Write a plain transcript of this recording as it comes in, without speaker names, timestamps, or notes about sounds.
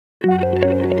Hello,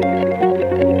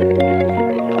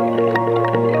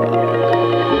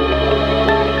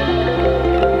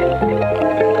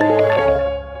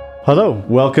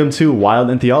 welcome to Wild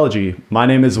in Theology. My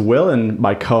name is Will and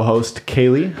my co-host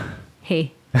Kaylee.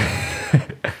 Hey.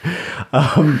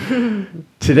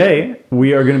 Today,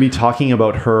 we are going to be talking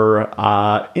about her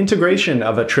integration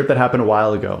of a trip that happened a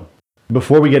while ago.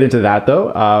 Before we get into that,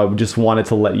 though, we just wanted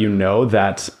to let you know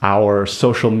that our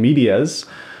social medias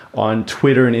on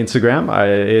Twitter and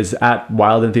Instagram is at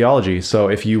Wild in Theology. So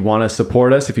if you want to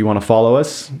support us, if you want to follow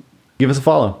us, give us a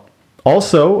follow.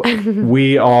 Also,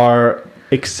 we are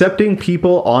accepting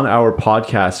people on our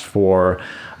podcast for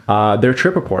their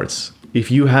trip reports. If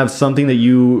you have something that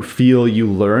you feel you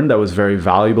learned that was very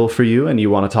valuable for you and you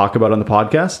want to talk about on the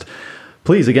podcast,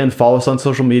 please, again, follow us on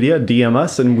social media, DM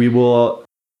us, and we will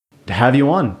have you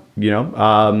on,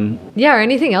 Yeah, or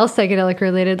anything else psychedelic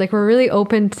related. Like, we're really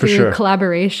open to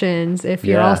collaborations. If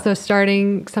you're also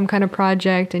starting some kind of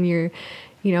project and you're,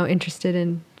 interested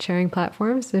in sharing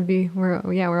platforms,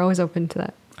 we're always open to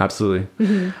that. Absolutely.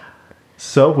 Mm-hmm.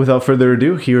 So, without further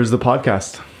ado, here's the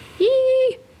podcast.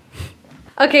 Yee!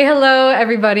 Okay, hello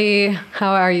everybody.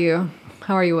 How are you?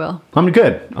 How are you, Will? I'm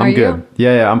good. I'm good. You?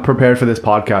 Yeah, I'm prepared for this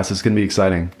podcast. It's going to be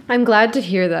exciting. I'm glad to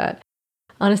hear that.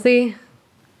 Honestly,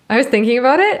 I was thinking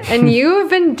about it, and you've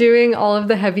been doing all of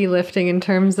the heavy lifting in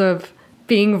terms of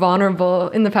being vulnerable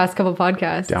in the past couple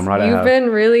podcasts. Damn right You've been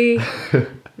really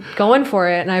going for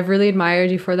it, and I've really admired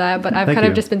you for that. But I've kind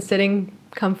of just been sitting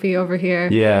comfy over here.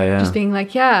 Yeah. Just being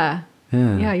like, yeah,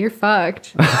 you're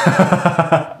fucked.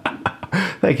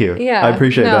 Thank you. Yeah. I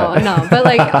appreciate that. No, but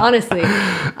like, honestly,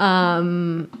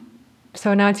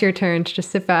 so now it's your turn to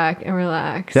just sit back and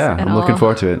relax. Yeah, I'm looking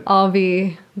forward to it. I'll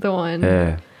be the one.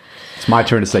 Yeah. It's my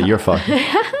turn to say you're fucked.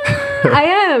 I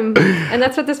am. And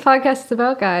that's what this podcast is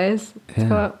about, guys. It's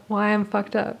about why I'm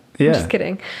fucked up. Yeah. I'm just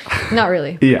kidding. Not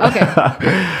really. Yeah.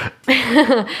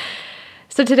 Okay.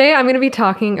 So today I'm going to be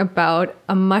talking about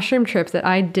a mushroom trip that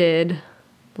I did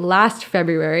last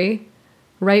February,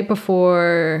 right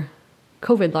before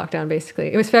COVID lockdown,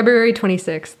 basically. It was February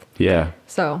 26th. Yeah.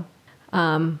 So,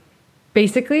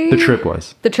 basically... The trip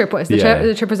was. The trip was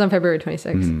on February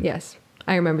 26th. Mm. Yes.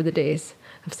 I remember the days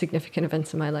of significant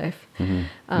events in my life.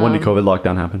 Mm-hmm. When did COVID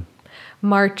lockdown happen?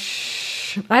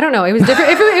 March. I don't know. It was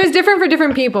different. It was different for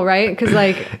different people, right? Because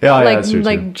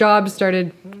jobs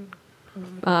started. It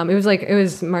was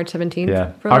March 17th.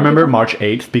 Yeah, I remember people. March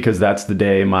 8th because that's the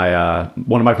day my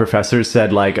one of my professors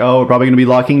said like, "Oh, we're probably going to be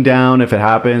locking down if it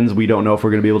happens. We don't know if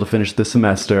we're going to be able to finish this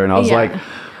semester." And I was like,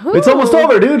 "It's almost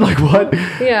over, dude! Like what?"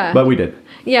 Yeah. But we did.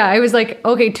 Yeah, I was like,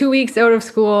 okay, 2 weeks out of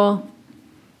school.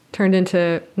 Turned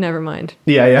into never mind.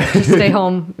 Yeah. Just stay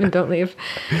home and don't leave.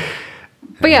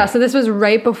 But yeah, so this was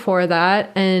right before that.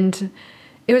 And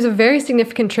it was a very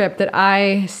significant trip that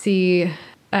I see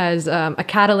as a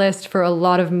catalyst for a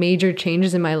lot of major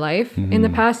changes in my life in the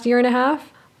past year and a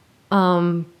half.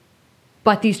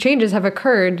 But these changes have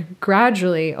occurred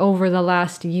gradually over the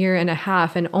last year and a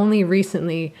half. And only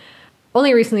recently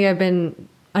I've been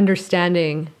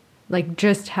understanding like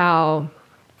just how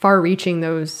far reaching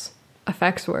those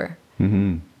effects were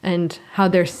and how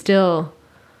they're still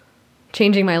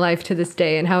changing my life to this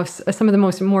day, and how some of the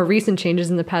more recent changes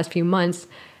in the past few months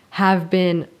have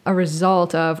been a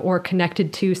result of or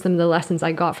connected to some of the lessons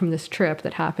I got from this trip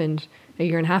that happened a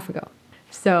year and a half ago.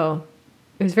 So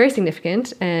it was very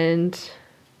significant, and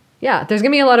yeah, there's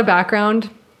gonna be a lot of background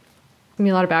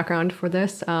for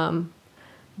this,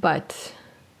 but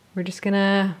we're just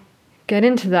gonna get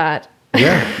into that.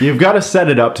 Yeah, you've got to set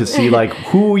it up to see like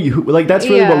who you like. That's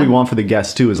really what we want for the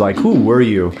guests too. Is like, who were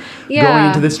you going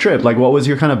into this trip? Like, what was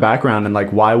your kind of background, and like,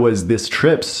 why was this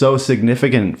trip so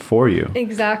significant for you?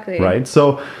 Exactly. Right.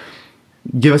 So,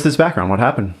 give us this background. What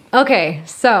happened? Okay,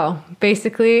 so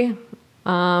basically,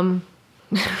 this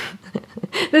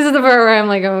is the part where I'm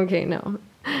like, oh, okay, no.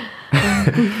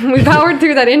 We powered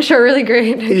through that intro really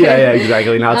great. Okay. Yeah,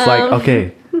 exactly. Now it's like,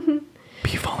 okay,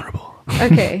 be vulnerable.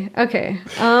 Okay.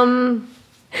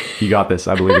 You got this.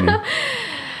 I believe in you.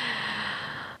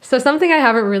 So something I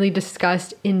haven't really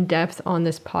discussed in depth on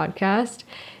this podcast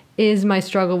is my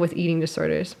struggle with eating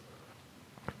disorders.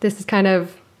 This is kind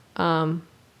of,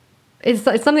 it's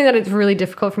something that it's really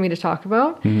difficult for me to talk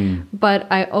about, but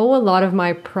I owe a lot of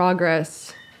my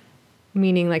progress,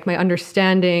 meaning like my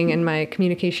understanding and my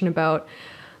communication about,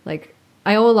 like,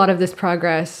 I owe a lot of this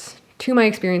progress to my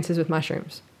experiences with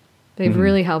mushrooms. They've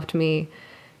really helped me.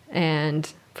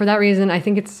 And for that reason, I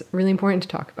think it's really important to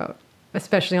talk about,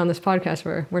 especially on this podcast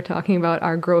where we're talking about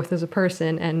our growth as a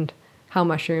person and how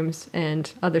mushrooms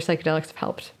and other psychedelics have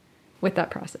helped with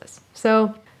that process.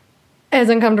 So As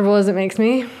uncomfortable as it makes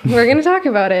me, we're going to talk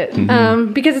about it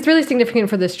because it's really significant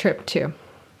for this trip too.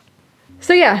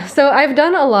 So yeah, so I've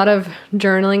done a lot of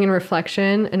journaling and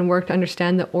reflection and work to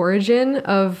understand the origin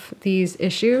of these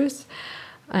issues.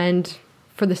 And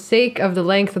for the sake of the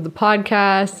length of the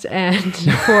podcast and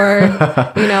for,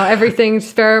 everything,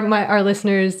 spare our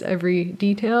listeners every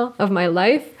detail of my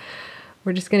life,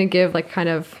 we're just going to give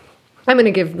I'm going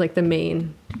to give the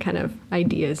main kind of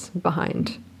ideas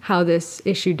behind how this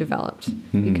issue developed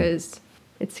because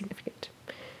it's significant.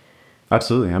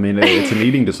 Absolutely. I mean, it's an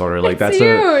eating disorder. That's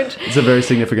huge. It's a very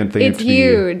significant thing. It's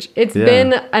huge. It's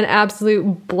been an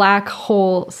absolute black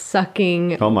hole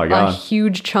sucking a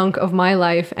huge chunk of my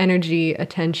life, energy,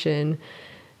 attention,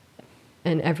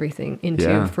 and everything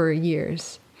into for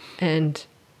years. And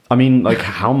I mean,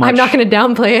 how much? I'm not going to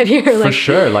downplay it here. For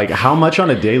sure. How much on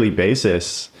a daily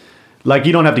basis?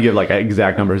 You don't have to give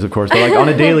exact numbers, of course, but on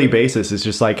a daily basis, it's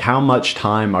just how much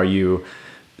time are you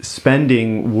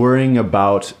spending worrying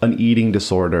about an eating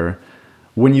disorder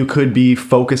when you could be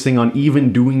focusing on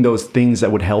even doing those things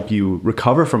that would help you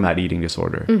recover from that eating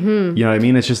disorder. You know what I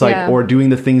mean? It's just or doing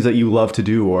the things that you love to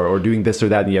do or doing this or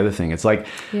that and the other thing. It's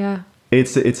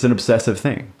it's an obsessive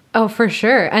thing. Oh, for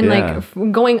sure. And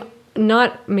going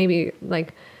not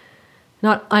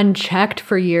unchecked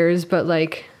for years, but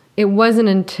it wasn't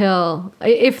until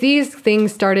if these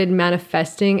things started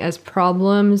manifesting as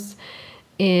problems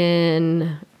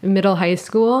in middle high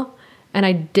school and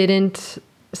I didn't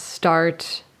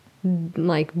start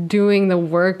doing the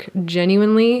work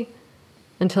genuinely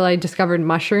until I discovered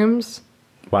mushrooms.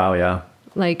 Wow, yeah.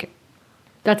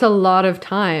 That's a lot of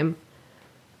time.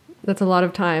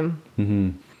 Mm-hmm.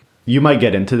 You might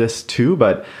get into this too,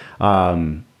 but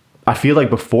I feel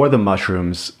before the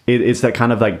mushrooms, it's that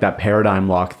kind of that paradigm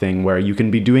lock thing where you can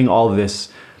be doing all this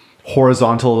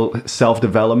horizontal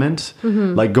self-development,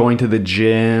 going to the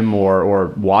gym or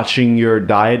watching your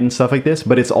diet and stuff like this,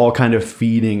 but it's all kind of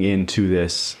feeding into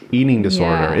this eating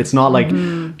disorder. Yeah. It's not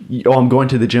I'm going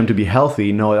to the gym to be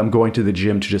healthy. No, I'm going to the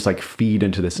gym to just feed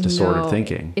into this disordered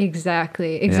thinking.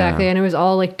 Exactly. Yeah. And it was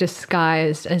all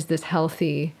disguised as this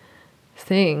healthy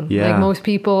thing. Yeah. Most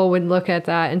people would look at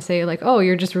that and say oh,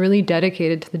 you're just really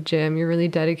dedicated to the gym. You're really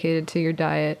dedicated to your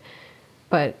diet.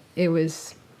 But it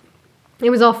was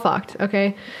all fucked,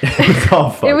 okay? It was all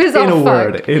fucked. It was all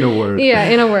fucked. In a word. Yeah,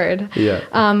 in a word. Yeah.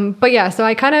 But yeah, so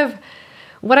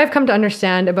what I've come to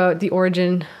understand about the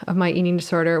origin of my eating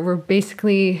disorder were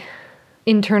basically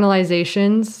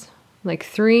internalizations,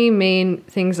 3 main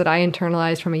things that I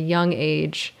internalized from a young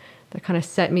age that kind of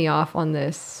set me off on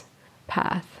this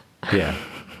path. Yeah.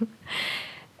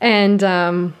 And,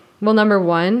 number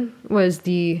 1 was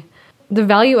the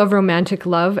value of romantic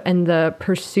love and the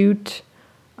pursuit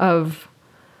of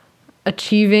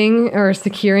achieving or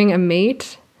securing a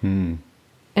mate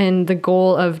and the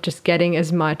goal of just getting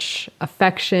as much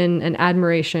affection and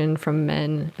admiration from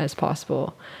men as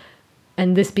possible.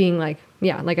 And this being like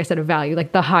I said, a value,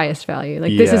 the highest value.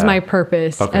 This is my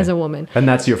purpose as a woman. And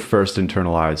that's your first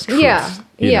internalized truth.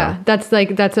 Yeah. That's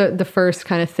the first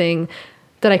kind of thing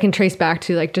that I can trace back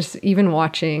to, just even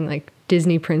watching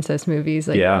Disney princess movies.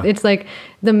 It's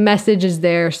the message is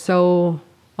there so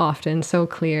often, so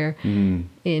clear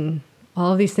in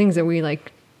all of these things that we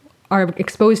are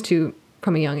exposed to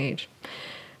from a young age.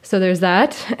 So there's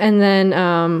that. And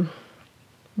then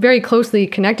very closely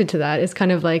connected to that is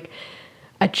kind of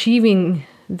achieving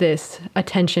this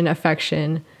attention,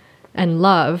 affection, and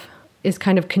love is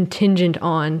kind of contingent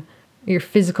on your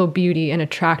physical beauty and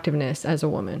attractiveness as a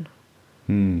woman.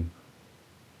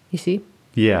 You see?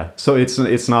 Yeah. So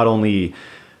it's not only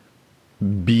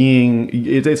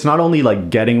it's not only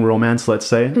getting romance, let's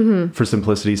say, for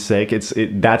simplicity's sake.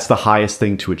 That's the highest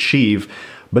thing to achieve,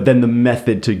 but then the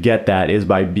method to get that is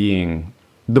by being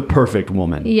the perfect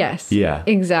woman. Yes. Yeah.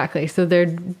 Exactly. So they're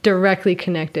directly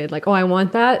connected. I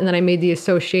want that, and then I made the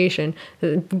association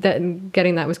that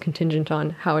getting that was contingent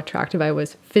on how attractive I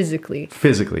was physically.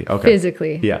 Physically. Okay.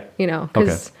 Physically. Yeah.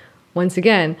 Because once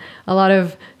again, a lot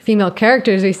of female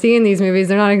characters we see in these movies,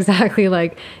 they're not exactly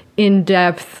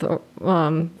in-depth,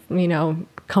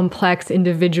 complex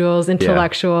individuals,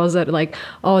 intellectuals that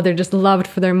they're just loved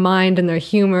for their mind and their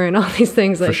humor and all these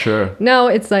things. For sure. No,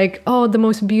 it's the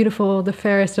most beautiful, the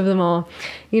fairest of them all,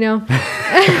 Okay.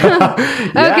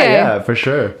 Yeah, for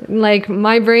sure.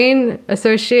 My brain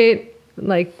associate,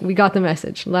 we got the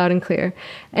message loud and clear.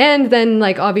 And then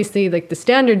obviously the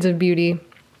standards of beauty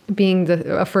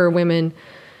being for women,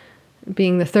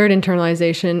 being the third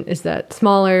internalization is that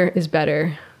smaller is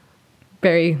better.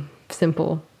 Very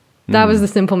simple. That was the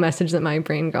simple message that my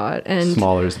brain got. And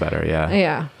smaller is better. Yeah.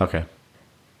 Yeah. Okay.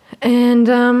 And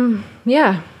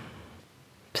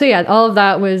So yeah, all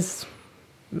those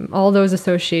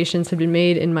associations had been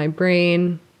made in my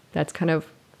brain. That's kind of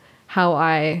how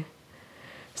I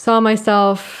saw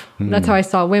myself. That's how I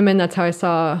saw women. That's how I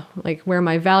saw like where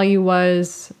my value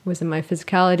was in my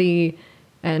physicality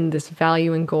and this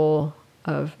value and goal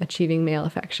of achieving male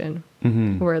affection.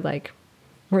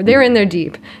 They're in there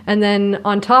deep. And then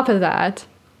on top of that,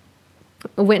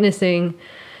 witnessing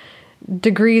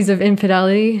degrees of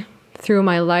infidelity through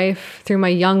my life, through my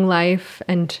young life,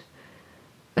 and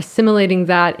assimilating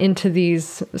that into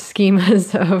these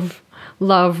schemas of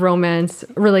love, romance,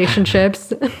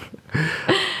 relationships.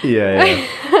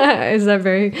 Yeah. Is that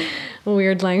very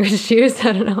weird language to use?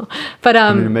 I don't know. But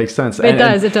I mean, it makes sense. It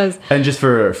does. And just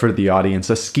for the audience,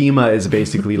 a schema is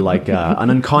basically like an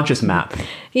unconscious map.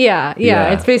 Yeah.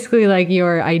 It's basically like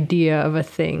your idea of a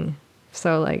thing.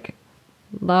 So like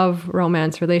love,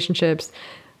 romance, relationships.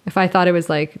 If I thought it was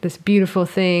like this beautiful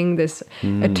thing, this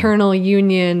eternal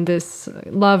union, this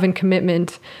love and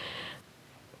commitment,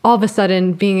 all of a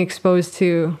sudden being exposed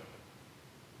to,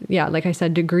 like I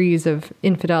said, degrees of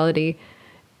infidelity,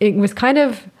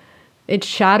 it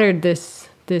shattered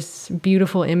this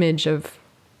beautiful image of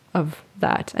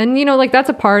that. And, like that's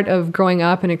a part of growing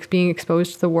up and being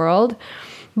exposed to the world.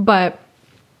 But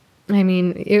I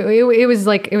mean, it was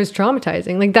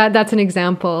traumatizing. Like that's an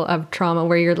example of trauma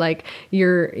where you're like,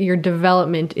 your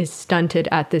development is stunted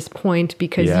at this point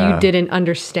because you didn't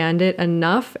understand it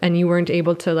enough and you weren't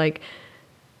able to like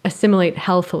assimilate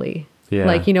healthily. Yeah.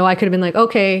 Like, I could have been like,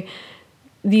 okay,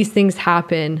 these things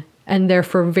happen and they're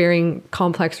for varying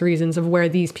complex reasons of where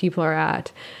these people are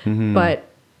at. But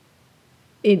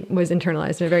it was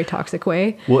internalized in a very toxic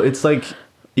way. Well, it's like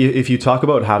if you talk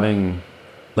about having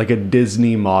like a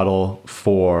Disney model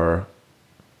for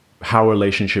how a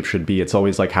relationship should be, it's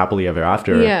always like happily ever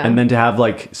after. Yeah. And then to have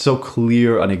like so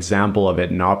clear an example of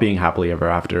it not being happily ever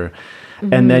after.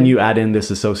 And then you add in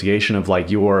this association of like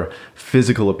your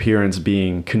physical appearance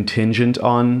being contingent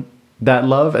on that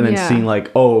love, and then seeing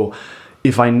like, oh,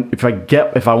 if I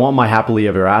want my happily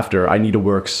ever after, I need to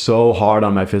work so hard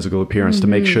on my physical appearance to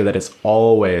make sure that it's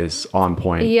always on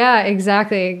point. Yeah,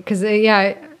 exactly. Because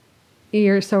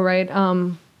you're so right.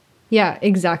 Yeah,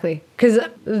 exactly. Because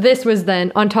this was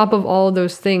then on top of all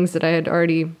those things that I've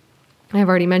already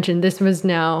mentioned. I was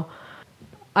now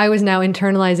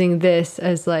internalizing this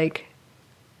as like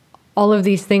all of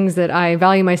these things that I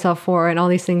value myself for, and all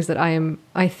these things that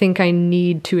I think I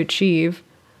need to achieve.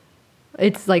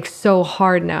 It's like so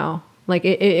hard now, like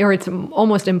or it's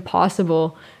almost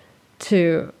impossible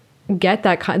to get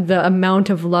the amount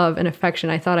of love and affection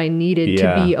I thought I needed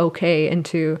to be okay and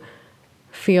to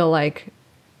feel like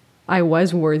I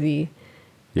was worthy.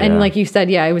 And like you said,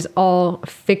 it was all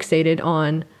fixated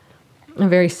on the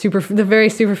very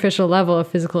superficial level of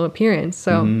physical appearance.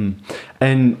 So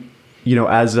and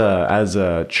as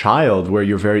a child where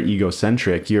you're very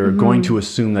egocentric, you're going to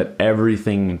assume that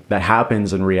everything that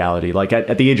happens in reality, like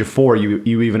at the age of 4,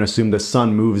 you even assume the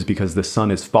sun moves because the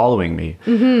sun is following me.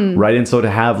 Right. And so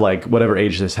to have like whatever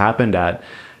age this happened at,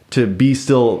 to be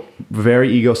still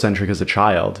very egocentric as a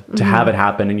child, to have it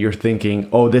happen and you're thinking,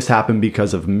 oh, this happened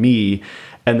because of me.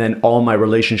 And then all my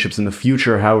relationships in the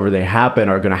future, however they happen,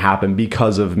 are going to happen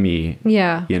because of me.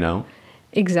 Yeah.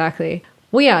 Exactly.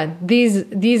 Well, yeah, these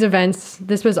events,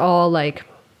 this was all like,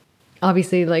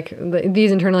 obviously like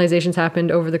these internalizations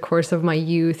happened over the course of my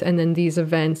youth. And then these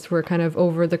events were kind of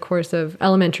over the course of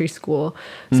elementary school.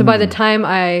 So by the time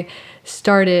I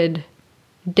started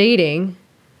dating,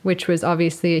 which was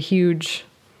obviously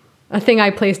a thing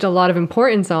I placed a lot of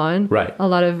importance on, right, a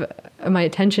lot of my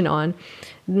attention on,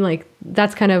 like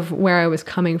that's kind of where I was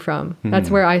coming from. That's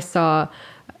where I saw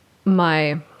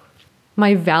my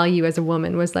value as a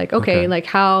woman was like, okay. Like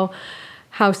how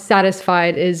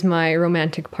satisfied is my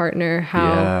romantic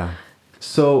partner?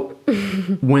 So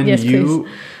when yes,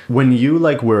 when you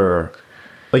like were,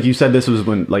 like you said, this was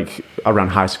when like around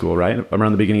high school, right?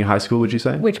 Around the beginning of high school, would you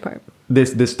say? Which part?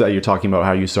 This that you're talking about,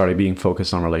 how you started being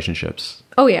focused on relationships.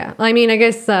 Oh yeah. I mean, I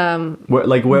guess,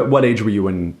 what age were you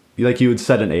when, like you had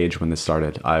set an age when this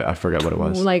started? I forget what it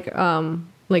was. Like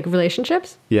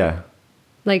relationships? Yeah.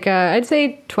 Like, I'd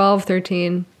say 12,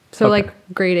 13. So like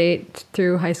grade 8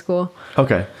 through high school.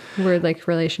 Okay. Were like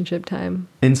relationship time.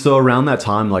 And so around that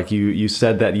time, like you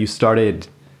said that you started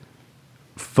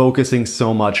focusing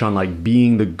so much on like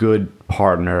being the good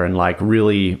partner and like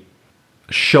really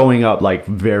showing up like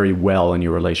very well in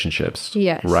your relationships.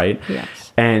 Yes. Right?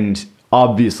 Yes. And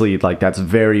obviously like that's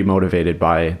very motivated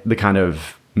by the kind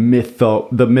of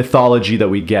the mythology that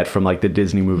we get from like the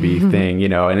Disney movie thing,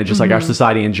 and it's just like our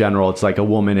society in general, it's like a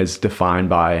woman is defined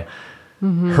by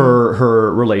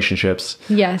her relationships.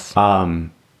 Yes.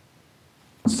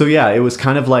 So yeah, it was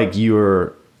kind of like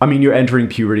you're entering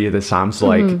puberty at this time. So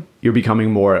like you're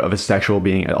becoming more of a sexual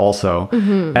being also.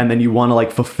 And then you want to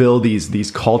like fulfill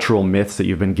these cultural myths that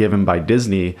you've been given by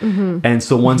Disney. And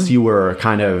so once you were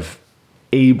kind of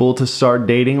able to start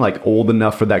dating, like old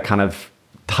enough for that kind of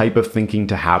type of thinking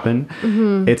to happen,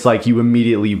 it's like you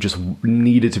immediately just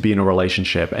needed to be in a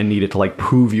relationship and needed to like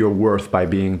prove your worth by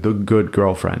being the good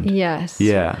girlfriend. Yes.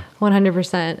 Yeah.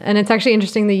 100%. And it's actually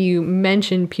interesting that you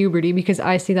mentioned puberty, because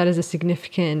I see that as a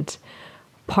significant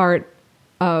part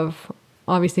of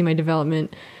obviously my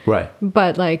development. Right.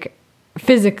 But like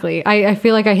physically, I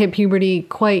feel like I hit puberty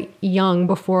quite young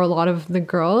before a lot of the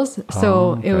girls.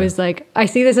 So it was like, I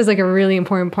see this as like a really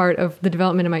important part of the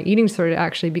development of my eating disorder,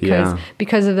 actually,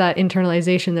 because of that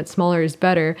internalization that smaller is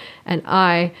better. And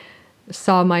I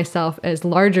saw myself as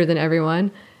larger than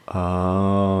everyone.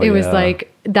 Oh, it was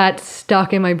like that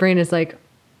stuck in my brain as like,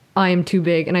 I am too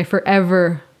big. And I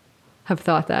forever have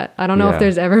thought that. I don't know if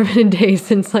there's ever been a day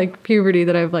since like puberty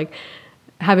that I've like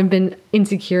haven't been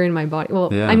insecure in my body.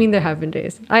 Well, I mean, there have been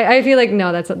days. I feel like,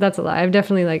 no, that's a lie. I've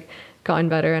definitely like gotten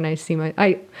better, and I see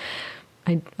I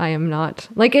am not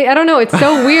like, I don't know. It's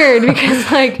so weird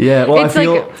because like, well, it's I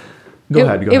feel, like, go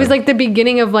ahead. It was like the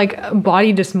beginning of like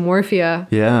body dysmorphia.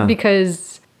 Yeah.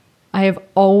 Because I have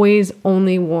always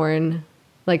only worn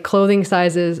like clothing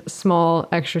sizes small,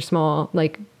 extra small,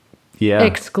 like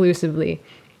exclusively.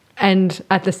 And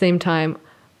at the same time,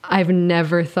 I've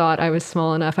never thought I was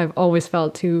small enough. I've always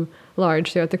felt too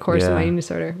large throughout the course of my eating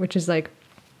disorder, which is like,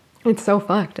 it's so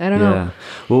fucked. I don't know.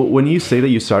 Well, when you say that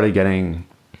you started getting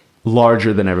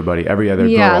larger than every other girl.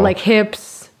 Yeah, like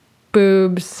hips,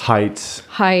 boobs, height,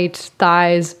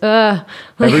 thighs,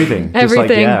 everything. Just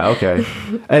like, everything. Okay.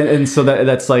 And so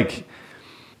that's like,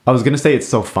 I was going to say it's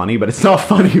so funny, but it's not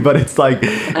funny, but it's like,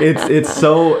 it's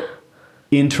so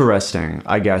interesting,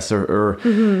 I guess, or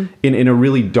in a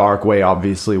really dark way,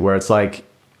 obviously, where it's like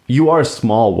you are a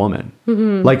small woman,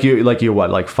 like you're what,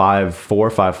 like 5'4",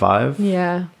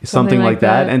 5'5", something like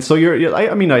that. And so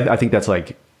I think that's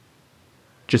like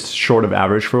just short of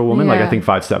average for a woman. Like I think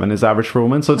 5'7" is average for a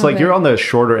woman. So it's like you're on the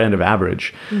shorter end of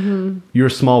average. You're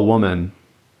a small woman.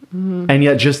 And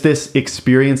yet just this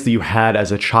experience that you had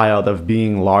as a child of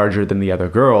being larger than the other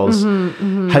girls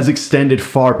has extended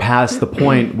far past the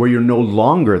point where you're no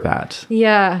longer that.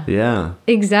 Yeah.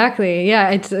 Exactly. Yeah.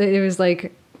 It was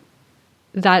like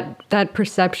that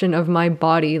perception of my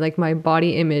body, like my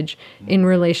body image in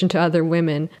relation to other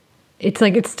women. It's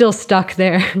like, it's still stuck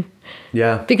there.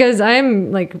 Yeah. Because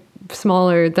I'm like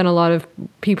smaller than a lot of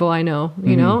people I know,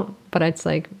 you know, but it's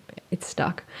like, it's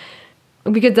stuck.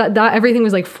 Because that everything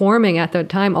was like forming at that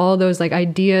time, all those like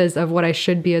ideas of what I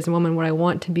should be as a woman, what I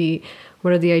want to be,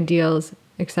 what are the ideals,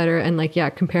 etc. And like,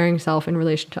 comparing self in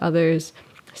relation to others,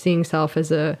 seeing self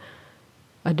as a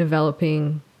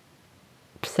developing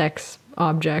sex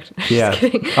object. Yeah. Just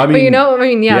kidding. But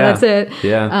that's it.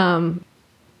 Yeah.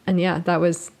 And that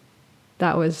was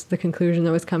the conclusion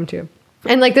that was come to.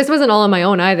 And like, this wasn't all on my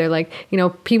own either. Like,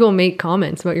 people make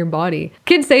comments about your body.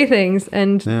 Kids say things,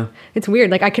 and it's weird.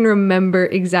 Like, I can remember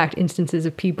exact instances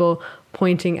of people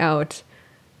pointing out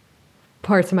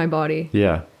parts of my body.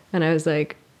 Yeah. And I was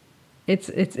like, it's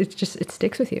just, it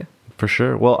sticks with you. For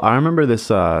sure. Well, I remember this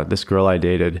girl I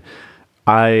dated.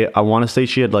 I want to say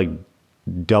she had like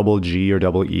double G or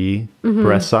double E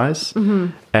breast size.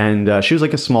 And she was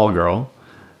like a small girl.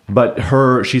 But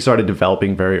she started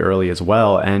developing very early as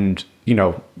well. And,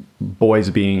 boys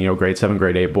being, grade 7,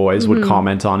 grade 8 boys would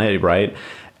comment on it, right?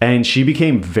 And she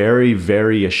became very,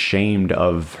 very ashamed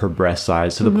of her breast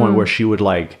size to the point where she would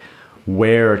like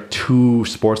wear 2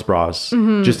 sports bras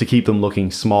just to keep them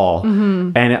looking small.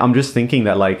 And I'm just thinking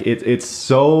that like, it's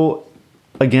so,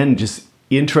 again, just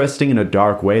interesting in a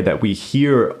dark way that we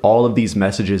hear all of these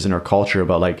messages in our culture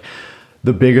about like,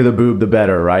 the bigger the boob, the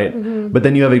better, right? But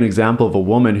then you have an example of a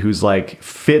woman who's like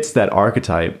fits that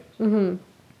archetype,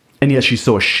 and yet she's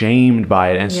so ashamed by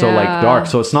it and so like dark.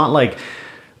 So it's not like,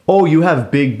 oh, you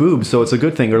have big boobs, so it's a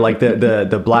good thing, or like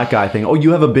the black guy thing. Oh,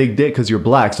 you have a big dick because you're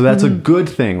black, so that's a good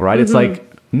thing, right? It's like,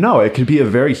 no, it could be a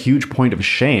very huge point of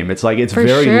shame. It's like, it's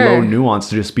very low nuance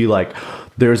to just be like,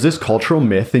 there's this cultural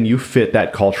myth and you fit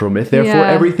that cultural myth, therefore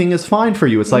everything is fine for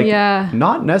you. It's like,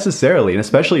 not necessarily, and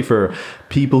especially for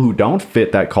people who don't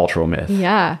fit that cultural myth.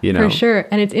 For sure.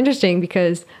 And it's interesting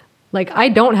because like, I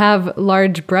don't have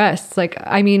large breasts. Like,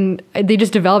 I mean, they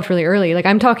just developed really early. Like,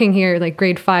 I'm talking here like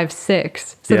grade 5,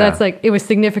 6. So that's like, it was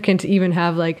significant to even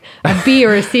have like a B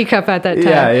or a C cup at that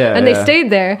time. And they stayed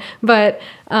there. But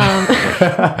but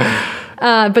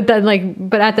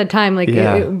at that time, like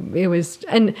it was,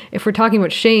 and if we're talking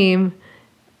about shame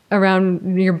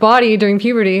around your body during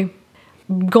puberty,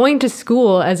 going to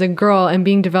school as a girl and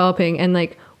being developing and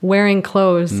like wearing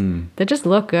clothes that just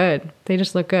look good. They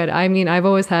just look good. I mean, I've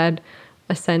always had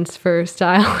a sense for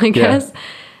style, I guess.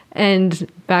 And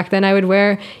back then I would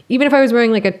wear, even if I was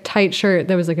wearing like a tight shirt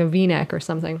that was like a V-neck or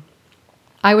something,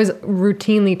 I was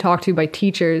routinely talked to by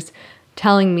teachers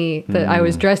telling me that I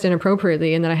was dressed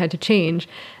inappropriately and that I had to change.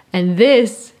 And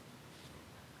this,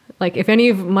 like, if any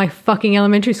of my fucking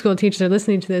elementary school teachers are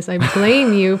listening to this, I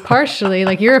blame you partially.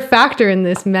 Like, you're a factor in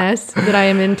this mess that I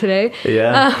am in today.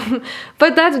 Yeah.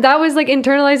 But that was like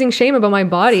internalizing shame about my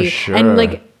body. For sure. And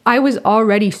like, I was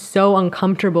already so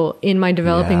uncomfortable in my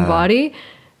developing body.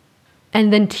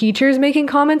 And then teachers making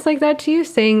comments like that to you,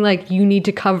 saying like, you need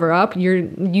to cover up,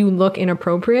 you look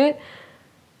inappropriate.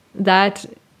 That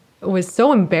was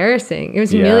so embarrassing. It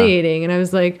was humiliating. And I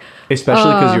was like,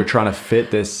 especially because you're trying to fit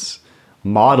this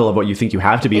model of what you think you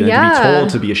have to be, and then to be told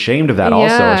to be ashamed of that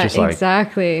also. It's just like,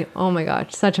 exactly. Oh my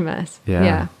gosh, such a mess.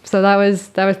 Yeah. So that was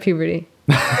puberty.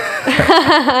 that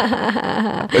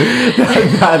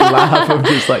laugh of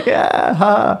just like,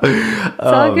 It's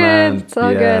all good. It's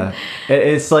all good.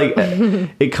 It's like,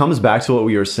 it comes back to what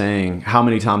we were saying how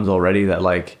many times already, that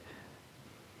like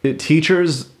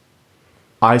teachers,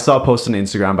 I saw a post on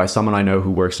Instagram by someone I know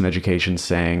who works in education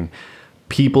saying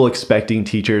people expecting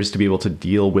teachers to be able to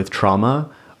deal with trauma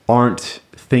aren't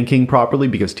thinking properly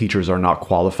because teachers are not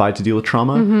qualified to deal with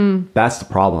trauma. That's the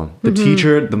problem. The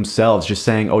teacher themselves just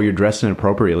saying, oh, you're dressed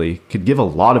inappropriately could give a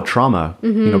lot of trauma.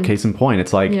 You know, case in point,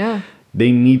 it's like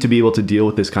they need to be able to deal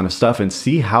with this kind of stuff and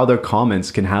see how their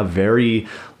comments can have very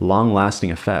long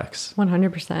lasting effects.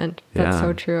 100%. That's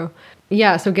so true.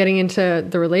 Yeah. So getting into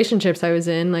the relationships I was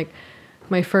in, like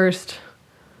my first,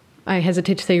 I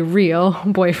hesitate to say real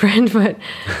boyfriend, but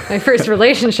my first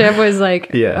relationship was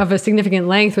like of a significant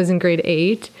length was in grade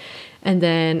 8. And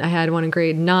then I had one in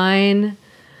grade 9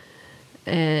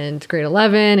 and grade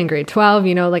 11 and grade 12,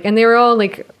 you know, like, and they were all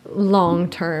like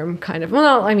long-term kind of,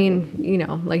 well, I mean, you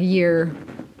know, like year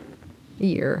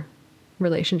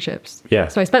relationships. Yeah.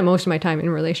 So I spent most of my time in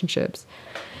relationships.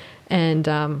 And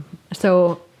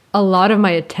so a lot of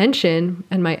my attention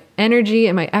and my energy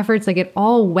and my efforts, like it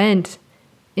all went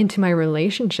into my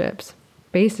relationships,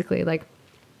 basically, like,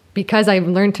 because I've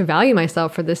learned to value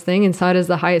myself for this thing and saw it as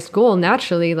the highest goal.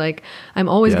 Naturally, like I'm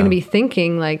always going to be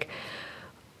thinking like,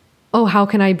 oh, how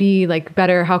can I be like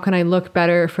better? How can I look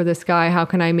better for this guy? How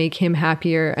can I make him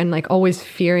happier? And like always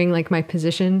fearing like my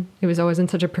position. It was always in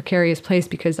such a precarious place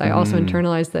because I also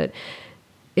internalized that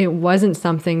it wasn't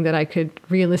something that I could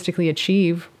realistically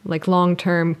achieve, like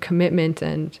long-term commitment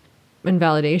and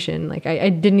validation. Like I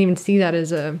didn't even see that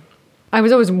as I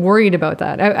was always worried about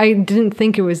that. I didn't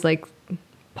think it was like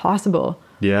possible.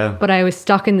 Yeah. But I was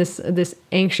stuck in this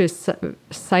anxious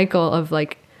cycle of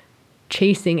like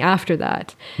chasing after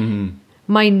that.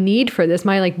 My need for this,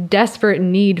 my like desperate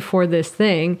need for this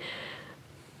thing,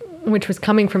 which was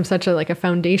coming from such a like a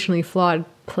foundationally flawed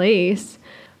place,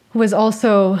 was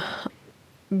also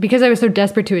because I was so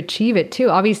desperate to achieve it too.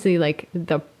 Obviously, like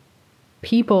the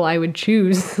people I would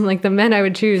choose, like the men I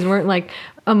would choose weren't like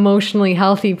emotionally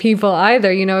healthy people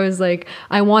either. You know, it was like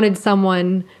I wanted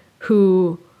someone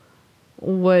who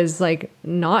was like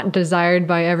not desired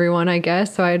by everyone, I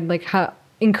guess. So I'd like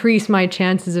increase my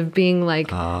chances of being like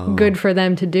good for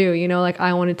them to do, you know, like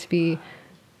I wanted to be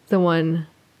the one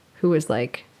who was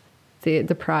like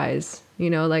the prize, you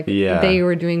know, like they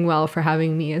were doing well for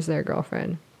having me as their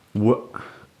girlfriend. What?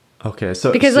 Okay,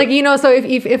 so because like, you know, so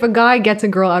if a guy gets a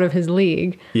girl out of his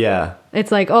league,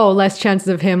 it's like, oh, less chances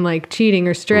of him like cheating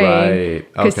or straying,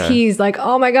 because he's like,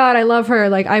 oh my god, I love her,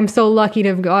 like I'm so lucky to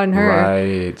have gotten her.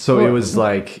 Right. So it was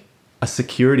like a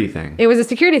security thing. It was a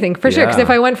security thing for sure. Because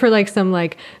if I went for like some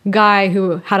like guy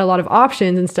who had a lot of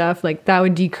options and stuff, like that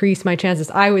would decrease my chances.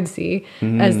 I would see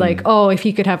as like, oh, if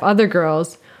he could have other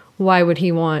girls, why would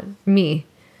he want me?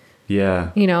 Yeah.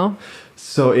 You know.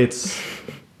 So it's.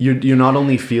 You're not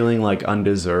only feeling like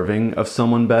undeserving of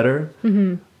someone better,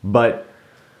 but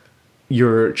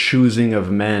your choosing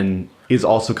of men is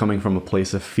also coming from a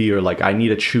place of fear. Like I need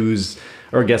to choose,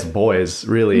 or I guess boys,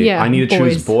 really. Yeah, I need to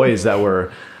choose boys that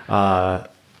were, how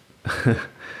do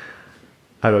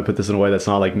I put this in a way that's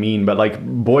not like mean, but like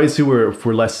boys who were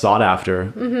less sought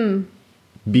after,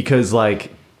 because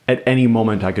like at any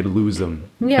moment I could lose them.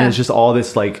 Yeah. And it's just all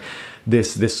this like,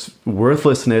 this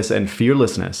worthlessness and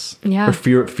fearlessness, or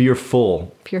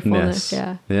fearfulness,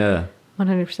 yeah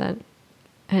 100%,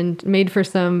 and made for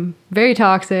some very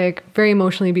toxic, very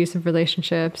emotionally abusive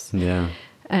relationships,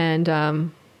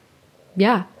 and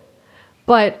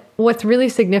but what's really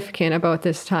significant about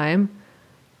this time,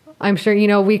 I'm sure, you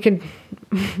know, we could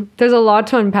there's a lot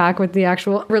to unpack with the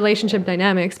actual relationship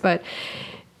dynamics, but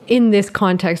in this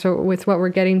context, or with what we're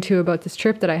getting to about this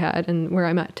trip that I had and where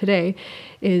I'm at today,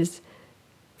 is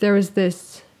there was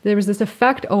this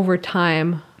effect over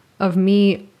time of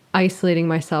me isolating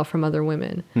myself from other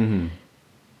women. Mm-hmm.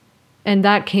 And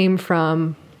that came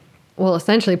from, well,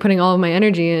 essentially putting all of my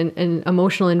energy and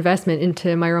emotional investment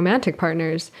into my romantic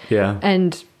partners. Yeah.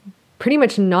 And pretty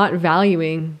much not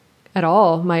valuing at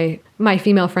all my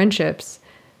female friendships,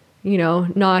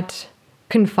 not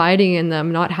confiding in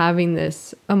them, not having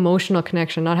this emotional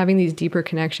connection, not having these deeper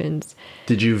connections.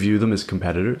 Did you view them as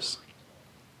competitors?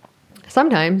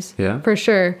 Sometimes, Yeah, for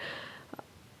sure.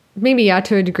 Maybe, yeah,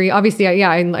 to a degree. Obviously,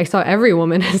 I saw every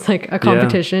woman as like a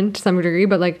competition to some degree,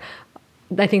 but like,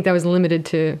 I think that was limited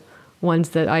to ones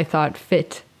that I thought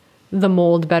fit the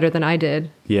mold better than I did.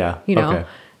 Yeah. Okay.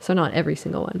 So not every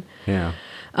single one. Yeah.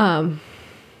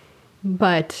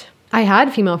 But I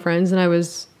had female friends and I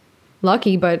was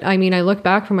lucky, but I mean, I look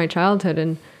back from my childhood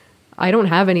and I don't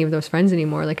have any of those friends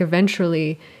anymore. Like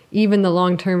eventually, even the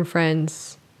long-term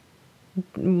friends,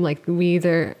 like we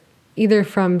either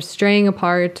from straying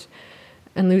apart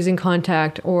and losing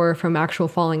contact or from actual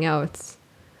falling outs.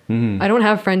 Mm-hmm. I don't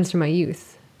have friends from my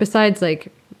youth besides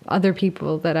like other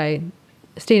people that I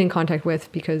stayed in contact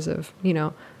with because of, we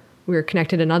were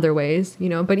connected in other ways,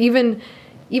 but even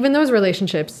those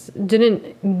relationships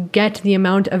didn't get the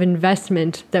amount of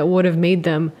investment that would have made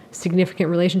them significant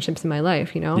relationships in my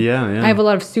life, Yeah. I have a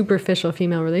lot of superficial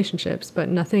female relationships, but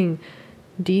nothing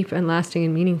deep and lasting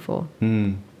and meaningful.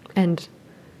 Mm. And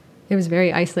it was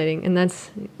very isolating, and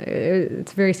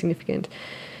it's very significant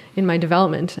in my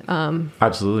development.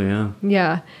 Absolutely, yeah.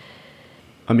 Yeah.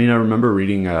 I mean, I remember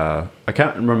reading, I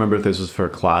can't remember if this was for a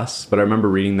class, but I remember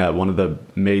reading that one of the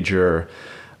major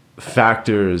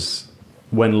factors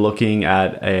when looking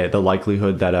at the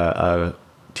likelihood that a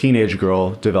teenage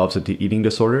girl develops an eating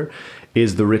disorder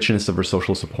is the richness of her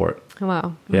social support. Oh,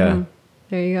 wow. Yeah. Mm-hmm.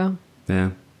 There you go.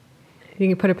 Yeah. You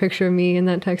can put a picture of me in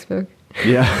that textbook.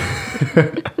 Yeah.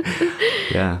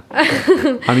 Yeah.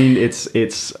 I mean,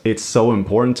 it's so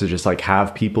important to just like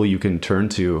have people you can turn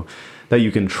to that you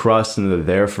can trust and they're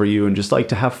there for you and just like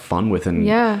to have fun with. And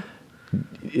yeah,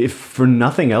 if for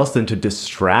nothing else than to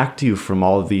distract you from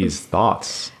all of these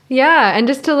thoughts. Yeah. And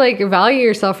just to like value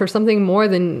yourself for something more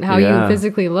than how Yeah. you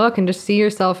physically look, and just see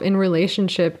yourself in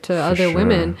relationship to other sure.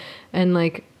 women, and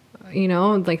like,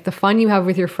 like the fun you have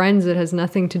with your friends that has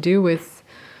nothing to do with,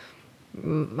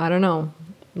 I don't know,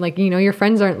 like, your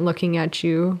friends aren't looking at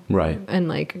you Right. and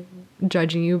like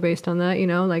judging you based on that,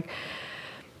 like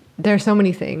there's so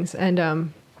many things.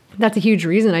 And that's a huge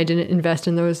reason I didn't invest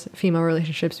in those female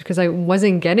relationships, because I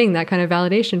wasn't getting that kind of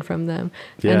validation from them.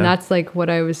 Yeah. And that's like what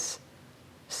I was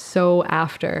so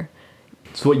after.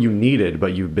 It's what you needed,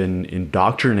 but you've been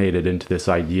indoctrinated into this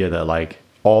idea that like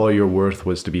all your worth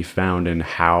was to be found in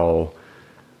how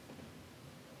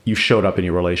you showed up in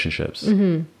your relationships.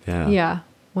 Mm-hmm. Yeah. Yeah,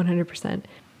 100%.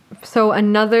 So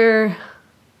another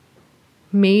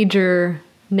major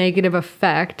negative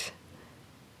effect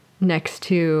next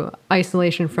to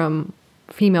isolation from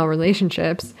female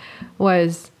relationships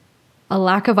was a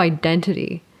lack of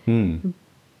identity.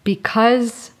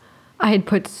 Because I had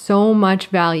put so much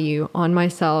value on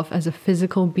myself as a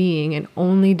physical being and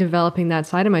only developing that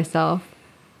side of myself,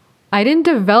 I didn't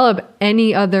develop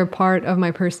any other part of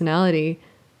my personality.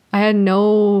 I had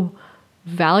no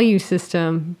value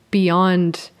system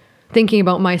beyond thinking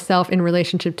about myself in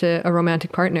relationship to a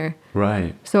romantic partner.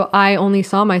 Right. So I only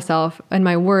saw myself and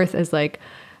my worth as like,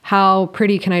 how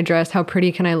pretty can I dress? How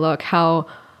pretty can I look? How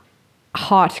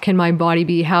hot can my body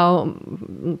be? How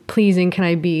pleasing can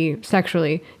I be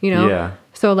sexually? Yeah.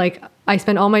 So like I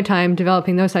spent all my time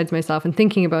developing those sides of myself and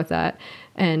thinking about that,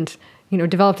 and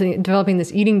developing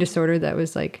this eating disorder that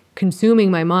was like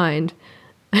consuming my mind.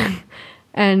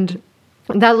 And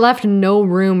that left no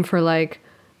room for like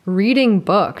reading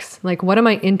books. Like, what am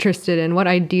I interested in? What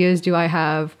ideas do I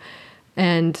have?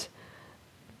 And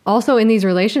also in these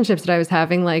relationships that I was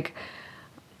having, like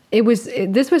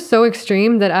this was so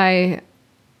extreme that I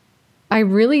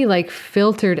really like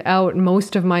filtered out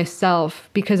most of myself,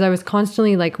 because I was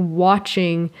constantly like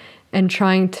watching and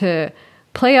trying to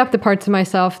play up the parts of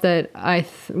myself that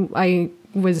I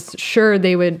was sure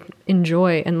they would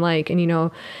enjoy and like,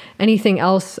 and anything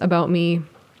else about me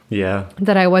Yeah.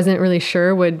 that I wasn't really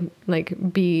sure would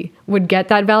get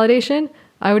that validation,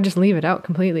 I would just leave it out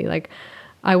completely. Like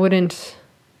I wouldn't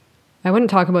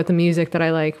talk about the music that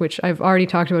I like, which I've already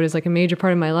talked about as like a major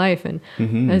part of my life and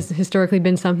has historically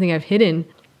been something I've hidden.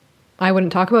 I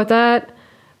wouldn't talk about that.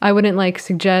 I wouldn't like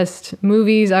suggest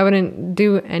movies. I wouldn't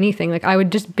do anything. Like I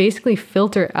would just basically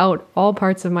filter out all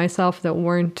parts of myself that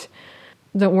weren't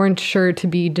sure to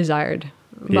be desired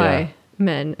by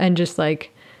men and just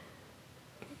like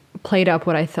played up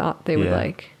what I thought they would Yeah.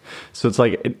 like. So it's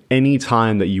like any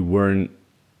time that you weren't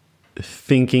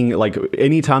thinking, like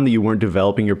any time that you weren't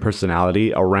developing your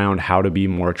personality around how to be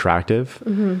more attractive,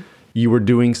 you were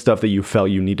doing stuff that you felt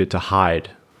you needed to hide.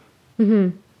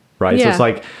 Right? So Yeah. it's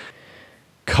like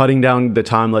cutting down the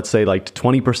time, let's say like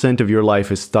 20% of your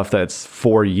life is stuff that's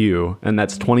for you, and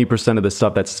that's 20% of the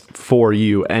stuff that's for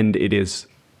you, and it is,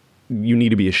 you need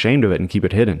to be ashamed of it and keep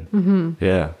it hidden.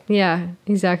 Yeah. Yeah,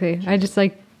 exactly. I just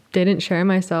like didn't share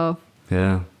myself.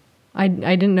 Yeah. I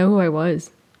didn't know who I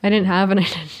was. I didn't have an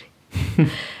identity.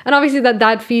 And obviously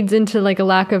that feeds into like a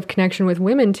lack of connection with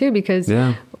women too, because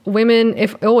Yeah. women,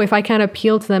 if I can't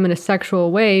appeal to them in a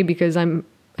sexual way because I'm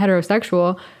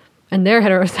heterosexual and they're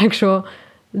heterosexual,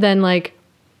 then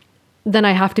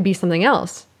I have to be something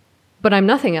else. But I'm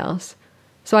nothing else.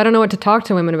 So I don't know what to talk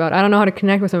to women about. I don't know how to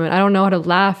connect with women. I don't know how to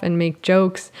laugh and make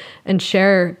jokes and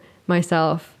share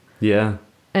myself. Yeah.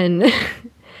 And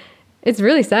it's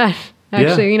really sad,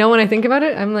 actually. You know, when I think about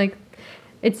it, I'm like,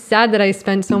 it's sad that I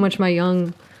spent so much of my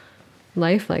young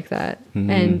life like that.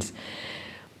 And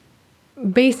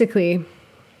basically,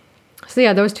 so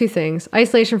yeah, those two things,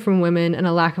 isolation from women and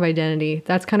a lack of identity,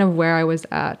 that's kind of where I was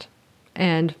at.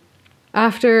 And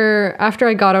after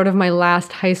I got out of my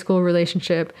last high school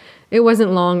relationship, it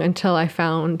wasn't long until I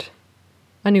found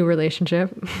a new relationship,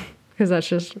 because that's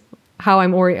just how I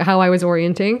was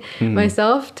orienting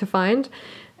myself to find.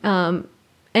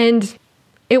 And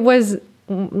it was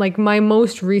like my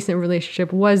most recent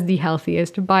relationship was the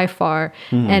healthiest by far.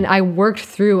 And I worked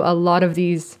through a lot of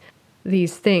these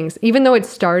things, even though it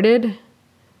started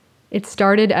with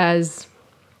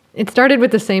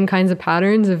the same kinds of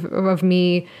patterns of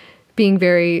me being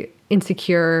very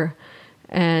insecure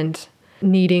and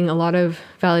needing a lot of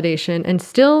validation and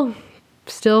still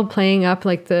playing up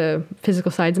like the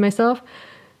physical sides of myself.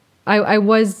 I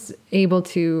was able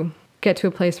to get to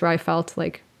a place where I felt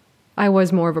like I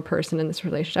was more of a person in this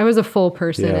relationship. I was a full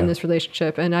person in this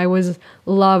relationship, and I was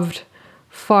loved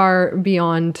far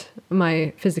beyond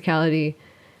my physicality.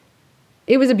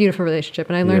 It was a beautiful relationship,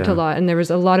 and I learned a lot, and there was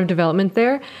a lot of development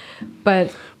there.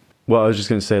 But well, I was just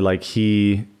going to say, like,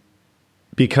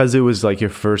 because it was like your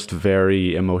first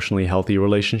very emotionally healthy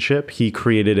relationship, he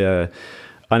created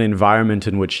an environment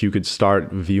in which you could start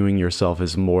viewing yourself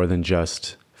as more than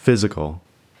just physical.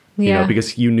 You know,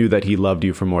 because you knew that he loved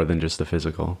you for more than just the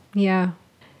physical. Yeah,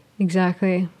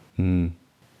 exactly. And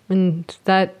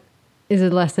that is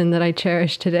a lesson that I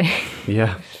cherish today.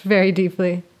 Yeah. Very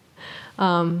deeply.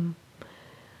 But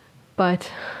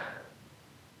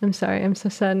I'm sorry, I'm so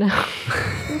sad now.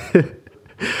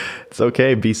 It's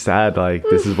okay. Be sad. Like,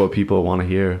 this is what people want to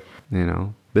hear. You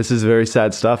know, this is very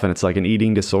sad stuff. And it's like an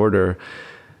eating disorder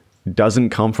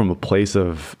doesn't come from a place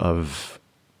of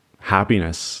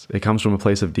happiness. It comes from a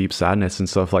place of deep sadness. And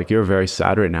so if like you're very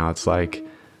sad right now, it's like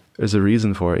there's a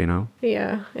reason for it, you know?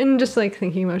 Yeah. And just like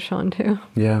thinking about Sean too.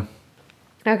 Yeah.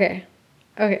 Okay,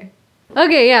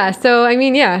 yeah. So, I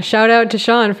mean, yeah, shout out to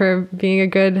Sean for being a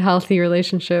good, healthy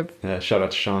relationship. Yeah. Shout out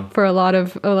to Sean. For a lot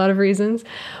of reasons.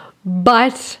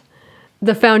 But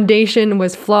the foundation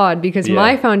was flawed because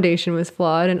my foundation was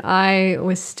flawed, and I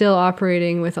was still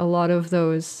operating with a lot of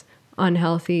those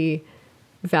unhealthy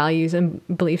values and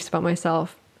beliefs about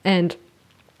myself. And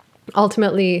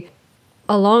ultimately,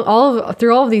 through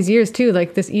all of these years too,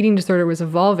 like this eating disorder was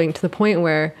evolving to the point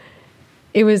where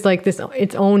it was like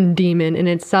its own demon in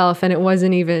itself, and it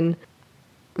wasn't even,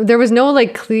 there was no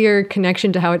like clear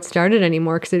connection to how it started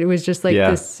anymore, because it was just like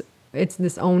it's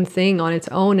this own thing on its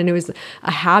own, and it was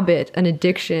a habit, an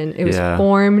addiction. It was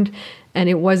formed, and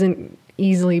it wasn't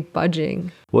easily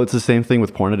budging. Well, it's the same thing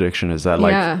with porn addiction, is that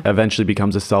like eventually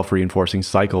becomes a self-reinforcing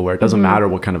cycle where it doesn't matter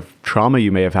what kind of trauma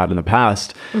you may have had in the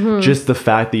past, just the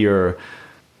fact that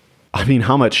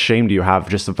how much shame do you have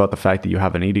just about the fact that you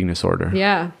have an eating disorder?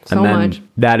 Yeah, so and then much.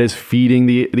 That is feeding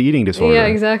the eating disorder. Yeah,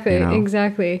 exactly, you know?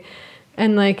 exactly.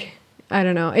 And like, I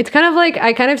don't know. It's kind of like,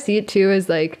 I kind of see it too as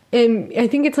like, and I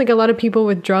think it's like a lot of people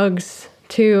with drugs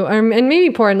too, and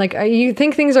maybe porn, like you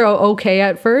think things are okay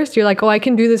at first. You're like, oh, I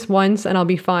can do this once and I'll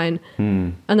be fine.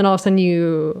 And then all of a sudden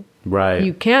you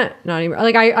can't, not anymore.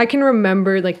 Like I can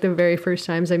remember like the very first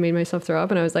times I made myself throw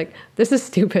up, and I was like, this is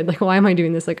stupid. Like, why am I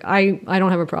doing this? Like, I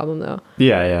don't have a problem though.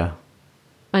 Yeah.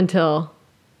 Until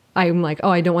I'm like, oh,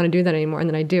 I don't want to do that anymore. And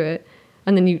then I do it.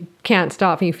 And then you can't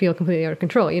stop and you feel completely out of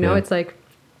control. You know, it's like,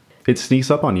 it sneaks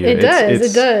up on you. It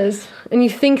does. And you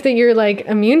think that you're like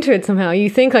immune to it somehow. You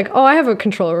think like, oh, I have a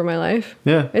control over my life.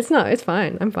 Yeah. It's not. It's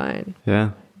fine. I'm fine. Yeah.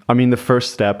 I mean, the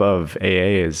first step of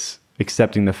AA is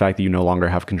accepting the fact that you no longer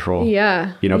have control.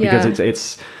 Yeah. You know, because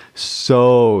it's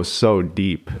so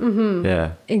deep.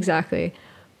 Yeah. Exactly.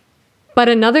 But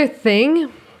another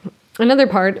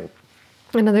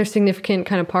significant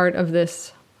kind of part of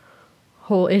this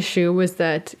whole issue was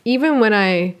that even when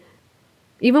I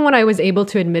was able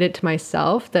to admit it to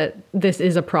myself that this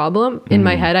is a problem, in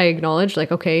my head I acknowledged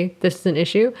like, okay, this is an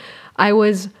issue. I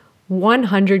was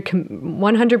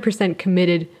 100%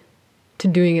 committed to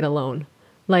doing it alone.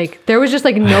 Like there was just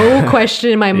like no question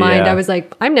in my mind. Yeah. I was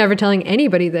like, I'm never telling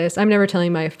anybody this. I'm never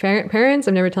telling my parents.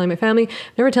 I'm never telling my family.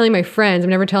 I'm never telling my friends. I'm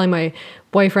never telling my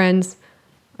boyfriends.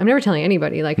 I'm never telling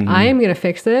anybody. Like I'm going to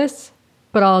fix this,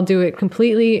 but I'll do it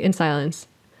completely in silence,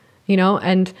 you know?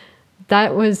 And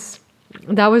that was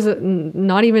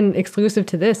not even exclusive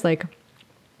to this. Like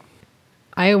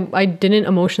I didn't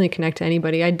emotionally connect to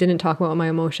anybody. I didn't talk about my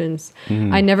emotions.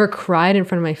 I never cried in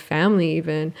front of my family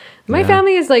even. My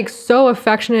family is like so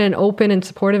affectionate and open and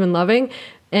supportive and loving.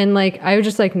 And like, I was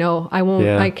just like, no, I won't,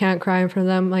 I can't cry in front of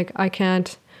them. Like I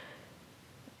can't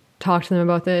talk to them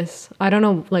about this. I don't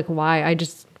know like why.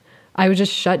 I was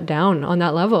just shut down on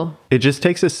that level. It just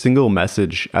takes a single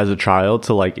message as a child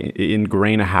to like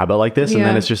ingrain a habit like this. And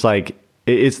then it's just like,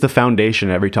 it's the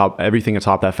foundation. Everything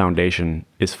atop that foundation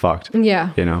is fucked.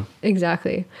 Yeah. You know?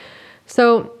 Exactly.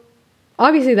 So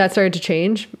obviously that started to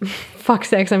change. Fuck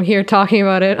sex. I'm here talking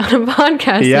about it on a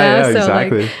podcast now. Yeah, so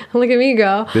exactly. like, look at me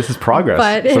go. This is progress.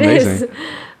 But it's amazing.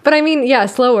 But I mean, yeah,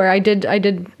 slower. I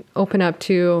did open up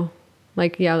to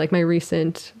like my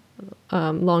recent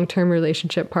long-term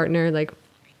relationship partner. Like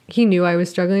he knew I was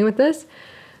struggling with this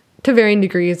to varying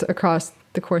degrees across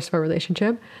the course of our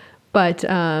relationship. But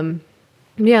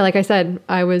yeah, like I said,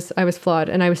 I was flawed,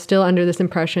 and I was still under this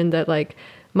impression that like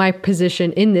my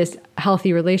position in this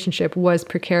healthy relationship was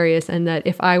precarious, and that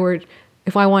if I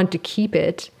wanted to keep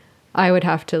it, I would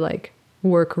have to like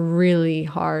work really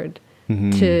hard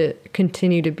to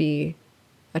continue to be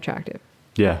attractive.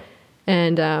 Yeah.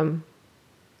 And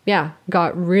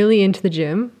got really into the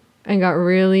gym and got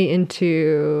really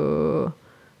into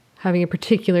having a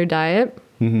particular diet.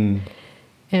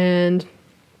 And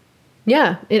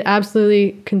yeah, it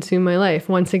absolutely consumed my life.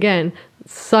 Once again,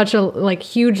 such a like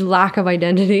huge lack of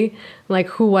identity. Like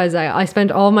who was I? I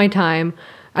spent all my time.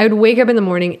 I would wake up in the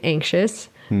morning anxious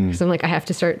because I'm like, I have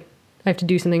to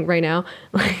do something right now.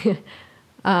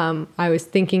 I was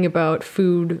thinking about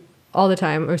food all the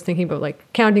time. I was thinking about like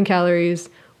counting calories,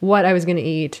 what I was going to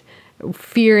eat,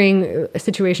 fearing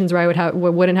situations where I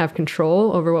wouldn't have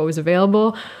control over what was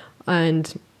available,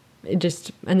 and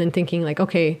then thinking like,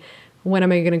 okay, when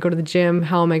am I going to go to the gym?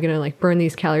 How am I going to like burn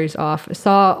these calories off? I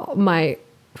saw my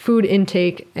food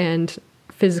intake and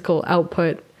physical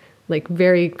output like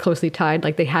very closely tied.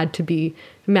 Like they had to be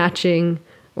matching,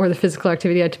 or the physical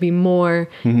activity had to be more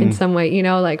in some way, you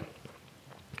know, like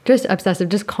just obsessive,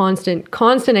 just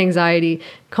constant anxiety,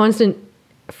 constant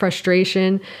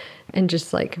frustration, and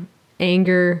just like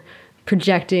anger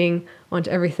projecting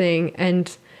onto everything.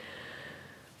 And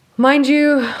mind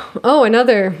you,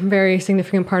 another very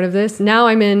significant part of this, now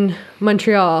I'm in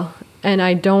Montreal and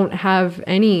I don't have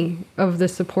any of the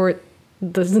support,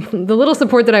 the little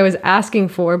support that I was asking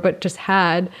for, but just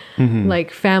had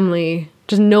like family,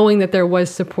 just knowing that there was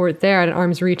support there at an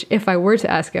arm's reach if I were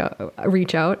to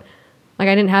reach out. Like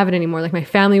I didn't have it anymore. Like my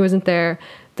family wasn't there.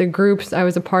 The groups I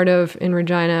was a part of in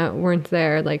Regina weren't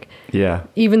there. Like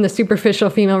even the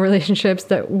superficial female relationships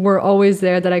that were always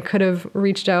there that I could have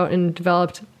reached out and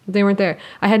developed, they weren't there.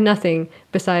 I had nothing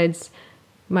besides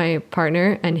my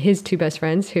partner and his two best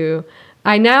friends, who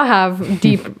I now have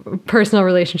deep personal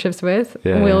relationships with,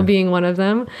 Will being one of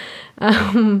them.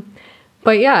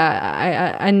 But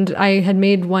yeah, I had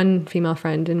made one female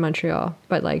friend in Montreal,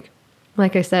 but like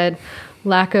I said,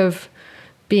 lack of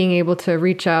being able to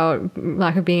reach out,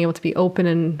 lack of being able to be open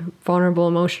and vulnerable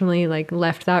emotionally, like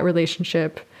left that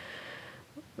relationship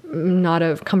not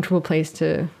a comfortable place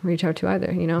to reach out to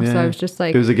either, you know? Yeah. So I was just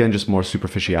like... It was, again, just more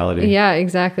superficiality. Yeah,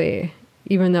 exactly.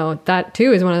 Even though that,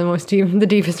 too, is one of the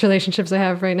deepest relationships I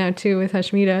have right now, too, with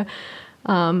Hashmita.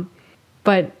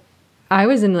 But I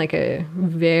was in, like, a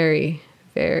very,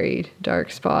 very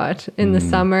dark spot in the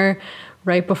summer,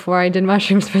 right before I did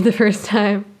mushrooms for the first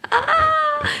time.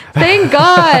 Thank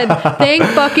God. Thank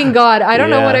fucking God. I don't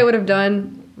know what I would have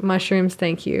done. Mushrooms,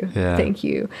 thank you. Yeah. Thank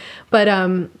you. But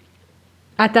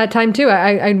at that time too,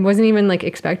 I wasn't even like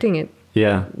expecting it.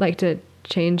 Yeah. Like to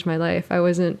change my life. I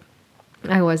wasn't.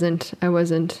 You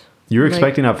were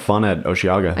expecting to have fun at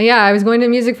Osheaga. Yeah, I was going to a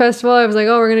music festival. I was like,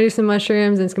 oh, we're gonna do some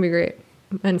mushrooms and it's gonna be great.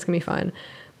 And it's gonna be fun.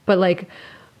 But like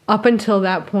up until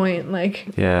that point, like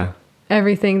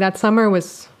everything that summer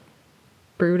was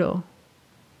brutal.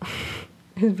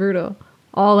 It was brutal.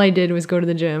 All I did was go to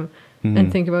the gym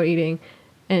and think about eating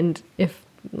And if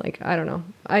like, I don't know,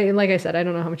 like I said, I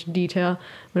don't know how much detail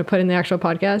I'm going to put in the actual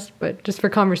podcast, but just for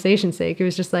conversation's sake, it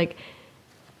was just like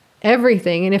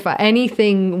everything. And if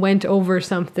anything went over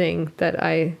something that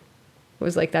I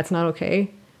was like, that's not okay,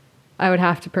 I would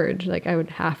have to purge. Like I would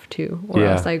have to, or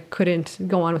else I couldn't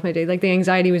go on with my day. Like the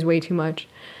anxiety was way too much.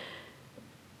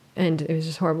 And it was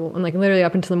just horrible. And like literally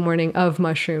up until the morning of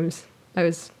mushrooms, I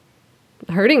was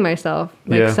hurting myself,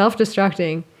 like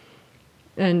self-destructing.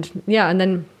 And and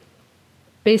then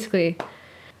basically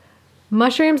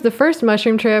mushrooms, the first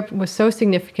mushroom trip was so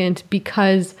significant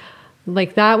because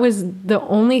like that was the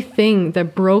only thing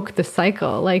that broke the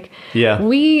cycle. Like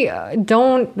we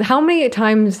don't,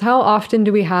 how often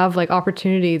do we have like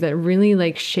opportunity that really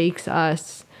like shakes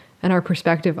us and our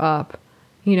perspective up,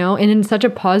 you know, and in such a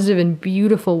positive and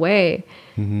beautiful way.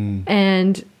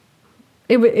 And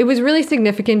it was really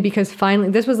significant because finally,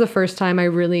 this was the first time I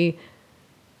really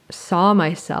saw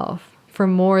myself for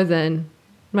more than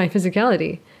my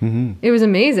physicality. It was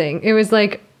amazing. It was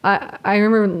like, I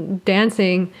remember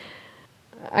dancing,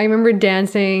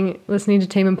 listening to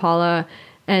Tame Impala,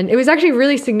 and it was actually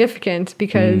really significant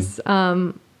because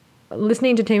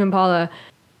listening to Tame Impala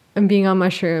and being on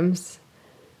mushrooms,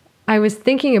 I was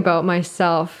thinking about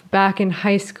myself back in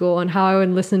high school and how I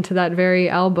would listen to that very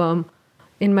album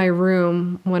in my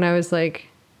room when I was like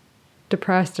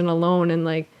depressed and alone and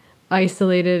like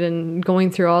isolated and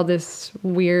going through all this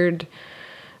weird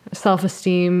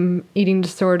self-esteem, eating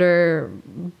disorder,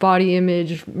 body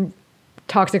image,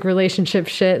 toxic relationship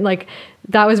shit. Like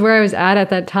that was where I was at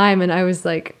that time. And I was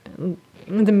like,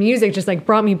 the music just like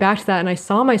brought me back to that. And I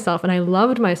saw myself and I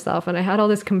loved myself and I had all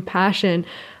this compassion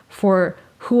for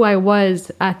who I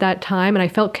was at that time. And I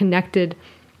felt connected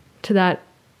to that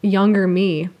younger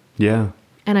me. Yeah.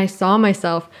 And I saw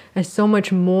myself as so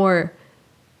much more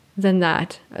than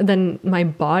that, than my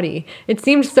body. It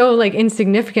seemed so like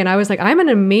insignificant. I was like, I'm an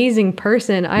amazing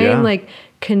person. I am like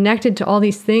connected to all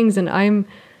these things and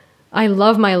I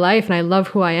love my life and I love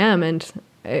who I am. And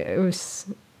it was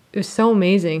so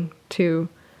amazing to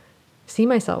see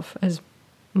myself as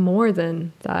more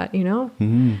than that, you know,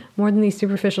 more than these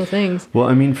superficial things. Well,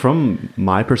 I mean, from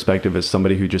my perspective as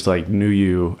somebody who just like knew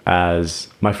you as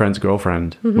my friend's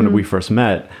girlfriend when we first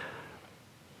met,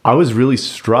 I was really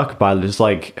struck by just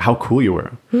like how cool you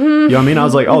were. You know what I mean? I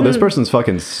was like, oh, this person's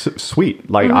fucking sweet.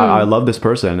 Like I love this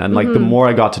person. And like the more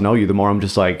I got to know you, the more I'm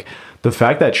just like, the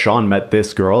fact that Sean met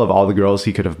this girl of all the girls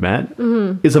he could have met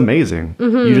is amazing.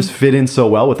 You just fit in so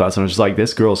well with us. And I was just like,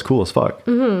 this girl's cool as fuck.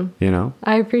 You know?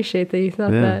 I appreciate that you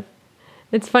thought that.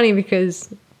 It's funny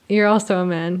because you're also a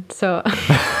man. So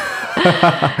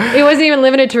it wasn't even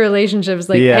limited to relationships.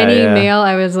 Like any male,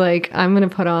 I was like, I'm going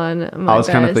to put on my best. I was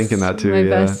kind of thinking that too. My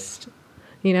best,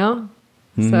 you know?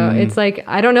 So it's like,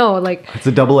 I don't know, like it's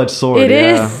a double-edged sword. It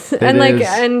is. And like,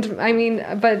 and I mean,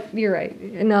 but you're right.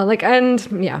 No, like,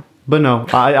 and yeah. But no,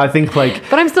 I think like...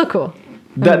 But I'm still cool.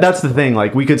 That's the thing.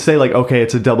 Like we could say like, okay,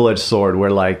 it's a double-edged sword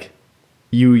where like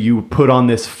you put on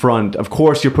this front. Of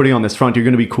course you're putting on this front. You're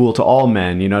going to be cool to all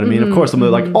men. You know what I mean? Of course I'm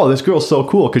like, oh, this girl's so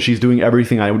cool because she's doing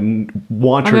everything I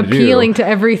want her to do. I'm appealing to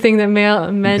everything that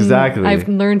men... Exactly. I've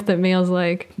learned that males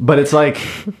like. But it's like...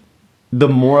 The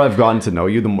more I've gotten to know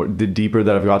you, the deeper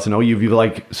that I've got to know you, you've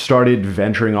like started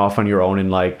venturing off on your own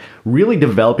and like really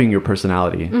developing your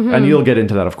personality. And you'll get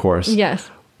into that, of course. Yes.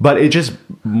 But it just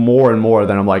more and more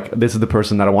that I'm like, this is the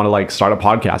person that I want to like start a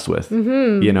podcast with,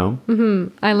 you know?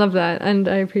 I love that. And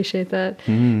I appreciate that.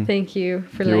 Thank you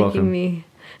for liking me.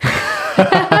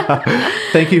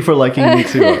 Thank you for liking me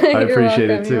too. I appreciate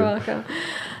it too. You're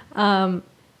welcome.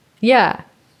 Yeah.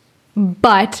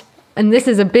 But, and this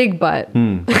is a big but.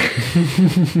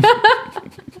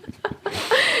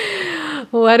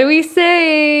 What do we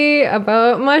say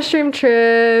about mushroom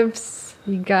trips?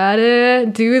 You gotta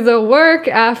do the work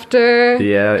after.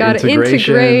 Yeah, gotta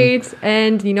integrate.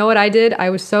 And you know what I did? I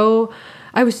was so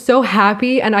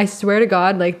happy, and I swear to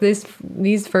God, like this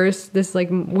like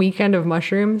weekend of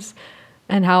mushrooms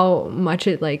and how much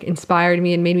it like inspired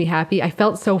me and made me happy. I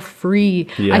felt so free.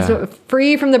 Yeah. I felt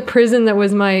free from the prison that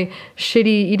was my shitty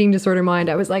eating disorder mind.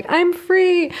 I was like, I'm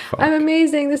free. Fuck. I'm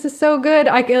amazing. This is so good.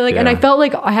 And I felt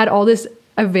like I had all this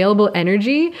available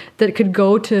energy that could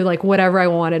go to like whatever I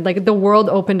wanted. Like the world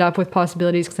opened up with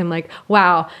possibilities because I'm like,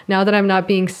 wow, now that I'm not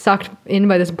being sucked in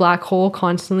by this black hole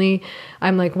constantly,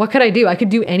 I'm like, what could I do? I could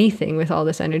do anything with all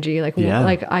this energy. Like,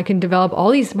 like I can develop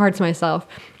all these parts of myself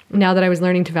now that I was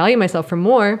learning to value myself for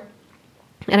more.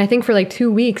 And I think for like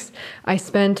 2 weeks, I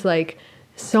spent like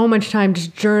so much time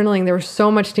just journaling. There was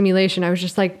so much stimulation. I was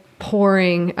just like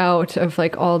pouring out of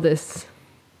like all this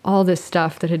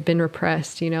stuff that had been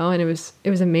repressed, you know, and it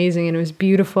was amazing and it was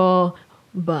beautiful.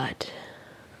 But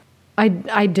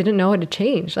I didn't know how to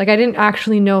change. Like I didn't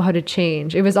actually know how to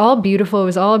change. It was all beautiful. It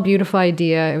was all a beautiful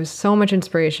idea. It was so much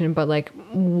inspiration, but like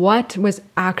what was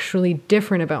actually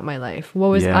different about my life? What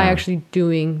was I actually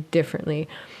doing differently?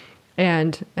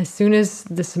 And as soon as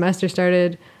the semester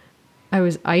started, I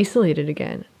was isolated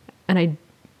again. And I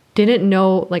didn't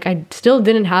know, like I still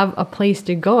didn't have a place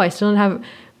to go. I still didn't have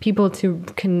people to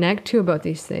connect to about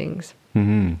these things.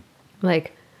 Mm-hmm.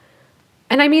 Like,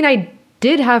 and I mean, I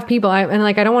did have people, and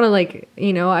like, I don't want to like,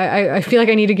 you know, I feel like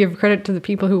I need to give credit to the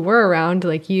people who were around,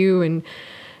 like you and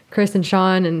Chris and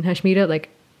Sean and Hashmita, like,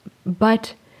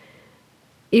 but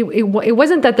it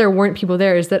wasn't that there weren't people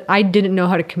there, is that I didn't know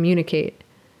how to communicate,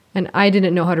 and I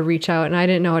didn't know how to reach out, and I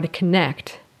didn't know how to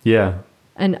connect. Yeah.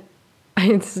 And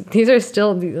these are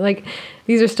still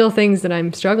things that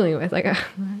I'm struggling with. Like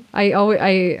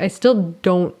I still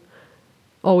don't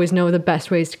always know the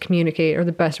best ways to communicate or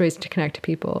the best ways to connect to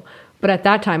people. But at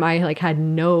that time I had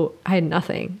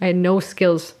nothing. I had no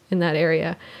skills in that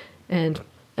area. And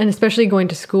especially going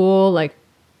to school, like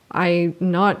I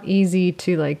not easy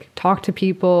to like talk to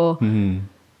people. Mm-hmm.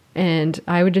 And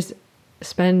I would just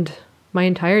spend my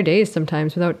entire days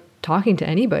sometimes without talking to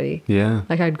anybody. Yeah.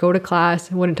 Like I'd go to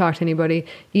class, wouldn't talk to anybody,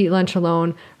 eat lunch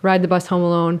alone, ride the bus home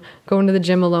alone, go into the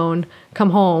gym alone, come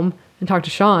home and talk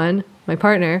to Sean, my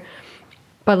partner.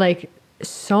 But like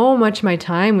so much of my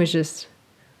time was just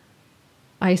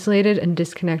isolated and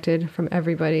disconnected from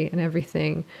everybody and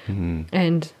everything. Mm-hmm.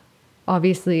 And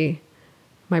obviously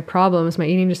my problems, my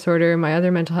eating disorder, my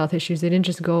other mental health issues, they didn't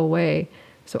just go away.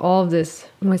 So all of this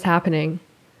was happening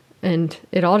and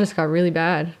it all just got really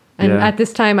bad. And at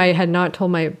this time I had not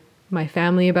told my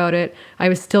family about it. I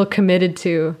was still committed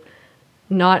to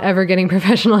not ever getting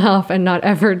professional help and not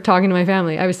ever talking to my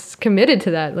family. I was committed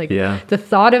to that. Like the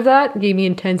thought of that gave me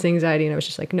intense anxiety and I was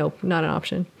just like, nope, not an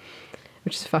option,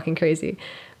 which is fucking crazy.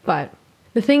 But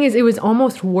the thing is, it was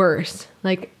almost worse.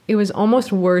 Like it was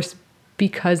almost worse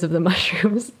because of the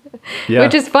mushrooms,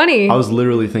 which is funny. I was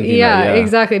literally thinking that,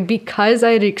 exactly. Because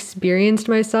I had experienced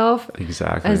myself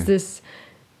as this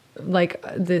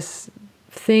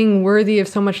thing worthy of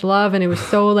so much love, and it was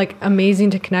so like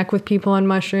amazing to connect with people on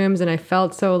mushrooms, and I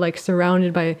felt so like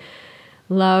surrounded by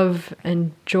love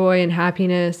and joy and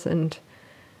happiness, and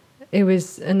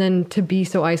then to be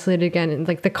so isolated again, and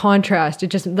like the contrast, it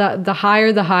just the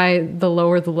higher the high, the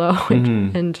lower the low.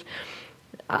 Mm-hmm. And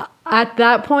at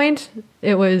that point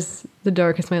it was the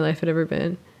darkest my life had ever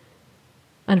been.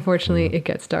 Unfortunately, it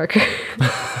gets darker.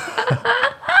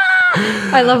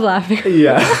 I love laughing.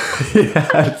 Yeah.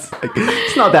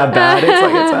 It's not that bad.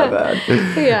 It's not bad.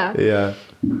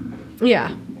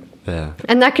 Yeah.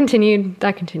 And that continued.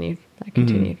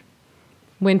 Mm-hmm.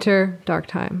 Winter, dark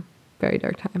time, very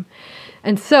dark time.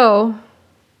 And so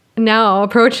now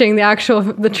approaching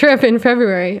the trip in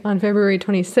February, on February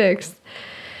 26th,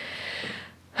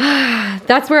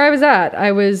 that's where I was at.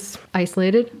 I was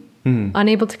isolated,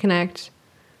 unable to connect,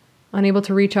 unable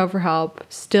to reach out for help,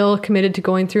 still committed to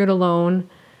going through it alone.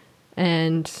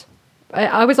 And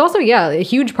I was also, a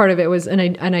huge part of it was an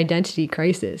identity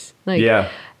crisis. Like,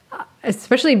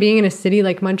 especially being in a city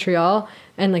like Montreal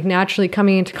and like naturally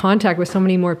coming into contact with so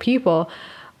many more people,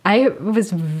 I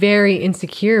was very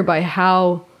insecure by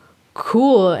how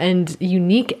cool and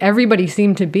unique everybody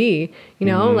seemed to be. You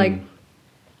know, like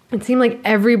it seemed like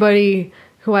everybody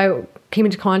who I came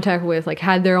into contact with like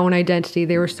had their own identity.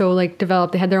 They were so like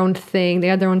developed. They had their own thing. They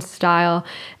had their own style,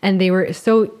 and they were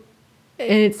so.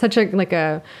 And it's such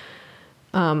a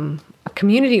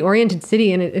community oriented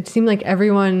city, and it seemed like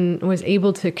everyone was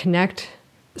able to connect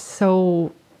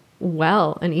so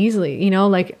well and easily. You know,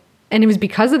 like, and it was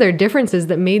because of their differences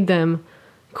that made them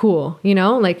cool. You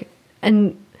know, like,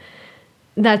 and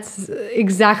that's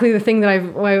exactly the thing that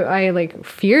I like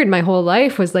feared my whole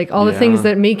life, was like all the things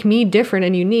that make me different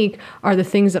and unique are the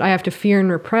things that I have to fear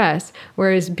and repress.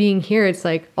 Whereas being here, it's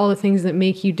like all the things that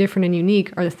make you different and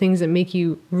unique are the things that make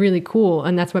you really cool.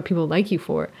 And that's what people like you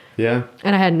for. Yeah.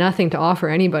 And I had nothing to offer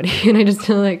anybody. And I just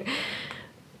feel like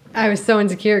I was so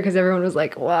insecure because everyone was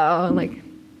like, wow, and like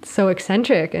so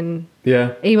eccentric and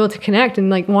able to connect and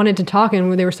like wanted to talk,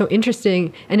 and they were so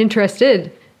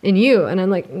interested in you, and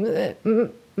I'm like, nothing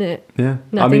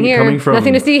here, coming from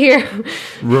nothing to see here.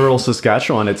 Rural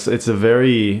Saskatchewan, it's a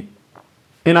very,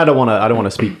 and I don't want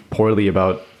to speak poorly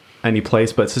about any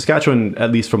place, but Saskatchewan,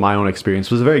 at least from my own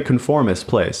experience, was a very conformist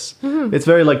place. It's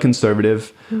very like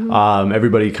conservative.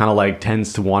 Everybody kind of like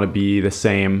tends to want to be the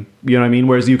same, you know what I mean?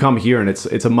 Whereas you come here and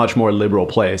it's a much more liberal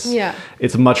place. Yeah.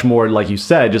 It's much more, like you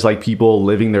said, just like people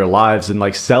living their lives and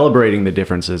like celebrating the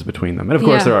differences between them. And of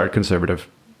course there are conservative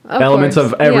elements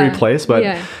course. of every Yeah. place, but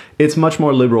Yeah. it's much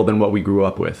more liberal than what we grew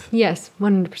up with. Yes,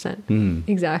 100%. Mm.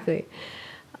 Exactly.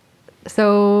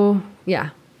 So, yeah,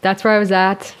 that's where I was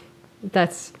at.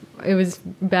 It was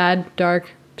bad, dark,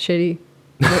 shitty.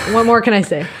 What more can I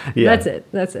say? Yeah.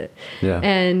 That's it. Yeah.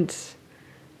 And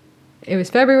it was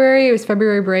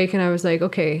February break, and I was like,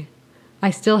 okay, I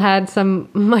still had some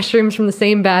mushrooms from the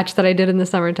same batch that I did in the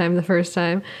summertime the first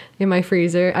time in my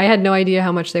freezer. I had no idea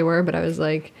how much they were, but I was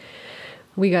like,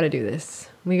 we got to do this.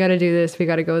 We got to do this. We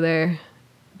got to go there.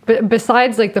 But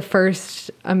besides like the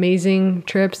first amazing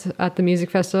trips at the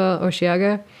music festival,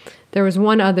 Osheaga, there was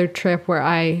one other trip where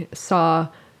I saw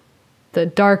the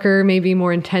darker, maybe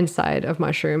more intense side of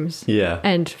mushrooms. Yeah.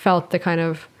 And felt the kind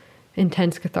of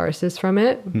intense catharsis from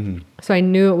it. Mm-hmm. So I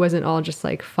knew it wasn't all just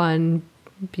like fun,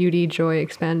 beauty, joy,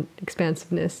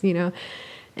 expansiveness, you know?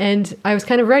 And I was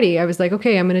kind of ready. I was like,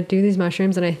 okay, I'm going to do these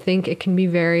mushrooms, and I think it can be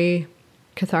very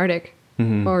cathartic.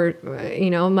 Mm-hmm. Or, you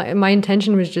know, my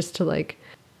intention was just to like,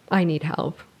 I need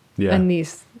help. Yeah. And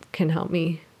these can help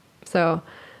me. So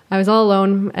I was all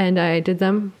alone, and I did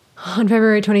them on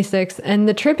February 26th. And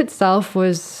the trip itself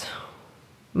was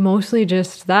mostly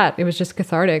just that. It was just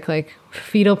cathartic, like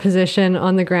fetal position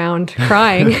on the ground,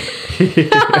 crying.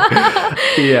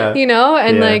 Yeah. You know,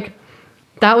 and Yeah. like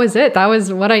that was it. That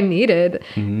was what I needed.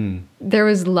 Mm-hmm. There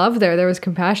was love there was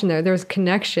compassion there was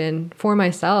connection for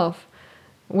myself,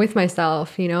 with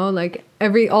myself, you know, like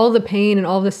all the pain and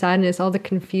all the sadness, all the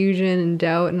confusion and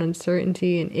doubt and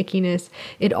uncertainty and ickiness,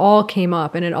 it all came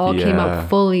up, and it all came Yeah. up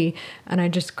fully, and I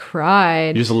just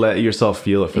cried. You just let yourself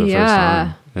feel it for the first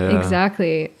time. Yeah.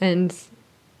 Exactly. And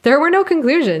there were no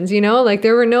conclusions, you know, like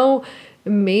there were no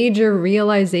major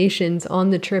realizations on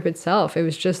the trip itself. It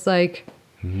was just like,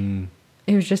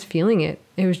 it was just feeling it.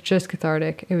 It was just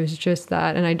cathartic. It was just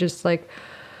that. And I just like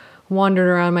wandered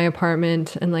around my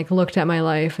apartment and like looked at my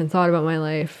life and thought about my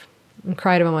life and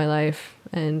cried about my life.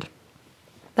 And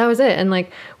that was it. And like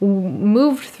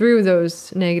moved through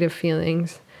those negative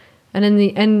feelings. And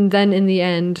then in the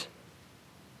end,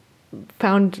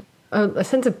 found a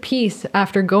sense of peace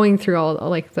after going through all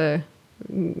like the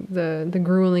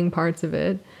grueling parts of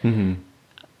it. Mm-hmm.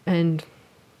 And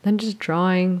then just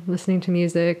drawing, listening to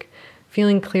music,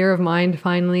 feeling clear of mind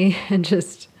finally, and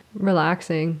just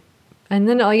relaxing. And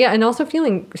then and also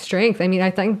feeling strength. I mean,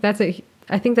 I think that's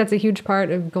a huge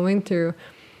part of going through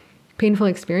painful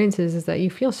experiences, is that you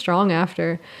feel strong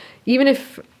after, even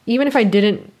if I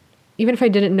didn't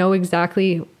know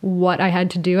exactly what I had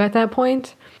to do at that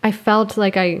point. I felt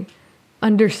like I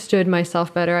understood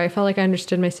myself better. I felt like I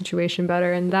understood my situation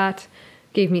better, and that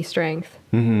gave me strength.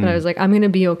 Mm-hmm. But I was like, I'm going to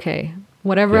be okay.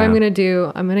 Whatever I'm Yeah. going to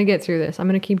do, I'm going to get through this. I'm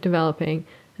going to keep developing,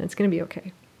 and it's going to be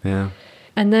okay. Yeah.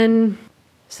 And then,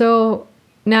 so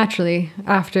naturally,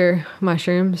 after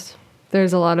mushrooms,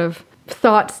 there's a lot of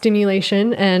thought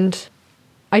stimulation, and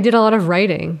I did a lot of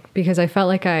writing because I felt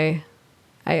like I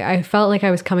felt like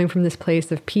I was coming from this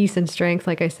place of peace and strength,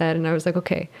 like I said, and I was like,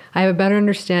 okay, I have a better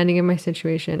understanding of my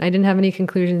situation. I didn't have any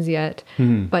conclusions yet,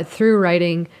 but through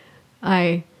writing,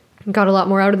 I got a lot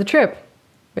more out of the trip,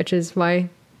 which is why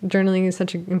journaling is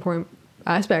such an important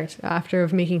aspect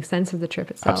of making sense of the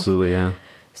trip itself. Absolutely. Yeah.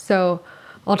 So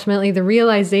ultimately, the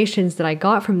realizations that I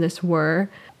got from this were,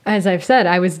 as I've said,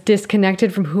 I was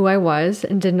disconnected from who I was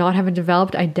and did not have a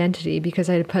developed identity because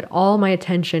I had put all my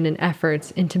attention and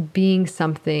efforts into being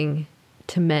something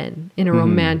to men in a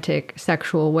romantic,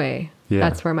 sexual way. Yeah.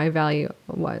 That's where my value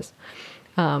was.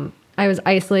 I was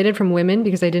isolated from women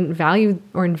because I didn't value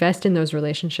or invest in those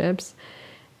relationships.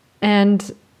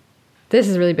 And this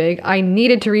is really big. I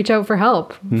needed to reach out for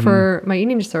help for my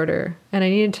eating disorder. And I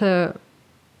needed to,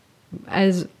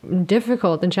 as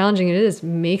difficult and challenging it is,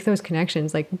 make those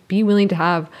connections, like be willing to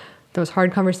have those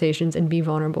hard conversations and be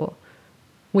vulnerable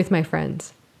with my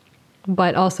friends,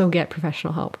 but also get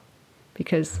professional help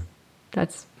because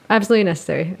that's absolutely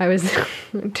necessary. I was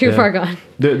too far gone.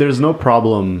 There's no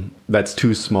problem that's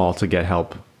too small to get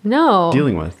help No.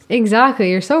 dealing with.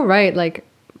 Exactly. You're so right. Like,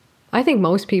 I think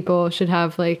most people should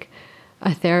have like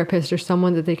a therapist or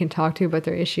someone that they can talk to about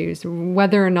their issues,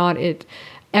 whether or not it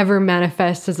ever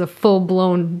manifests as a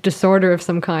full-blown disorder of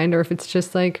some kind, or if it's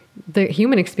just like the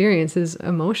human experience is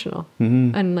emotional.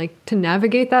 And like to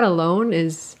navigate that alone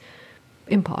is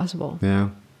impossible. Yeah.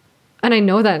 And I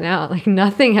know that now, like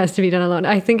nothing has to be done alone.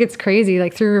 I think it's crazy,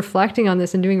 like through reflecting on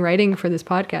this and doing writing for this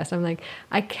podcast, I'm like,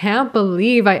 I can't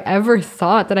believe I ever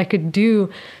thought that I could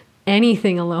do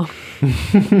anything alone.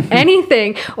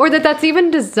 Anything. Or that's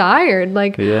even desired.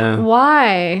 Like, Yeah.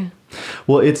 why?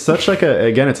 Well, it's such like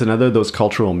again, it's another of those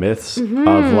cultural myths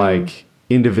of like,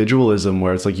 individualism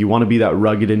where it's like you want to be that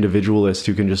rugged individualist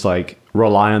who can just like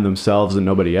rely on themselves and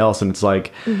nobody else. And it's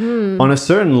like on a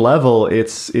certain level,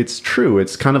 it's true.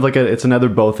 It's kind of like it's another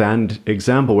both and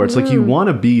example where it's like you want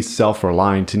to be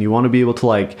self-reliant and you want to be able to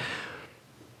like,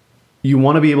 you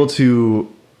want to be able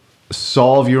to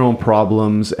solve your own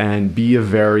problems and be a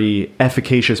very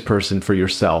efficacious person for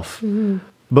yourself.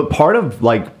 But part of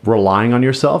like relying on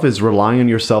yourself is relying on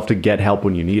yourself to get help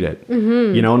when you need it,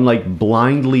 you know, and like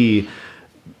blindly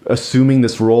assuming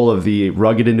this role of the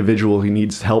rugged individual who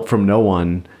needs help from no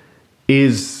one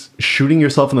is shooting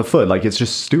yourself in the foot. Like, it's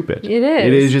just stupid. It is.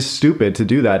 It is just stupid to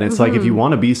do that. And it's like, if you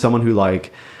want to be someone who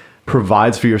like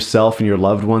provides for yourself and your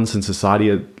loved ones and society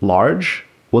at large,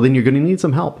 well, then you're going to need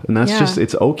some help. And that's just,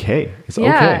 it's okay. It's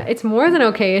okay. It's more than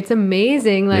okay. It's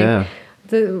amazing. Like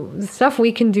the stuff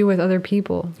we can do with other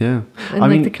people. Yeah. And I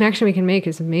mean, the connection we can make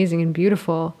is amazing and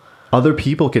beautiful. Other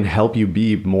people can help you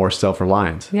be more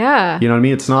self-reliant. Yeah. You know what I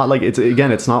mean? It's not like,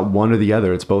 it's not one or the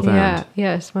other. It's both and.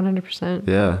 Yes, 100%.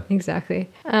 Yeah. Exactly.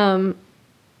 And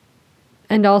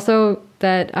also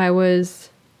that I was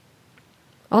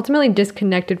ultimately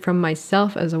disconnected from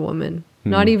myself as a woman.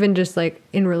 Not even just like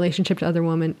in relationship to other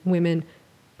women,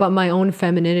 but my own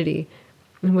femininity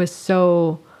was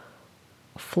so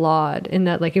flawed in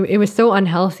that like it was so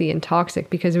unhealthy and toxic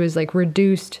because it was like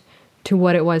reduced to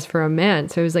what it was for a man.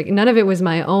 So it was like none of it was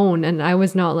my own, and I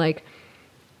was not like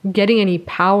getting any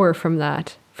power from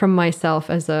that, from myself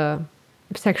as a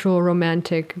sexual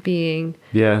romantic being.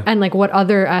 Yeah. And like what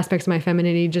other aspects of my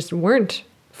femininity just weren't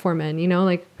for men, you know,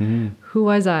 like who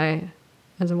was I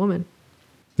as a woman?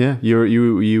 Yeah,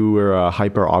 you were a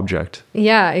hyper object.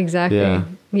 Yeah, exactly.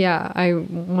 Yeah, I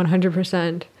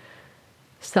 100%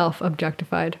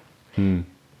 self-objectified.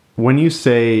 When you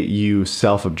say you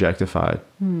self-objectified,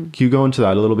 can you go into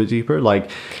that a little bit deeper? Like,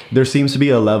 there seems to be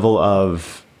a level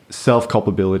of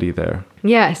self-culpability there.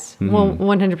 Yes, well,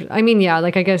 100%. I mean, yeah,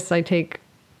 like I guess I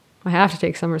have to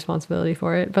take some responsibility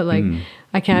for it, but like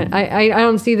I can't. I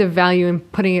don't see the value in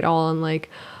putting it all on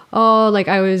like, oh, like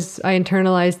I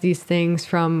internalized these things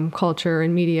from culture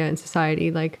and media and society.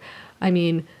 Like, I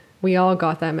mean, we all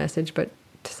got that message, but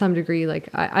to some degree, like,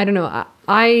 I don't know.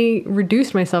 I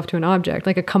reduced myself to an object,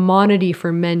 like a commodity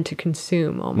for men to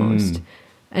consume almost,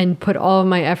 and put all of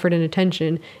my effort and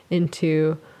attention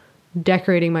into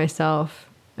decorating myself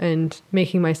and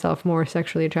making myself more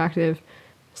sexually attractive.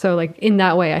 So like in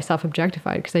that way, I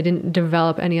self-objectified because I didn't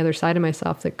develop any other side of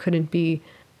myself that couldn't be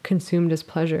consumed as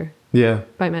pleasure. Yeah.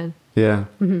 By men. Yeah.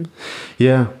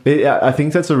 Yeah. I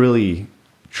think that's a really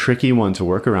tricky one to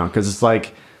work around because it's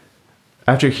like,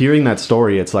 after hearing that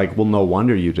story, it's like, well, no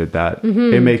wonder you did that.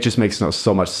 It just makes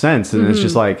so much sense. And it's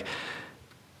just like,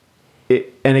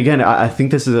 and again, I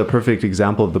think this is a perfect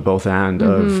example of the both and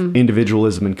of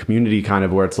individualism and community kind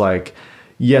of where it's like,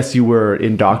 yes, you were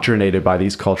indoctrinated by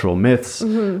these cultural myths,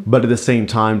 but at the same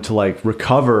time to like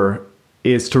recover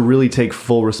is to really take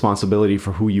full responsibility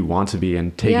for who you want to be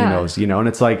and taking those, you know, and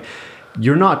it's like,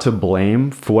 you're not to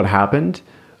blame for what happened,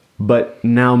 but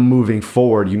now moving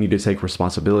forward, you need to take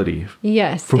responsibility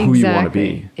for who you want to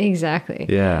be. Exactly.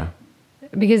 Yeah.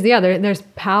 Because there's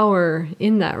power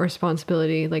in that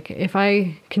responsibility. Like if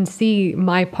I can see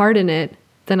my part in it,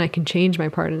 then I can change my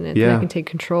part in it. Yeah. Then I can take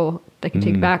control. I can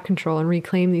take back control and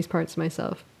reclaim these parts of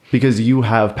myself. Because you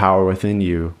have power within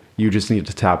you. You just need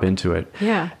to tap into it.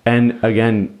 Yeah. And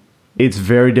again, it's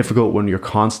very difficult when you're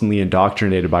constantly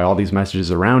indoctrinated by all these messages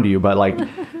around you, but like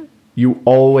you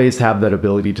always have that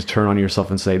ability to turn on yourself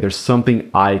and say, there's something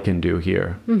I can do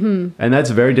here. And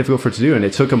that's very difficult for it to do. And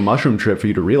it took a mushroom trip for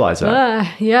you to realize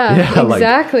that. Yeah,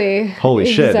 exactly. Like,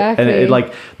 holy shit. And it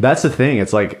like, that's the thing.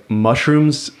 It's like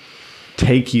mushrooms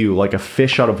take you like a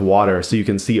fish out of water so you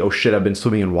can see, oh shit, I've been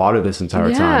swimming in water this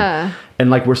entire time.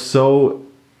 And like, we're so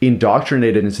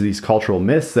indoctrinated into these cultural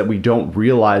myths that we don't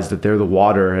realize that they're the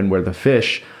water and we're the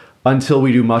fish until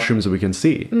we do mushrooms that we can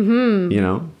see, you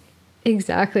know?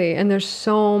 Exactly. And there's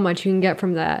so much you can get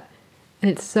from that. And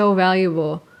it's so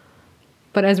valuable.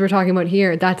 But as we're talking about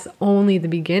here, that's only the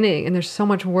beginning. And there's so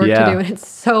much work to do. And it's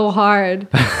so hard.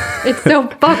 It's so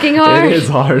fucking hard. It is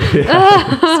hard.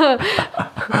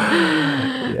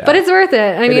 But it's worth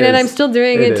it. I mean, and I'm still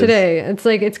doing it today. It's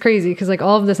like, it's crazy. Because like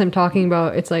all of this I'm talking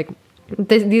about, it's like,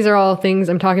 these are all things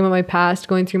I'm talking about my past,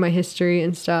 going through my history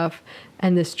and stuff.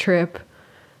 And this trip.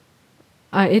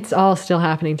 It's all still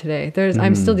happening today.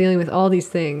 I'm still dealing with all these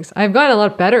things. I've gotten a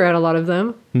lot better at a lot of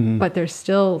them, but they're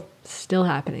still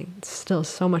happening. It's still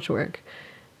so much work,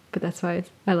 but that's why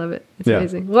I love it. It's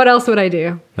amazing. What else would I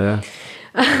do? Yeah.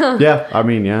 I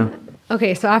mean, yeah.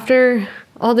 Okay. So after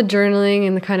all the journaling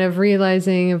and the kind of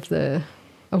realizing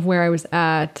of where I was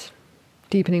at,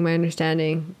 deepening my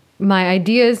understanding, my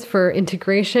ideas for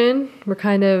integration were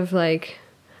kind of like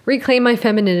reclaim my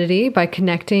femininity by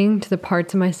connecting to the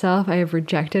parts of myself I have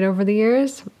rejected over the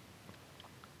years,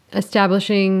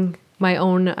 establishing my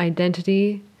own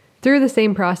identity through the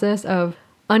same process of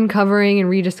uncovering and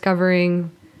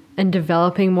rediscovering and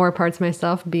developing more parts of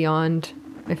myself beyond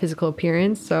my physical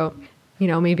appearance. So,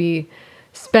 maybe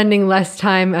spending less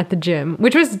time at the gym,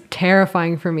 which was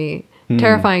terrifying for me.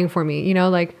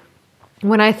 Like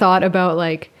when I thought about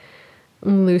like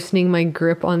loosening my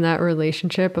grip on that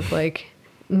relationship of like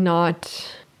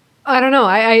not, I don't know.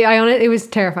 It was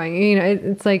terrifying.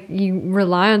 It's like you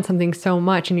rely on something so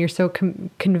much and you're so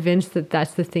convinced that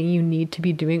that's the thing you need to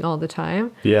be doing all the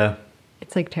time. Yeah.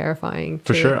 It's like terrifying.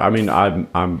 For sure. I mean,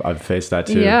 I've faced that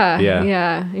too.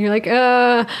 Yeah. You're like,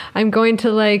 I'm going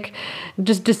to like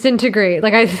just disintegrate.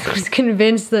 Like I was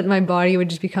convinced that my body would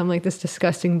just become like this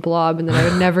disgusting blob and that I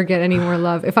would never get any more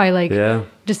love if I like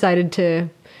decided to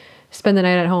spend the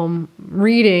night at home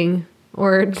reading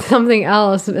or something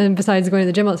else and besides going to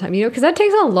the gym all the time, because that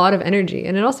takes a lot of energy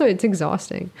and it's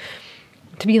exhausting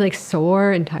to be like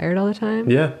sore and tired all the time.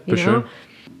 Yeah, for sure.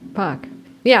 Fuck.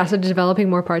 Yeah, so developing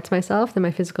more parts of myself than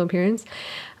my physical appearance.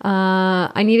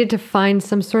 I needed to find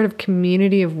some sort of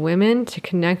community of women to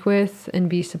connect with and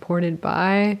be supported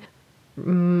by.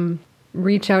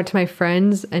 Reach out to my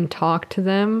friends and talk to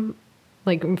them.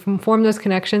 Like form those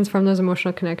connections, form those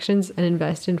emotional connections and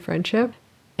invest in friendship.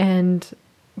 And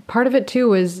part of it too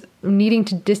was needing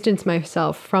to distance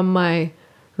myself from my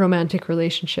romantic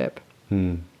relationship.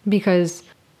 Because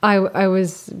I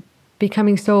was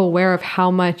becoming so aware of how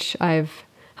much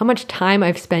time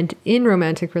I've spent in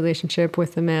romantic relationship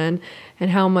with a man and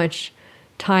how much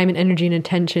time and energy and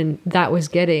attention that was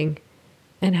getting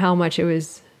and how much it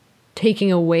was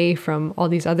taking away from all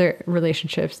these other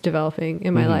relationships developing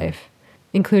in my life,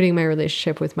 including my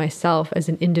relationship with myself as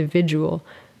an individual,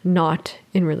 not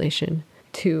in relation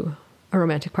to a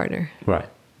romantic partner. Right.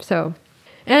 So,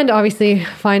 and obviously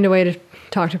find a way to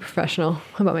talk to a professional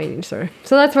about my eating disorder.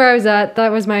 So that's where I was at.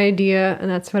 That was my idea. And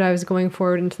that's what I was going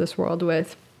forward into this world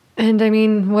with. And I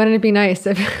mean, wouldn't it be nice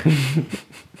if,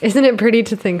 isn't it pretty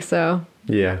to think so?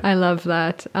 Yeah. I love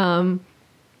that.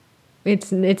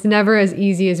 It's never as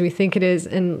easy as we think it is.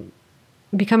 And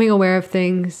becoming aware of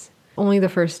things, only the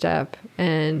first step.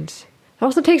 And it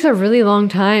also takes a really long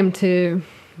time to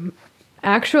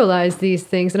actualize these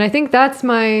things. And I think that's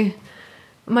my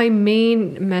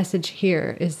main message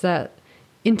here is that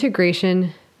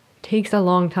integration takes a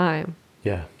long time.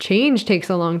 Yeah. Change takes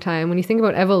a long time. When you think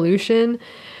about evolution,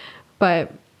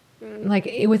 but like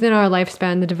within our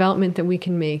lifespan, the development that we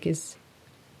can make it's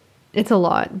a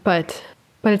lot, but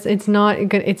it's not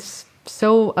good. It's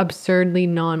so absurdly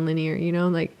non-linear,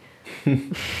 like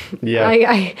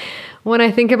yeah. When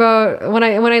I think about, when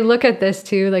I look at this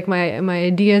too, like my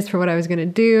ideas for what I was going to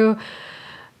do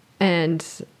and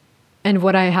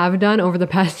what I have done over the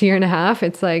past year and a half,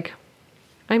 it's like,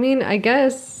 I mean, I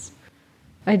guess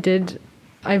I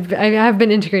have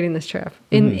been integrating this trip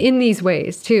in these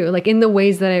ways too, like in the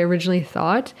ways that I originally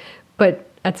thought, but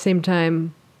at the same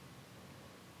time,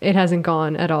 it hasn't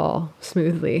gone at all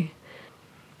smoothly.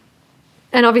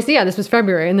 And obviously, this was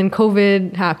February and then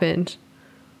COVID happened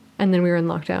and then we were in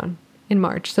lockdown in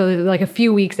March. So like a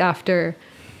few weeks after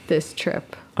this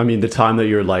trip. I mean, the time that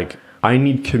you're like, I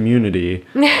need community.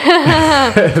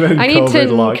 I need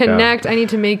to connect. I need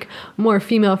to make more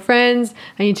female friends.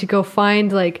 I need to go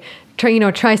find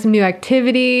try some new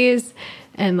activities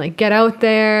and like get out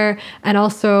there. And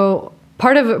also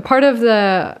part of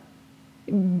the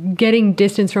getting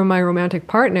distance from my romantic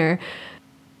partner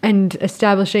and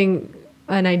establishing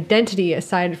an identity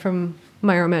aside from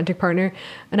my romantic partner,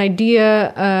 an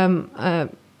idea,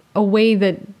 a way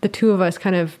that the two of us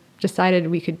kind of decided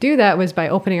we could do that was by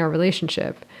opening our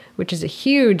relationship, which is a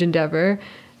huge endeavor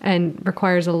and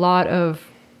requires a lot of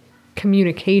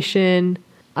communication.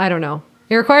 I don't know.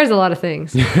 It requires a lot of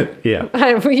things. Yeah.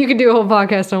 You could do a whole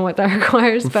podcast on what that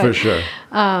requires. But, for sure.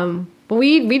 But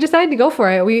we decided to go for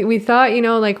it. We thought,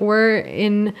 we're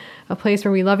in a place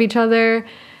where we love each other,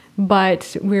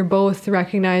 but we're both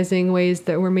recognizing ways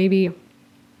that we're maybe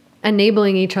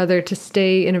enabling each other to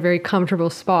stay in a very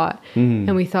comfortable spot.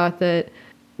 And we thought that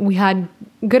we had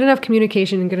good enough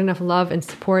communication and good enough love and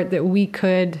support that we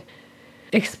could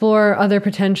explore other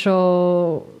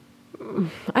potential,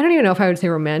 I don't even know if I would say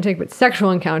romantic, but sexual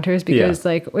encounters, because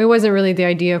it wasn't really the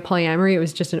idea of polyamory. It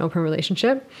was just an open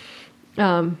relationship.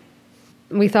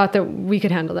 We thought that we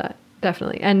could handle that,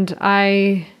 definitely. And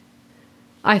I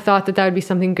thought that would be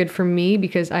something good for me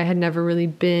because I've never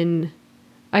really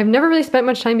spent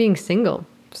much time being single.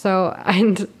 So,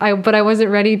 but I wasn't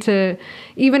ready to,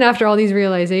 even after all these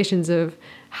realizations of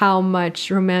how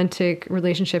much romantic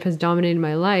relationship has dominated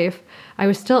my life, I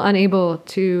was still unable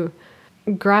to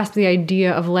grasp the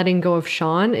idea of letting go of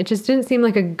Sean. It just didn't seem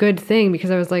like a good thing because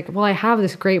I was like, well, I have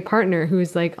this great partner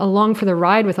who's like along for the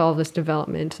ride with all this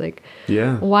development. Like,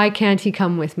 Yeah. why can't he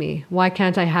come with me? Why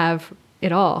can't I have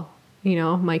it all? You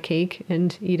know, my cake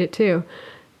and eat it too.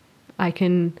 I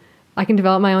can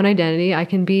develop my own identity. I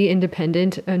can be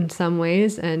independent in some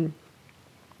ways and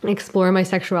explore my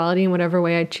sexuality in whatever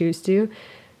way I choose to,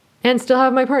 and still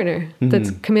have my partner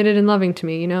that's committed and loving to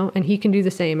me, you know, and he can do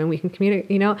the same and we can communicate,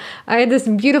 you know. I had this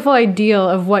beautiful ideal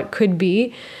of what could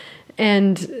be,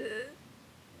 and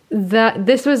that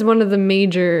this was one of the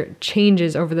major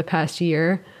changes over the past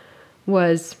year.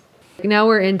 Was now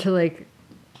we're into like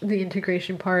the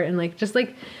integration part and like just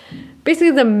like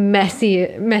basically the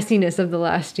messiness of the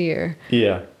last year.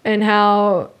 Yeah. And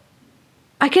how,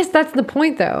 I guess that's the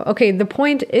point though. Okay, the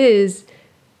point is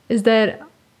that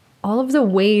all of the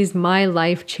ways my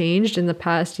life changed in the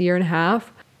past year and a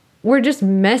half were just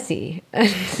messy.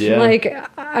 Yeah. Like,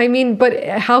 I mean, but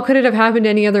how could it have happened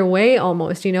any other way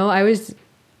almost, you know?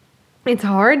 It's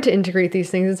hard to integrate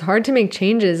these things. It's hard to make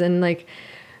changes, and like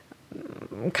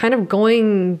kind of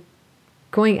going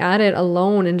at it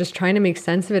alone and just trying to make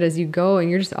sense of it as you go, and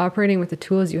you're just operating with the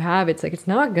tools you have. It's like, it's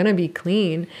not going to be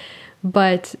clean,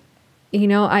 but you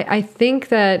know, I think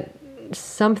that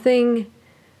something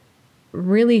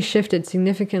really shifted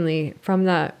significantly from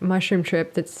that mushroom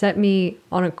trip that set me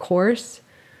on a course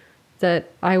that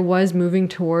I was moving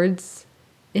towards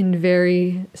in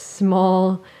very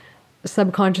small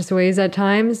subconscious ways at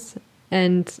times.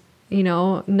 And, you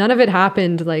know, none of it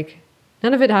happened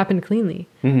cleanly,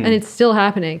 and it's still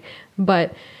happening,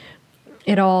 but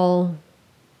it's all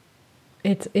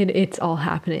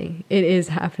happening. It is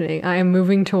happening. I am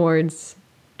moving towards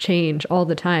change all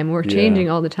the time. We're changing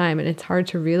all the time, and it's hard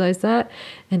to realize that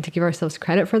and to give ourselves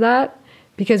credit for that,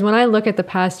 because when I look at the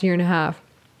past year and a half,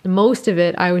 most of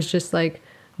it I was just like,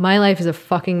 my life is a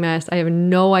fucking mess. I have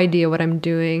no idea what I'm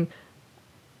doing.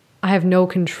 I have no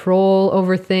control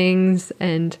over things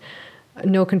and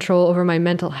no control over my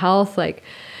mental health. Like,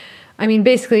 I mean,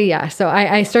 basically, yeah. So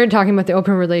I started talking about the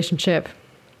open relationship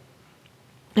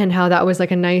and how that was like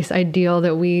a nice ideal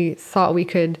that we thought we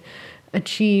could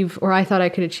achieve, or I thought I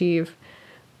could achieve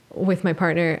with my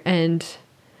partner. And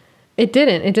it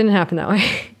didn't happen that way.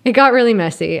 It got really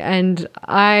messy. And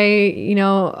I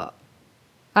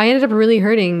ended up really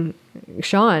hurting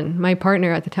Sean, my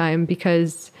partner at the time,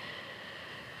 because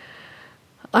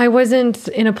I wasn't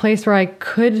in a place where I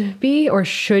could be or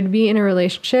should be in a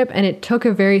relationship. And it took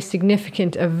a very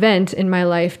significant event in my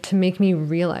life to make me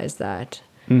realize that.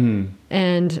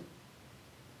 And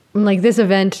like, this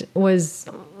event was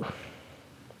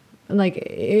like,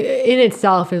 in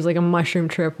itself is like a mushroom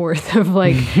trip worth of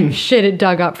like shit it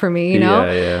dug up for me, you know?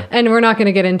 Yeah. And we're not going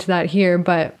to get into that here,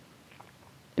 but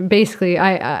basically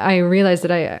I realized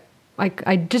that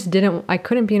I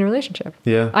couldn't be in a relationship.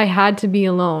 Yeah. I had to be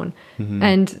alone.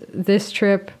 And this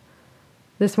trip,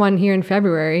 this one here in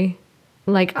February,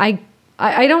 like I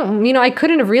don't, you know, I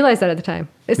couldn't have realized that at the time.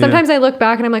 Sometimes I look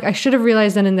back and I'm like, I should have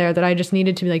realized then and there that I just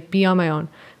needed to be on my own.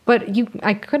 But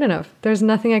I couldn't have. There's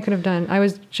nothing I could have done. I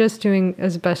was just doing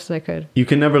as best as I could. You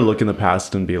can never look in the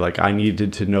past and be like, I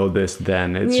needed to know this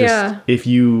then. It's Yeah. just, if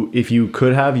you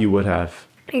could have, you would have.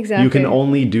 Exactly. You can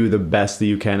only do the best that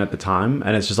you can at the time.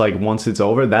 And it's just like, once it's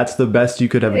over, that's the best you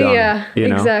could have done. Yeah, you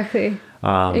know? exactly.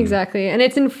 Exactly. And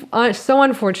it's so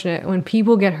unfortunate when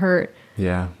people get hurt.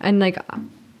 Yeah. And like,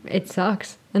 it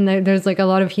sucks. And there's like a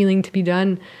lot of healing to be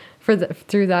done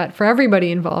through that for everybody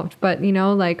involved. But you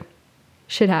know, like,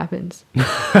 shit happens. That's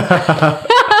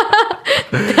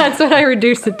what I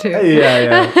reduce it to.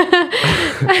 Yeah.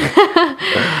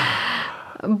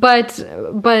 But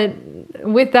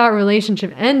with that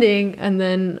relationship ending, and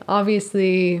then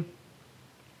obviously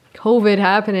COVID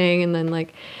happening, and then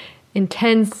like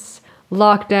intense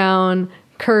lockdown,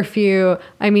 curfew.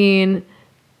 I mean,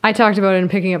 I talked about it in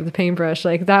Picking Up the Paintbrush.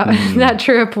 Like that, that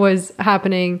trip was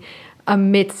happening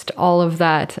amidst all of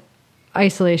that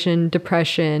isolation,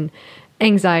 depression,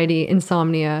 anxiety,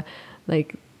 insomnia.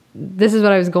 Like, this is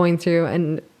what I was going through,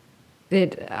 and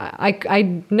I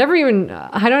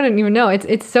don't even know.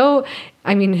 It's so,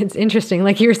 I mean, it's interesting.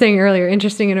 Like you were saying earlier,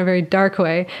 interesting in a very dark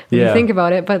way when you think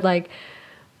about it. But like,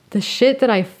 the shit that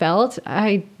I felt,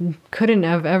 I couldn't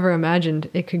have ever imagined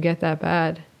it could get that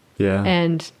bad. Yeah.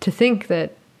 And to think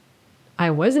that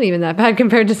I wasn't even that bad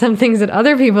compared to some things that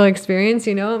other people experience,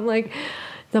 you know, I'm like,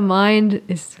 the mind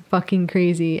is fucking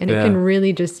crazy, and it can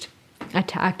really just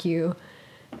attack you.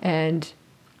 And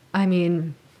I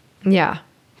mean, yeah.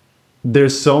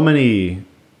 There's so many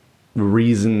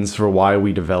reasons for why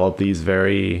we develop these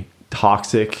very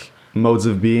toxic modes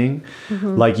of being.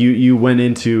 Like you went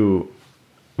into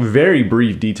very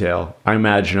brief detail, I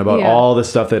imagine, about all the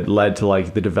stuff that led to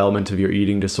like the development of your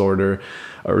eating disorder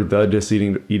or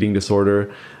the eating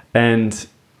disorder. And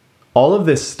all of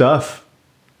this stuff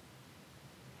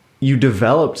you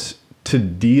developed to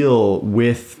deal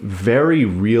with very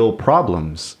real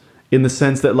problems, in the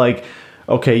sense that like,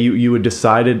 okay, you had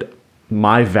decided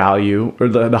my value, or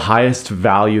the highest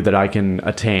value that I can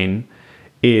attain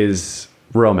is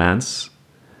romance.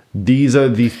 These are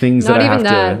the things Not that I even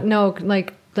have that. to... No,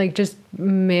 like just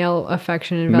male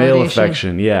affection and validation. Male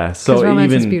affection, yeah. So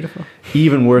romance is even beautiful.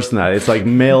 even worse than that, it's like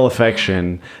male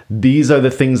affection. These are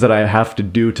the things that I have to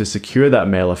do to secure that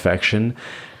male affection,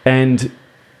 and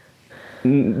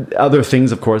other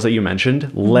things, of course, that you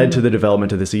mentioned led to the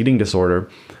development of this eating disorder.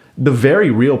 The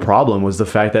very real problem was the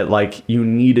fact that like you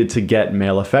needed to get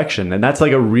male affection, and that's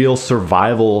like a real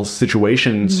survival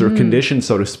situation or condition,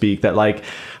 so to speak, that like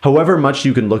however much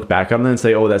you can look back on it and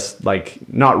say, oh, that's like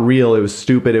not real, it was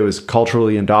stupid, it was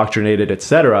culturally indoctrinated,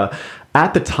 etc.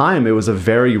 At the time it was a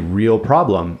very real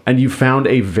problem, and you found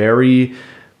a very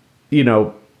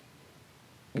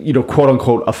quote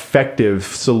unquote effective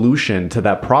solution to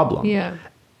that problem. Yeah.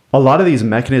 A lot of these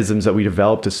mechanisms that we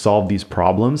develop to solve these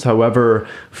problems, however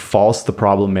false the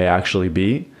problem may actually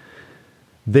be,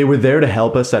 they were there to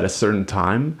help us at a certain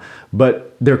time.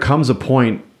 But there comes a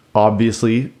point,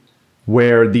 obviously,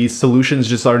 where these solutions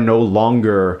just are no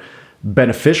longer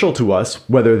beneficial to us,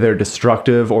 whether they're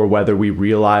destructive or whether we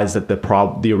realize that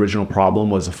the original problem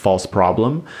was a false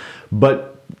problem.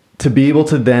 But to be able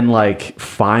to then like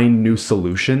find new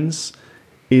solutions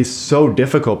is so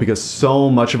difficult, because so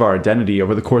much of our identity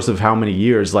over the course of how many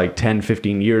years, like 10,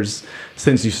 15 years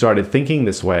since you started thinking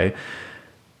this way.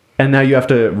 And now you have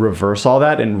to reverse all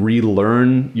that and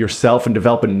relearn yourself and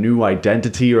develop a new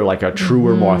identity, or like a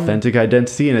truer, more authentic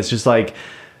identity. And it's just like,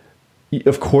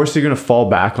 of course you're going to fall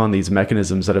back on these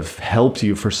mechanisms that have helped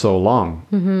you for so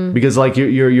long, because like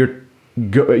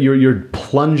you're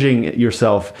plunging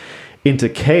yourself into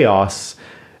chaos,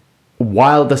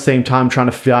 while at the same time trying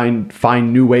to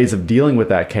find new ways of dealing with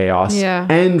that chaos,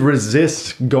 and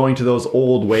resist going to those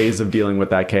old ways of dealing with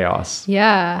that chaos.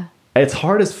 Yeah. It's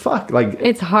hard as fuck. Like,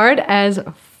 it's hard as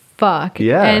fuck.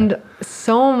 Yeah. And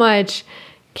so much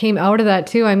came out of that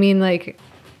too. I mean, like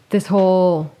this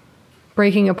whole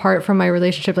breaking apart from my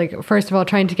relationship, like first of all,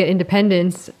 trying to get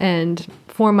independence and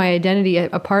form my identity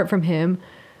apart from him,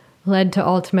 led to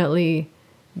ultimately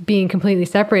being completely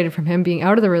separated from him, being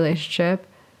out of the relationship.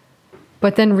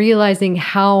 But then realizing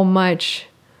how much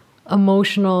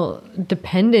emotional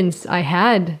dependence I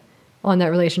had on that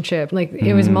relationship. Like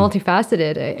it was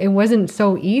multifaceted. It wasn't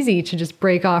so easy to just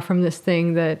break off from this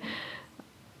thing that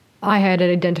I had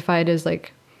identified as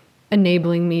like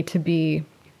enabling me to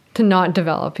not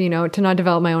develop, to not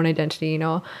develop my own identity,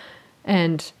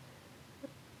 and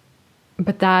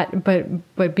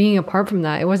but being apart from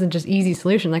that, it wasn't just easy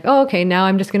solution. Like, oh, okay, now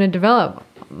I'm just going to develop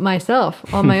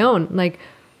myself on my own. Like,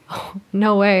 oh,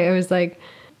 no way. It was like,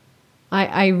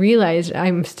 I realized,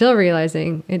 I'm still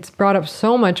realizing, it's brought up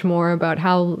so much more about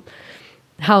how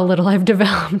little I've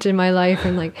developed in my life,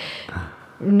 and like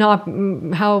not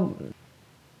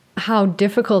how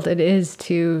difficult it is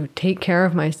to take care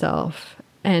of myself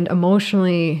and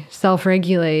emotionally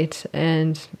self-regulate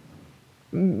and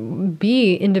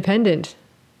be independent.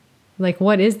 Like,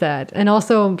 what is that? And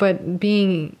also, but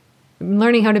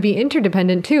learning how to be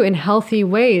interdependent too, in healthy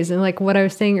ways. And like what I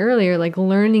was saying earlier, like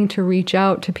learning to reach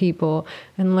out to people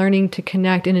and learning to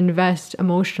connect and invest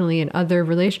emotionally in other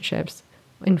relationships,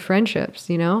 in friendships,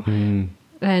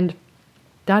 and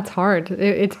that's hard.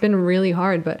 It's been really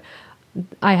hard, but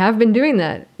I have been doing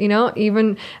that,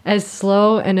 even as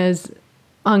slow and as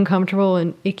uncomfortable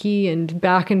and icky and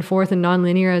back and forth and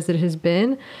nonlinear as it has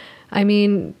been. I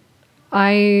mean,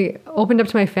 I opened up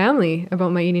to my family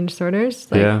about my eating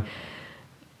disorders. Like,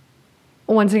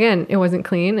 once again, it wasn't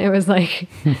clean. It was like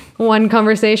one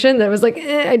conversation that was like,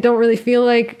 I don't really feel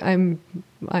like I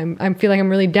feel like I'm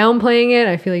really downplaying it.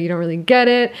 I feel like you don't really get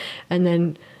it. And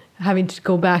then having to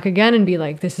go back again and be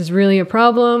like, this is really a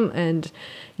problem. And,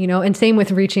 and same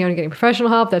with reaching out and getting professional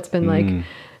help. That's been like,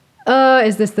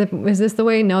 is this the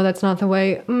way? No, that's not the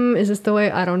way. Is this the way?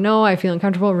 I don't know. I feel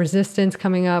uncomfortable. Resistance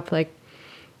coming up. Like,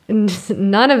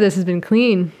 none of this has been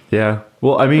clean. Yeah.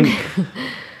 Well, I mean,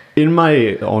 in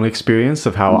my own experience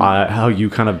of how you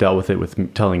kind of dealt with it,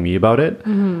 with telling me about it.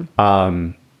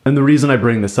 And the reason I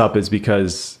bring this up is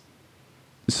because,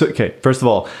 first of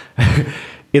all,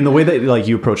 in the way that like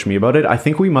you approached me about it, I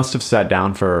think we must have sat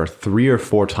down for 3 or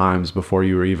 4 times before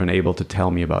you were even able to tell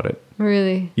me about it.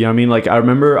 Really? You know what I mean? Like I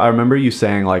remember you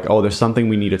saying like, oh, there's something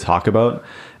we need to talk about.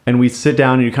 And we sit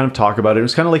down and you kind of talk about it. It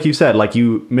was kind of like you said, like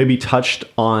you maybe touched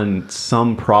on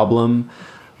some problem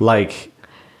like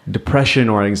depression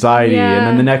or anxiety. Yeah. And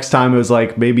then the next time it was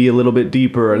like maybe a little bit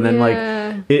deeper. And then Yeah.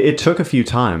 like it took a few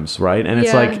times, right? And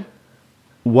it's Yeah. like,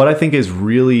 what I think is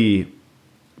really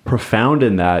profound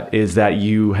in that is that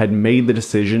you had made the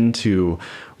decision to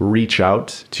reach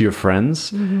out to your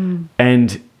friends. Mm-hmm.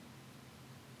 And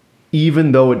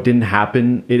even though it didn't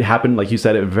happen, it happened, like you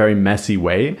said, in a very messy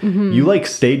way. Mm-hmm. You like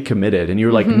stayed committed and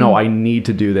you're like, no, I need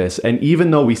to do this. And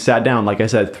even though we sat down, like I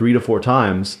said, 3 to 4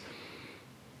 times,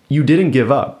 you didn't give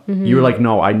up. You were like,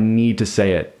 no, I need to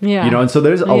say it. Yeah. You know, and so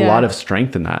there's a Yeah. lot of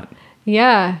strength in that.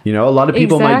 Yeah. You know, a lot of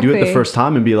people might do it the Exactly. first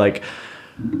time and be like,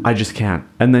 I just can't,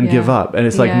 and then give Yeah. up. And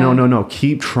it's like, Yeah. no,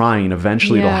 keep trying.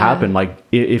 Eventually it'll Yeah. happen. Like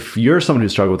if you're someone who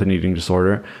struggled with an eating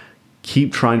disorder,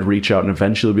 keep trying to reach out and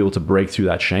eventually be able to break through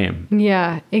that shame.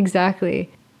 Yeah, exactly.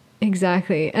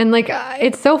 Exactly. And like,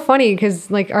 it's so funny because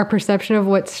like our perception of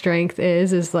what strength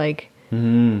is like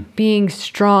being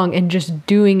strong and just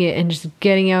doing it and just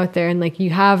getting out there. And like,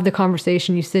 you have the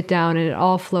conversation, you sit down and it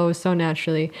all flows so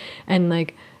naturally. And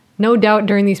like, no doubt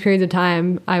during these periods of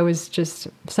time, I was just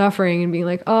suffering and being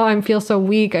like, oh, I feel so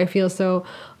weak. I feel so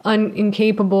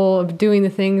incapable of doing the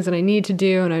things that I need to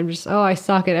do. And I'm just, oh, I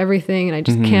suck at everything and I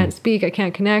just can't speak. I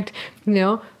can't connect, you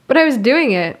know, but I was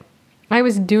doing it. I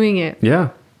was doing it. Yeah.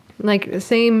 Like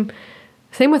same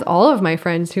with all of my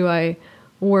friends who I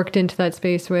worked into that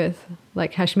space with,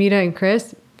 like Hashmita and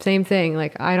Chris, same thing.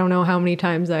 Like, I don't know how many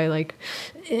times I like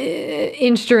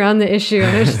inched around the issue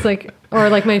and it's just like, or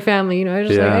like my family, you know, I was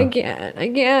just Yeah. like, I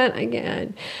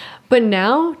can't. But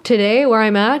now, today, where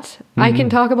I'm at, I can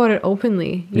talk about it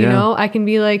openly. You Yeah. know, I can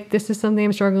be like, this is something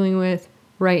I'm struggling with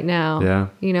right now. Yeah.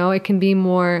 You know, it can be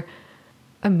more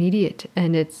immediate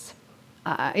and it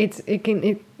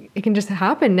can just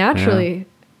happen naturally.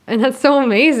 And that's so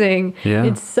amazing. Yeah.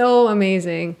 It's so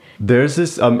amazing. There's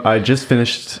this, I just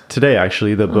finished today,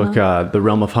 actually, the book, The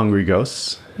Realm of Hungry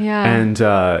Ghosts. Yeah. And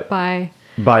Bye.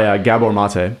 by Gabor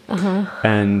Mate.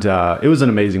 And it was an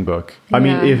amazing book. I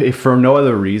mean, Yeah. if for no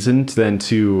other reason than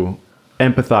to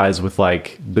empathize with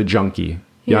like the junkie.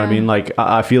 You know what I Yeah. mean? Like,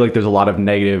 I feel like there's a lot of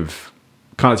negative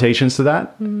connotations to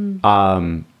that.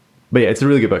 But yeah, it's a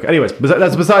really good book. Anyways,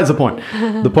 that's besides the point.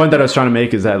 The point that I was trying to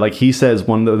make is that, like he says,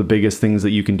 one of the biggest things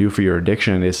that you can do for your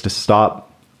addiction is to stop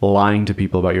lying to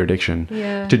people about your addiction.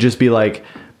 Yeah. To just be like,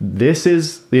 this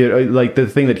is, you know, like the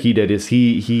thing that he did is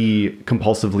he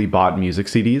compulsively bought music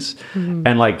CDs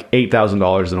and like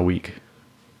 $8,000 in a week.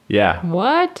 Yeah.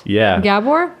 What? Yeah.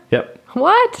 Gabor? Yep.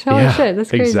 What? Holy Yeah, shit, that's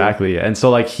crazy. Exactly. And so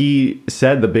like he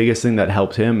said the biggest thing that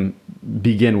helped him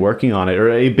begin working on it, or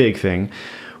a big thing,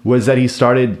 was that he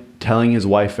started telling his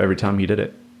wife every time he did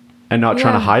it and not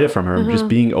trying to Yeah. hide it from her, just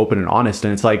being open and honest.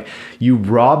 And it's like you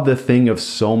rob the thing of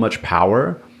so much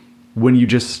power when you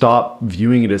just stop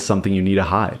viewing it as something you need to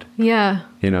hide, Yeah.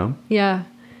 you know? Yeah.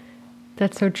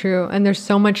 That's so true. And there's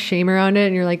so much shame around it.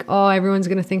 And you're like, oh, everyone's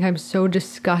going to think I'm so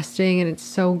disgusting and it's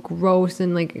so gross.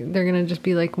 And like, they're going to just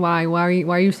be like, why are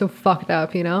you so fucked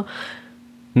up? You know?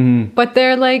 But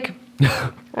they're like,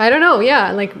 I don't know.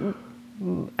 Yeah. Like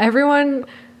everyone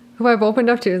who I've opened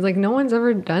up to is like, no one's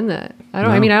ever done that. I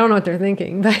No. mean, I don't know what they're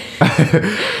thinking, but,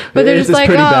 but they're It's just like,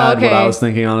 pretty oh, bad okay. what I was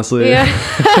thinking, honestly. Yeah.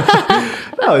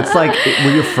 No, it's like,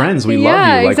 we're your friends. We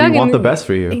love you. Like, we want the best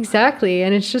for you. Exactly.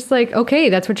 And it's just like, okay,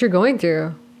 that's what you're going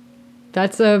through.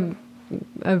 That's a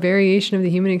variation of the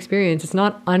human experience. It's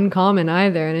not uncommon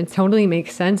either. And it totally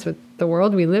makes sense with the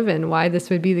world we live in, why this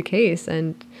would be the case.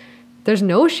 And there's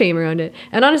no shame around it.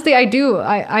 And honestly,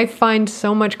 I find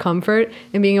so much comfort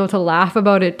in being able to laugh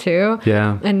about it too.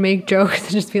 Yeah. And make jokes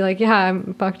and just be like, yeah,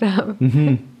 I'm fucked up.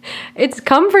 It's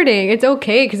comforting. It's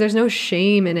okay because there's no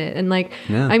shame in it. And like,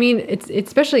 Yeah. I mean, it's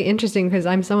especially interesting because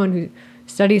I'm someone who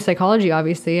studies psychology,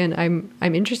 obviously, and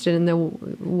I'm interested in the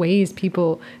ways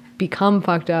people become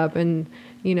fucked up. And,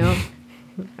 you know,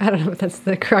 I don't know if that's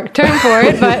the correct term for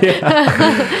it, but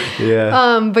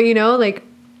Yeah. but you know, like,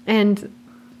 and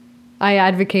I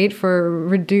advocate for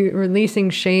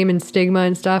releasing shame and stigma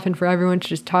and stuff, and for everyone to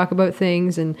just talk about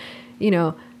things and, you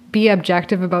know, be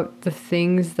objective about the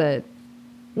things that,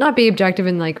 not be objective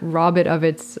and like rob it of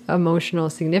its emotional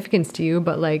significance to you,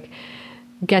 but like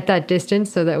get that distance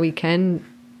so that we can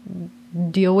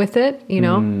deal with it, you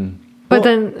know? But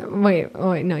Well- then, wait,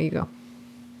 no, you go.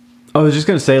 I was just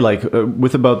gonna say, like,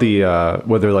 with about the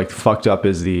whether like fucked up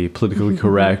is the politically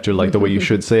correct or like the way you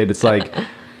should say it. It's like,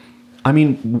 I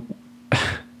mean,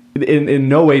 in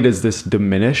no way does this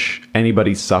diminish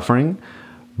anybody's suffering,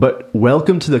 but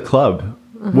welcome to the club.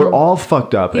 We're all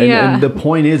fucked up. And the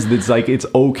point is, it's like, it's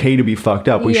okay to be fucked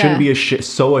up. We shouldn't be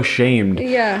so ashamed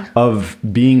of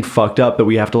being fucked up that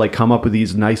we have to like come up with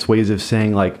these nice ways of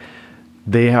saying like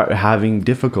they are having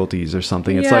difficulties or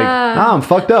something. It's like, I'm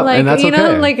fucked up, like, and that's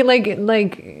okay.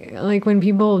 Like when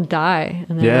people die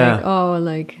and they're like, oh,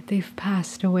 like they've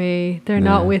passed away. They're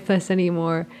not with us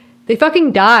anymore. They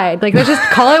fucking died. Like, let's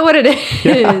just call it what it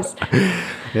is.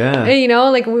 Yeah. And, you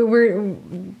know, like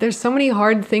there's so many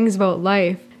hard things about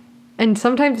life, and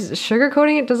sometimes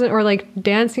sugarcoating it doesn't, or like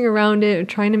dancing around it, or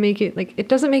trying to make it like, it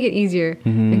doesn't make it easier.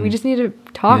 Like, we just need to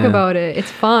talk about it.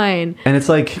 It's fine. And it's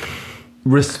like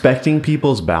respecting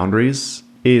people's boundaries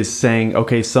is saying,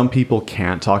 okay, some people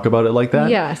can't talk about it like that.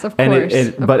 Yes, of and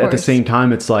course. But at the same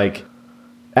time, it's like,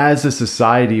 as a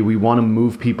society, we want to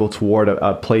move people toward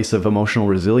a place of emotional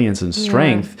resilience and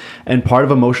strength. And part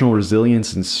of emotional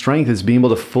resilience and strength is being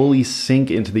able to fully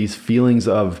sink into these feelings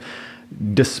of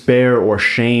despair or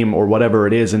shame or whatever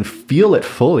it is and feel it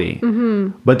fully,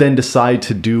 but then decide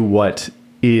to do what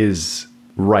is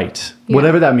right,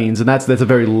 whatever that means. And that's a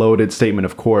very loaded statement,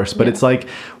 of course, but it's like,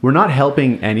 we're not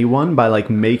helping anyone by like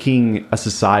making a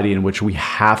society in which we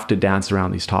have to dance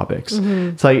around these topics.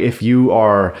 It's like, if you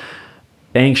are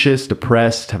anxious,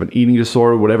 depressed, have an eating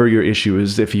disorder, whatever your issue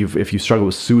is, if you struggle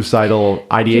with suicidal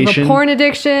ideation, porn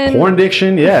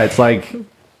addiction, it's like,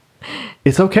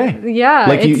 it's okay.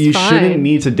 Like, you shouldn't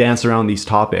need to dance around these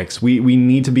topics. We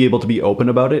need to be able to be open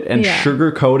about it, and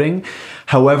sugarcoating,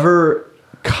 however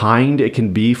kind it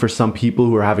can be for some people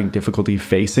who are having difficulty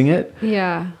facing it,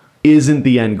 isn't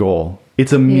the end goal.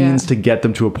 It's a means to get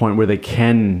them to a point where they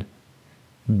can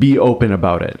be open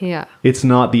about it. It's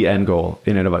not the end goal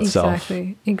in and of itself.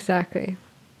 Exactly.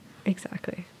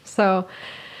 So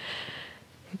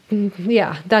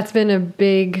that's been a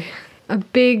big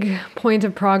point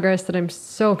of progress that I'm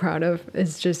so proud of,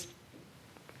 is just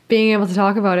being able to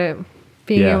talk about it,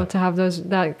 being able to have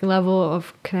that level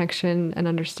of connection and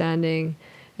understanding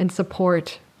and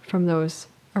support from those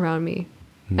around me.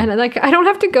 And like, I don't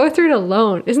have to go through it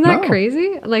alone. Isn't that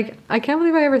crazy? Like, I can't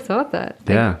believe I ever thought that.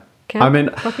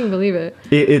 Can't fucking believe it.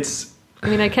 I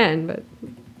mean, I can, but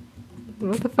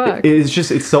what the fuck?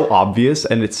 It's so obvious,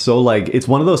 and it's so like, it's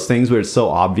one of those things where it's so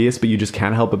obvious, but you just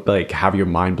can't help but like have your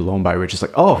mind blown by it. Where it's just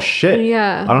like, oh shit,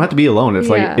 I don't have to be alone. It's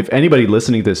like, if anybody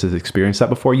listening to this has experienced that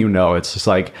before, you know, it's just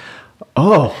like,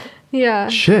 oh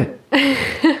shit,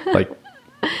 like,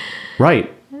 right.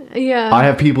 I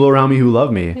have people around me who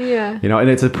love me. You know, and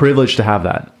it's a privilege to have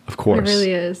that, of course. It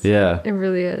really is. It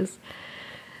really is.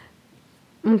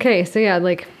 Okay, so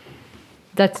like,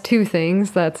 that's two things.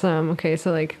 That's okay,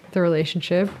 so like the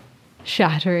relationship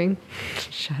shattering,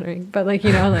 but like,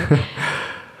 you know, like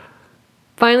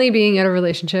finally being out of a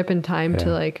relationship in time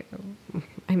to like,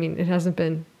 I mean, it hasn't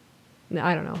been,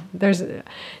 I don't know, there's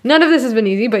none of this has been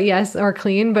easy, but yes, or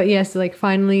clean, but yes, like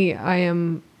finally I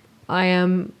am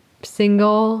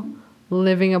single,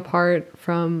 living apart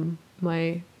from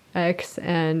my ex,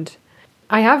 and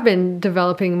I have been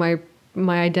developing my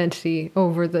identity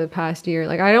over the past year.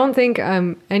 Like, I don't think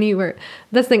I'm anywhere.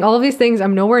 That's the thing. All of these things,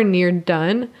 I'm nowhere near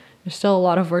done. There's still a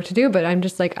lot of work to do, but I'm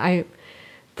just like,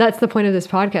 that's the point of this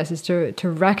podcast, is to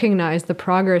recognize the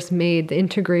progress made, the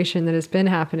integration that has been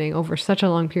happening over such a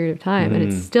long period of time. And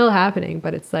it's still happening,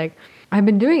 but it's like, I've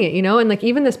been doing it, you know? And like,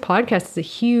 even this podcast is a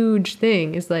huge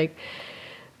thing, is like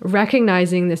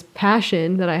recognizing this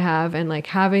passion that I have and like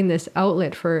having this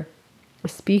outlet for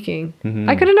speaking.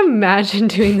 I couldn't imagine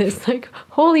doing this. Like,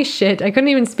 holy shit, I couldn't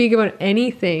even speak about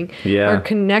anything or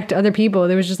connect to other people.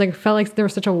 There was just like, felt like there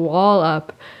was such a wall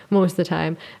up most of the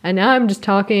time. And now I'm just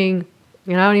talking,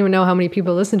 and I don't even know how many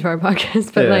people listen to our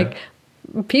podcast, but like,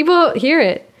 people hear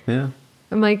it. I'm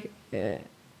like,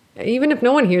 even if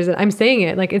no one hears it, I'm saying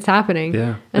it. Like, it's happening.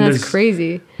 And that's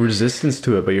crazy. Resistance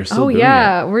to it, but you're still doing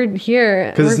it. We're here.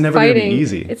 Because it's never going to be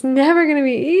easy. It's never going to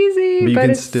be easy. But you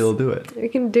can still do it. We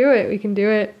can do it. We can do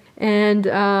it. And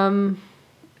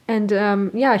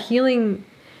healing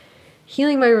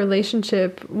my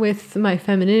relationship with my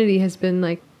femininity has been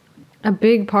like a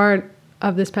big part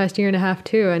of this past year and a half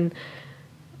too. And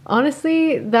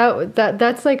honestly,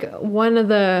 that's like one of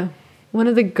the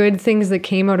good things that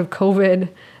came out of COVID,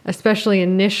 especially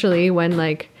initially when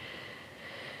it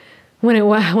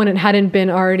hadn't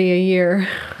been already a year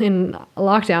in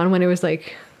lockdown, when it was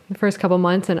like the first couple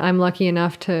months, and I'm lucky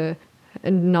enough to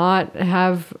not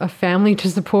have a family to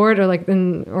support,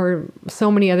 or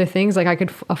so many other things. Like, I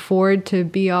could afford to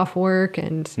be off work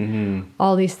and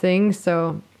all these things.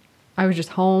 So I was just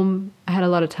home. I had a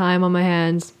lot of time on my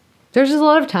hands. There's just a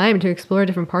lot of time to explore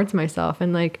different parts of myself.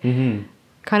 And like,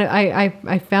 kind of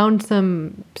I found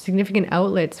some significant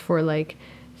outlets for like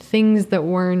things that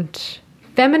weren't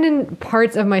feminine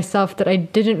parts of myself that I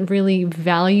didn't really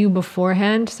value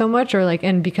beforehand so much, or like,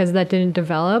 and because that didn't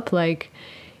develop, like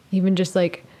even just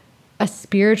like a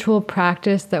spiritual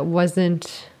practice that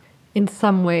wasn't in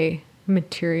some way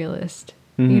materialist,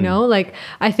 you know, like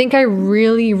I think I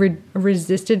really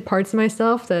resisted parts of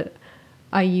myself that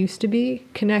I used to be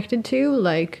connected to.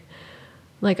 Like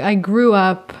I grew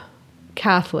up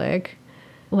Catholic,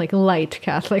 like light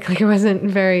Catholic, like it wasn't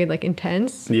very like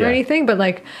intense or anything, but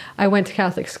like I went to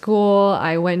Catholic school,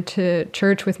 I went to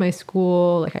church with my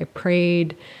school, like I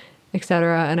prayed,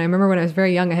 etc. And I remember when I was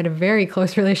very young, I had a very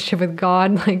close relationship with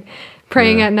God, like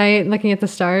praying at night, looking at the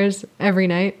stars every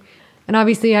night. And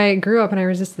obviously I grew up and I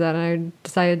resisted that, and I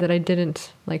decided that I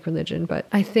didn't like religion. But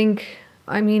I think,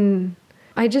 I mean,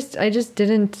 I just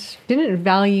didn't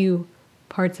value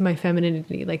parts of my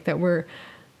femininity like that were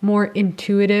more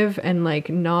intuitive and like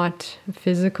not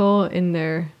physical in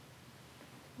their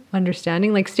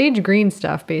understanding, like stage green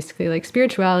stuff, basically like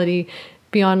spirituality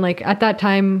beyond, like at that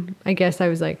time, I guess I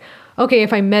was like, okay,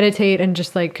 if I meditate and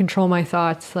just like control my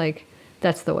thoughts, like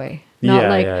that's the way, not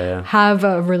have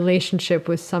a relationship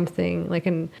with something like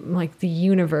like the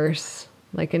universe,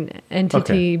 like an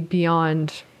entity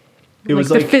beyond it was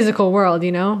the like physical world,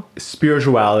 you know,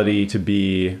 spirituality to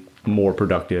be more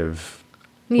productive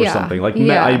or something like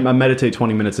I meditate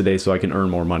 20 minutes a day so I can earn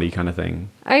more money kind of thing.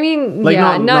 I mean, like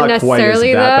not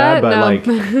necessarily that bad,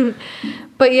 but no. like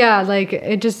but yeah, like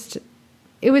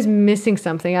it was missing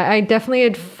something. I definitely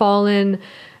had fallen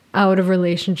out of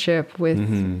relationship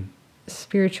with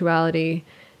spirituality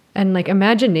and like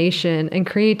imagination and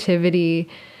creativity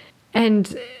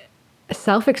and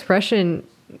self-expression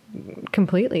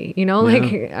completely, you know,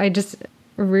 like I just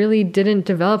really didn't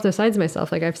develop those sides of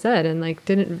myself, like I've said, and like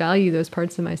didn't value those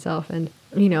parts of myself. And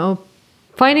you know,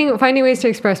 finding ways to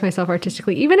express myself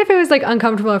artistically, even if it was like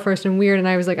uncomfortable at first and weird, and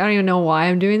I was like, I don't even know why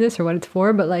I'm doing this or what it's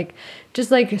for, but like just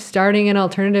like starting an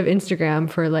alternative Instagram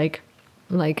for like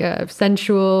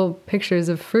sensual pictures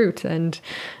of fruit, and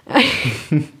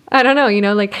I don't know, you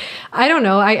know, like I don't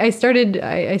know, I started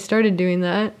doing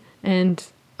that, and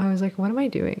I was like, what am I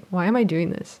doing? Why am I doing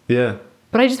this? Yeah.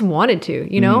 But I just wanted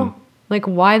to, you know? Like,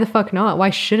 why the fuck not? Why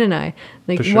shouldn't I?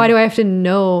 Like, sure. Why do I have to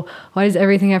know? Why does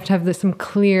everything have to have some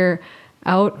clear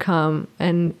outcome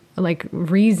and like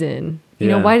reason? You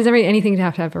know, why does anything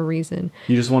have to have a reason?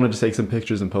 You just wanted to take some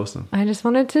pictures and post them. I just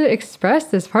wanted to express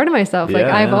this part of myself. Like,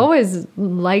 I've always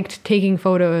liked taking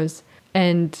photos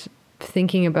and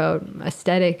thinking about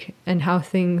aesthetic and how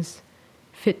things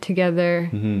fit together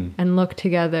and look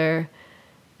together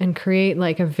and create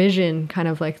like a vision kind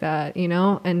of like that, you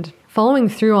know? And following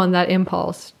through on that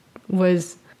impulse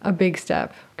was a big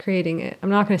step, creating it. I'm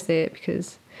not going to say it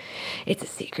because it's a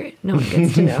secret. No one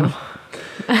gets to know.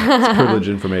 It's privileged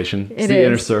information. It's the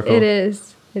inner circle. It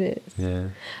is. Yeah.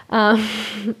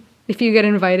 If you get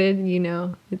invited, you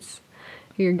know,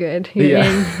 you're good. You're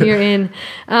in. You're in.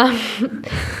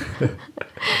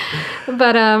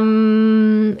 But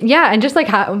yeah, and just like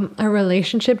a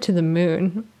relationship to the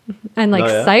moon. And like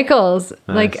cycles,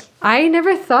 nice. Like I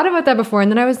never thought about that before.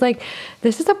 And then I was like,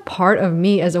 this is a part of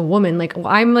me as a woman. Like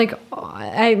I'm like,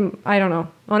 I don't know.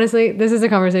 Honestly, this is a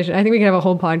conversation. I think we could have a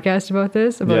whole podcast about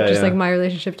this, about like my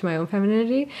relationship to my own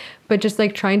femininity, but just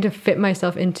like trying to fit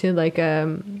myself into like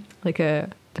the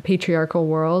patriarchal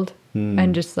world.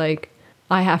 And just like,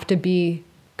 I have to be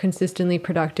consistently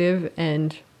productive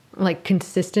and like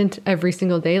consistent every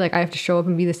single day. Like I have to show up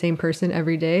and be the same person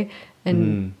every day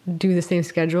and do the same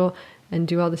schedule and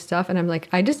do all this stuff. And I'm like,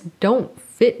 I just don't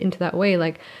fit into that way.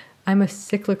 Like I'm a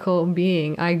cyclical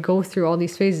being. I go through all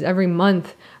these phases every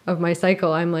month of my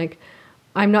cycle. I'm like,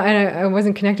 I'm not, and I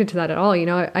wasn't connected to that at all. You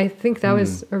know, I think that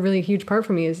was a really huge part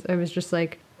for me, is I was just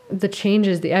like the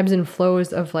changes, the ebbs and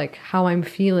flows of like how I'm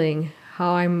feeling,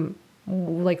 how I'm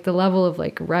like the level of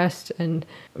like rest and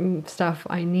stuff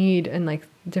I need, and like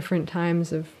different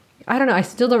times of, I don't know, I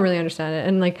still don't really understand it.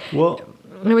 And like, well,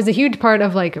 it was a huge part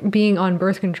of like being on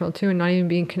birth control too, and not even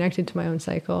being connected to my own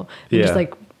cycle, and just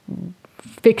like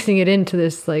fixing it into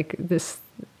this like this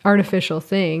artificial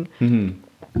thing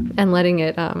and letting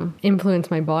it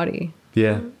influence my body,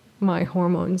 my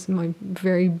hormones, my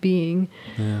very being.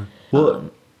 Well,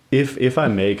 if I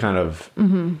may kind of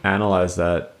analyze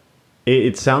that,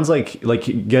 it sounds like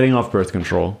getting off birth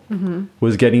control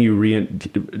was getting you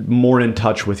more in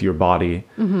touch with your body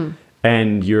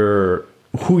and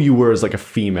who you were as like a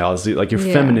female, as like your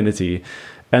femininity.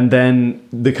 And then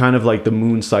the kind of like the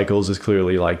moon cycles is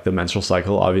clearly like the menstrual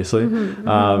cycle, obviously,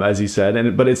 as you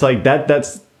said. But it's like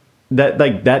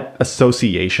that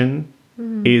association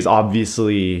is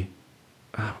obviously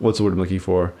what's the word I'm looking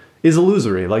for, is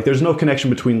illusory. Like there's no connection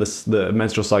between the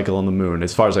menstrual cycle and the moon,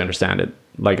 as far as I understand it.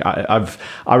 Like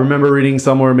I remember reading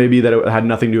somewhere maybe that it had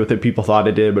nothing to do with it. People thought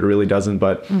it did, but it really doesn't.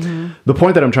 But the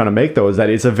point that I'm trying to make though is that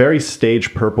it's a very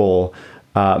stage purple,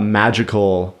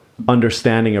 magical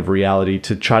understanding of reality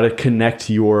to try to connect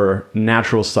your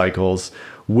natural cycles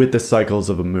with the cycles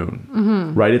of a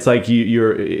moon, right? It's like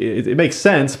it makes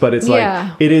sense, but it's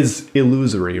like it is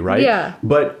illusory, right? Yeah.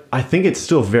 But I think it's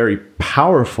still very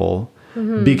powerful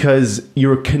because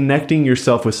you're connecting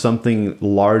yourself with something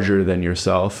larger than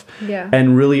yourself,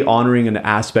 and really honoring an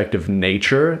aspect of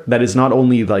nature that is not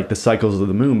only like the cycles of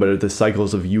the moon, but the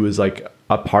cycles of you as like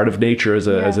a part of nature, as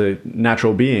a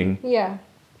natural being. Yeah.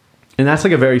 And that's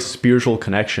like a very spiritual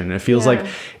connection. It feels like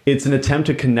it's an attempt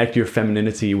to connect your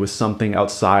femininity with something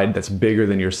outside that's bigger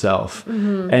than yourself,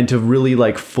 and to really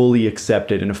like fully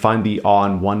accept it and to find the awe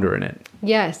and wonder in it.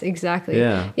 Yes, exactly.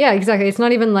 Yeah. Yeah, exactly. It's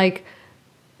not even like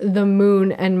the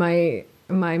moon and my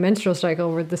menstrual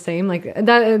cycle were the same. Like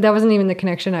that wasn't even the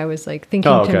connection I was like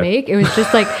thinking to make. It was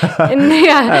just like,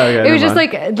 it was just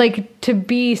like to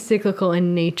be cyclical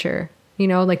in nature. You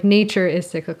know, like nature is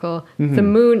cyclical. The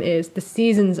moon is. The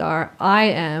seasons are. I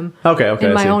am.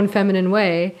 In my own feminine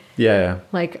way. Yeah.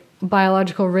 Like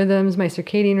biological rhythms, my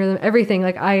circadian rhythm, everything.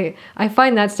 Like I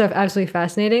find that stuff absolutely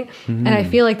fascinating, and I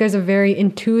feel like there's a very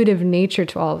intuitive nature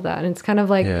to all of that. And it's kind of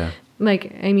like,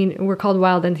 I mean, we're called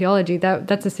wild in theology.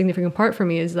 That's a significant part for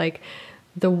me. Is like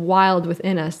the wild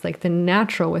within us, like the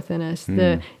natural within us,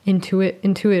 the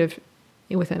intuitive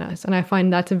within us, and I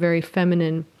find that's a very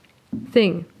feminine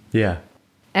thing. Yeah.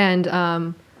 And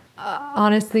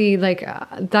honestly, like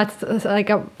that's like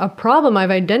a problem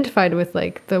I've identified with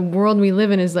like the world we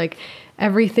live in is like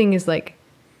everything is like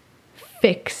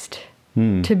fixed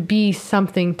to be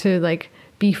something, to like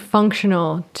be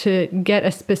functional, to get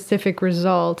a specific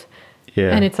result. Yeah.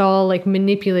 And it's all like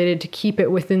manipulated to keep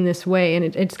it within this way.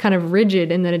 And it's kind of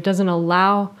rigid in that it doesn't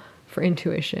allow for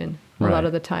intuition a lot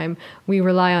of the time. We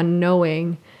rely on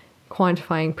knowing,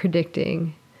 quantifying,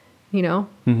 predicting, you know?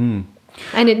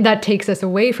 And that takes us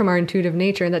away from our intuitive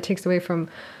nature, and that takes away from,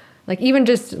 like, even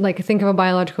just like think of a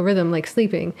biological rhythm like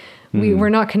sleeping. We're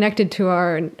not connected to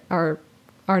our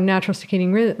natural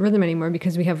circadian rhythm anymore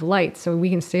because we have light, so we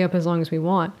can stay up as long as we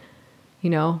want.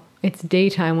 You know, it's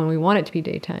daytime when we want it to be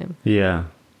daytime. Yeah,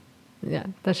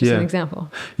 that's just an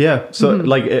example. Yeah, so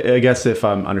like I guess if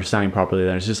I'm understanding properly,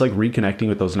 then it's just like reconnecting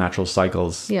with those natural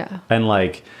cycles. Yeah, and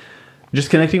like just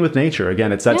connecting with nature.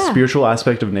 Again, it's that spiritual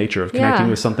aspect of nature, of connecting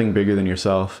with something bigger than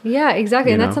yourself. Yeah,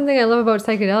 exactly. And that's something I love about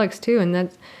psychedelics too. And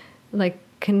that's like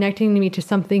connecting me to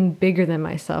something bigger than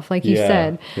myself, like you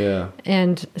said. Yeah.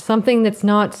 And something that's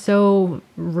not so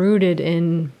rooted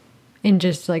in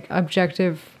just like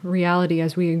objective reality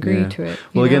as we agree to it.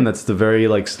 Well, again, that's the very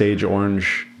like stage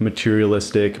orange,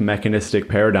 materialistic, mechanistic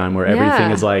paradigm where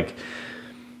everything is like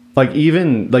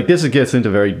even like this gets into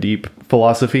very deep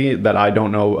philosophy that I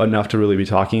don't know enough to really be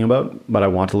talking about, but I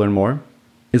want to learn more,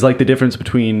 is like the difference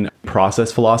between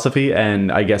process philosophy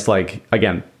and I guess like,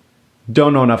 again,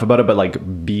 don't know enough about it, but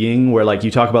like being, where like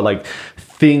you talk about like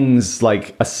things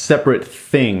like a separate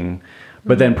thing,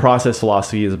 but then process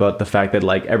philosophy is about the fact that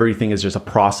like everything is just a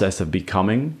process of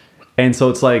becoming. And so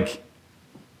it's like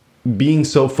being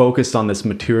so focused on this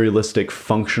materialistic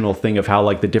functional thing of how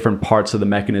like the different parts of the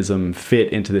mechanism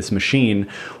fit into this machine,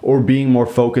 or being more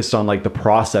focused on like the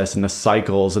process and the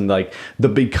cycles and like the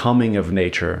becoming of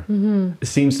nature, it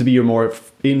seems to be you're more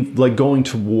in like going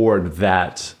toward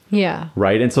that. Yeah.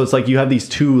 Right. And so it's like you have these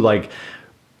two like,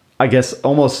 I guess,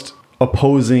 almost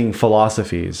opposing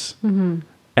philosophies.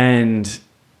 And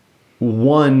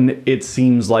one, it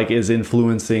seems like, is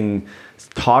influencing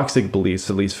toxic beliefs,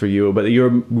 at least for you, but you're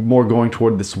more going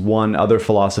toward this one other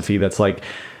philosophy that's like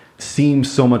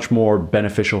seems so much more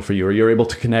beneficial for you, or you're able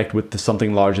to connect with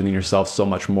something larger than yourself so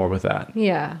much more with that.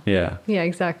 Yeah,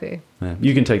 exactly.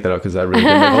 You can take that out because that really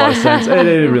did make a lot of sense. It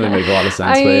didn't really make a lot of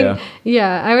sense. I mean,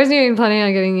 I wasn't even planning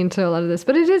on getting into a lot of this,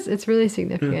 but it's really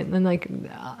significant. And like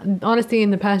honestly, in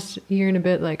the past year and a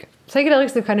bit, like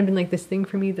psychedelics have kind of been like this thing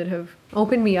for me that have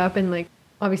opened me up, and like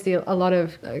obviously a lot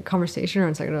of conversation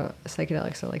around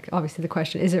psychedelics. So like obviously the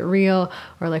question, is it real,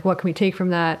 or like what can we take from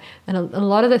that? And a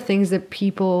lot of the things that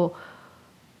people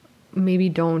maybe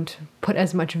don't put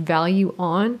as much value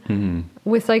on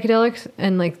with psychedelics,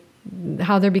 and like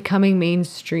how they're becoming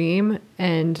mainstream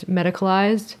and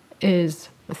medicalized, is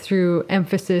through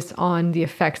emphasis on the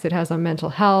effects it has on mental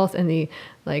health and the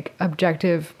like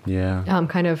objective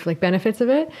kind of like benefits of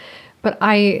it. But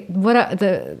what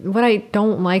I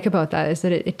don't like about that is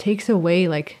that it takes away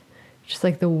like just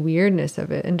like the weirdness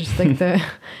of it, and just like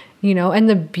you know, and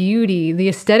the beauty, the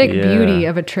aesthetic beauty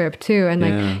of a trip too. And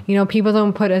like, you know, people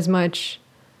don't put as much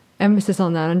emphasis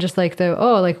on that, and just like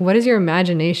what does your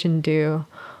imagination do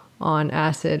on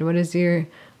acid? What is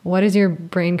your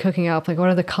brain cooking up? Like, what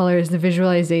are the colors, the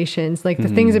visualizations, like the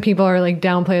things that people are like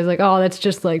downplay is like, oh, that's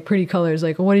just like pretty colors.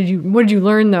 Like, what did you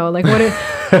learn though? Like, how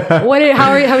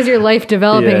is your life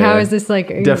developing? How is this like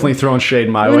definitely throwing shade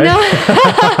my way? No.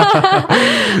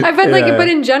 I bet but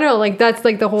in general, like that's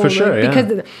like the whole, for sure,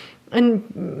 because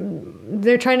and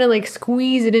they're trying to like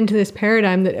squeeze it into this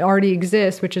paradigm that already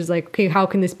exists, which is like, okay, how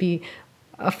can this be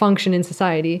a function in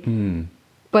society?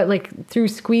 But like through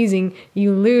squeezing,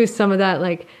 you lose some of that,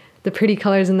 like the pretty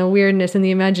colors and the weirdness and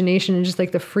the imagination and just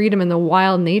like the freedom and the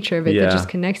wild nature of it that just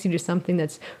connects you to something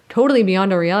that's totally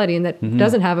beyond our reality and that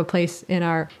doesn't have a place in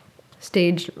our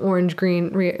staged orange green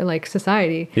like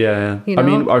society. You know? I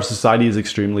mean, our society is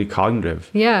extremely cognitive.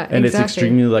 And it's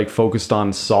extremely like focused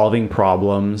on solving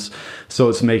problems. So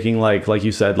it's making like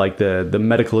you said, like the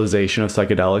medicalization of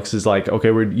psychedelics is like, okay,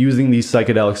 we're using these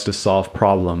psychedelics to solve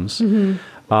problems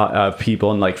of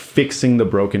people and like fixing the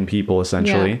broken people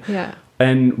essentially.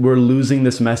 And we're losing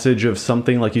this message of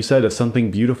something, like you said, of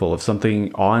something beautiful, of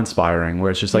something awe-inspiring,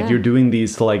 where it's just like you're doing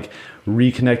these to like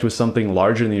reconnect with something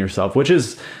larger than yourself, which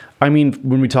is, I mean,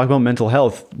 when we talk about mental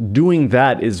health, doing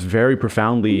that is very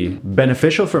profoundly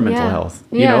beneficial for mental health,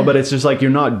 you know, but it's just like, you're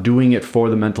not doing it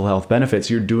for the mental health benefits.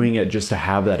 You're doing it just to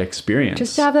have that experience.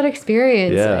 Just to have that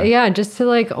experience. Just to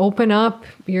like open up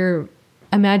your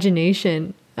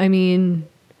imagination. I mean,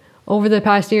 over the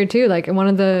past year too, like one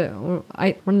of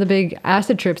the big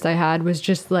acid trips I had was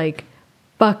just like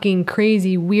fucking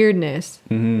crazy weirdness.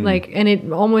 Like, and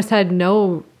it almost had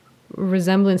no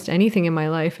resemblance to anything in my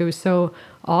life. It was so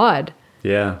odd.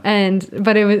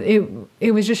 But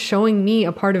it was just showing me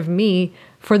a part of me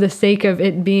for the sake of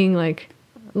it being like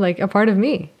a part of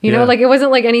me, you know, like it wasn't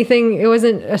like anything, it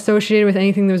wasn't associated with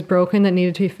anything that was broken that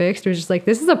needed to be fixed. It was just like,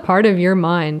 this is a part of your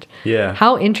mind.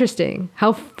 How interesting,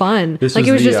 how fun. It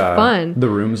was just fun. The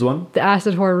Rooms one, the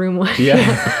acid whore room one.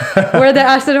 Where the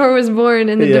acid whore was born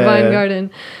in the Divine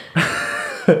Garden.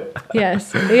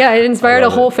 It inspired a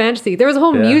whole fantasy. There was a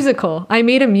whole musical. I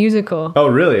made a musical. Oh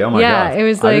really? Oh my god. It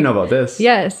was like, I didn't know about this.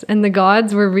 And the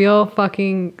gods were real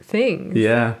fucking things.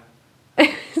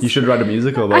 You should write a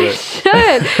musical about it.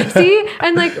 I should. See?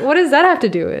 And like, what does that have to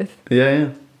do with?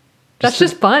 That's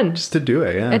just fun. Just to do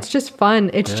it, It's just fun.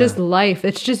 It's just life.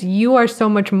 It's just, you are so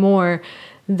much more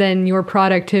than your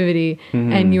productivity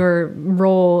and your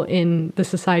role in the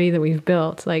society that we've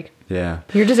built. Like,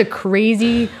 you're just a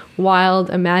crazy,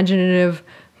 wild, imaginative,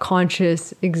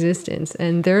 conscious existence.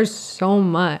 And there's so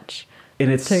much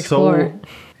to explore.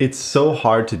 It's so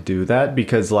hard to do that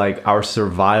because like our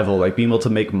survival, like being able to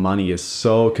make money is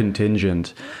so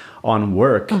contingent on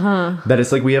work that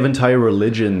it's like we have entire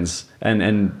religions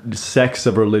and sects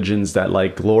of religions that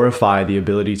like glorify the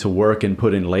ability to work and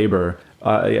put in labor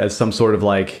as some sort of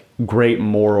like great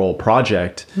moral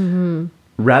project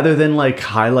rather than like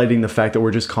highlighting the fact that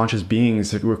we're just conscious beings,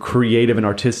 that we're creative and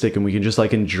artistic and we can just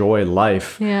like enjoy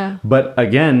life. But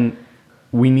again,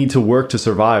 we need to work to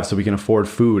survive so we can afford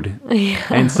food.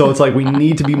 And so it's like, we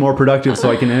need to be more productive so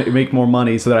I can make more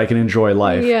money so that I can enjoy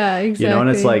life. Exactly. You know, and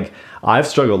it's like, I've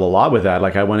struggled a lot with that.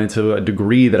 Like I went into a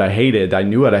degree that I hated. I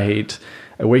knew what I hate.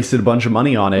 I wasted a bunch of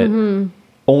money on it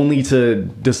only to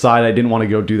decide I didn't want to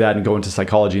go do that and go into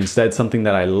psychology instead, something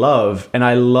that I love. And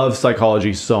I love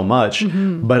psychology so much,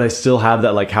 but I still have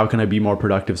that, like, how can I be more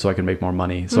productive so I can make more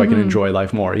money, so I can enjoy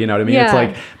life more? You know what I mean? It's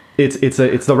like,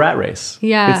 it's the rat race.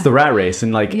 It's the rat race.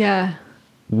 And like,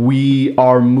 we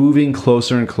are moving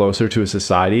closer and closer to a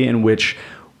society in which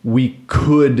we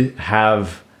could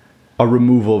have a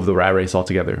removal of the rat race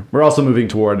altogether. We're also moving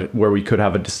toward where we could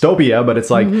have a dystopia, but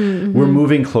it's like, we're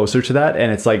moving closer to that.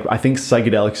 And it's like, I think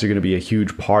psychedelics are going to be a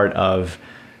huge part of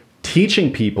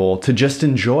teaching people to just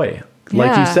enjoy.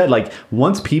 Like you said, like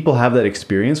once people have that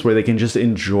experience where they can just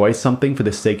enjoy something for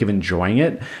the sake of enjoying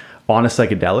it on a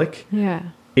psychedelic,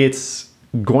 it's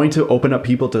going to open up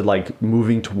people to like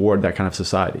moving toward that kind of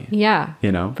society.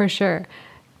 You know, for sure.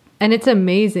 And it's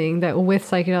amazing that with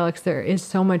psychedelics there is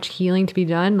so much healing to be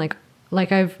done.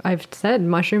 Like I've said,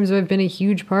 mushrooms have been a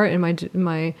huge part in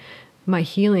my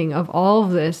healing of all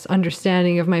of this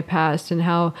understanding of my past and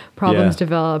how problems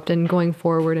developed and going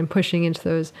forward and pushing into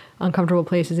those uncomfortable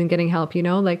places and getting help, you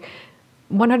know, like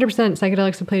 100%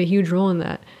 psychedelics have played a huge role in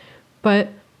that. But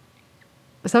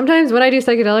sometimes when I do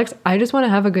psychedelics, I just want to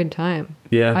have a good time.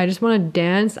 I just want to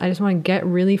dance. I just want to get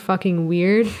really fucking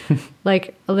weird.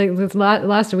 like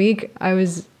last week I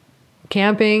was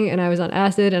camping and I was on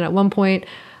acid, and at one point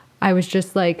I was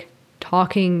just like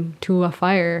talking to a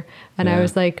fire, and I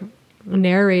was like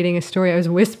narrating a story. I was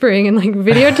whispering and like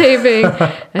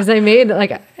videotaping as I made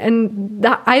like, and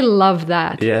that I love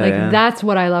that. Yeah, like yeah. that's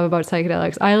what I love about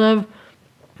psychedelics. I love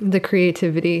the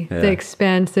creativity, Yeah. the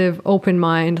expansive, open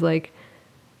mind, like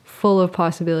full of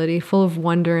possibility, full of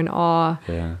wonder and awe,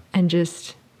 Yeah. and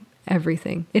just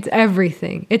everything. It's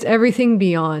everything. It's everything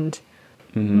beyond.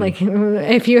 Like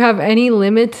if you have any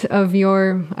limit of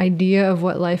your idea of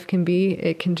what life can be,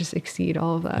 it can just exceed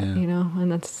all of that, Yeah. you know, and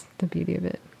that's the beauty of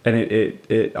it. And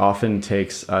it often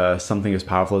takes something as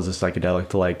powerful as a psychedelic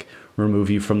to like remove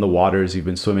you from the waters you've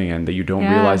been swimming in that you don't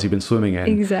Yeah. realize you've been swimming in.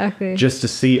 Exactly. Just to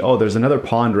see, oh, there's another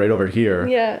pond right over here.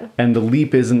 Yeah. And the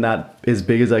leap isn't that as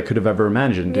big as I could have ever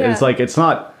imagined. Yeah. It's like, it's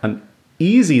not an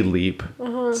easy leap,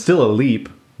 still a leap,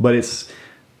 but it's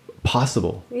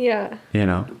possible, Yeah, you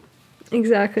know?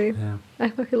 exactly. Yeah. I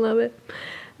fucking love it.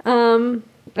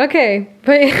 Okay,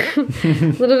 but a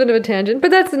little bit of a tangent, but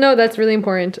that's really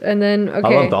important. And then,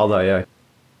 okay. I loved all that, yeah.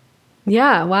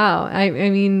 Yeah, wow. I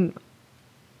mean,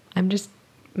 I'm just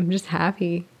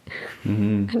happy.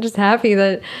 I'm just happy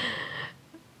that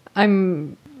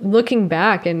I'm looking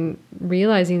back and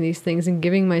realizing these things and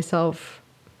giving myself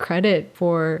credit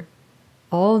for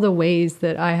all the ways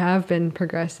that I have been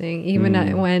progressing,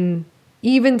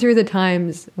 even through the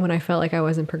times when I felt like I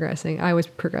wasn't progressing, I was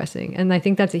progressing. And I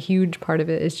think that's a huge part of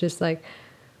it, is just like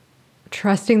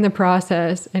trusting the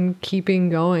process and keeping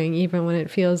going, even when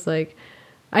it feels like,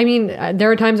 I mean,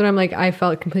 there are times when I'm like, I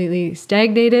felt completely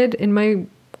stagnated in my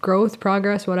growth,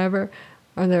 progress, whatever.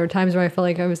 Or there were times where I felt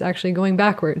like I was actually going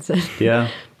backwards. Yeah.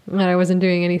 That I wasn't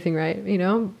doing anything right, you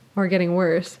know, or getting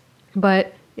worse.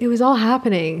 But it was all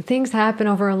happening. Things happen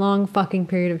over a long fucking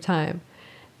period of time.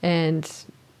 And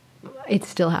it's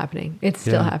still happening. It's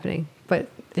still Yeah. happening. But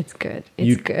it's good.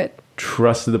 It's good.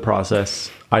 Trusted the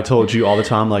process. I told you all the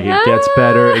time, like, it gets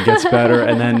better, it gets better.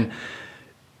 And then,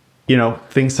 you know,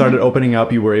 things started opening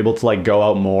up. You were able to like go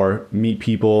out more, meet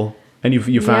people, and you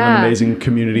found an Yeah. amazing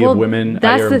community of women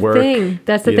at your work.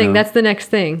 That's the you thing. know? That's the next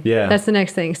thing. Yeah. That's the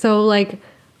next thing. So like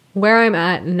where I'm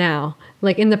at now,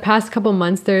 like in the past couple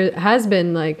months, there has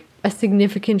been like a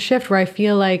significant shift where I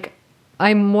feel like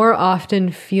I more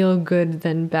often feel good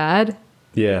than bad,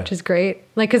 Yeah. which is great.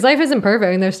 Like, cause life isn't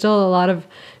perfect and there's still a lot of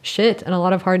shit and a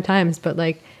lot of hard times, but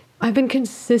like I've been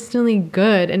consistently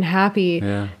good and happy.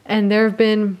 Yeah. And there have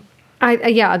been,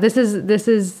 this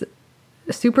is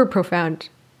super profound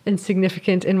and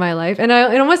significant in my life. And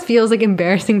it almost feels like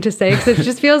embarrassing to say, because it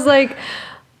just feels like,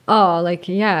 oh, like,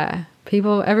 yeah,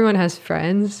 everyone has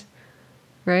friends,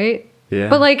 right? Yeah.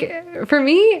 But like for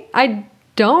me, I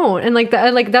don't. And like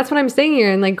that's what I'm saying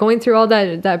here. And like going through all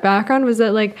that background was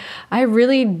that like I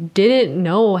really didn't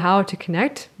know how to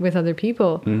connect with other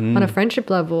people on a friendship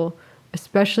level,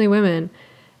 especially women.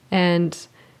 And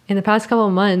in the past couple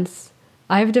of months,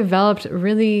 I've developed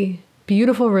really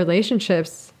beautiful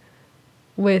relationships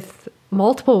with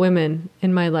multiple women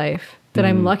in my life that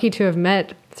I'm lucky to have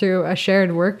met through a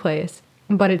shared workplace.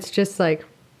 But it's just like,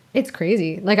 it's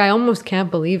crazy. Like, I almost can't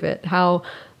believe it, how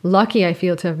lucky I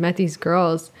feel to have met these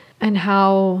girls, and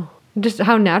how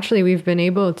naturally we've been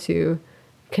able to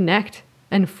connect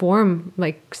and form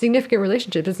like significant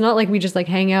relationships. It's not like we just like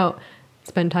hang out,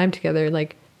 spend time together.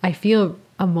 Like, I feel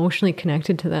emotionally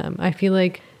connected to them. I feel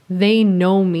like they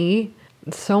know me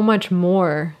so much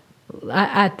more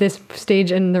at this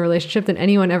stage in the relationship than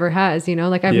anyone ever has, you know?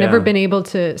 Like, I've never been able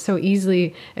to so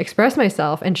easily express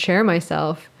myself and share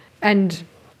myself. And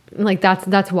like,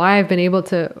 that's why I've been able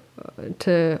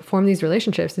to form these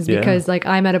relationships, is because like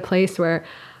I'm at a place where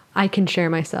I can share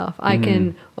myself. I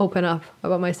can open up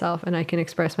about myself and I can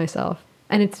express myself.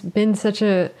 And it's been such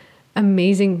a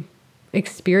amazing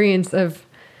experience of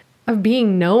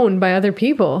being known by other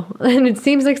people. And it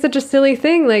seems like such a silly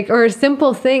thing, like, or a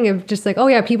simple thing of just like, oh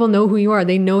yeah, people know who you are.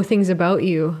 They know things about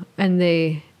you and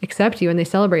they accept you and they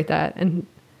celebrate that.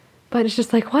 But it's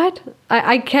just like, what?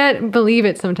 I can't believe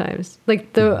it sometimes.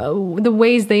 Like the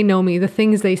ways they know me, the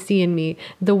things they see in me,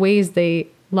 the ways they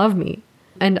love me.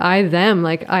 And them,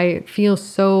 like, I feel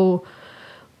so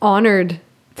honored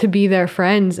to be their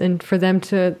friends, and for them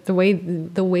to, the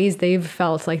ways they've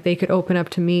felt like they could open up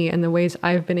to me, and the ways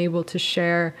I've been able to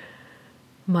share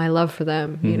my love for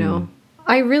them, you know?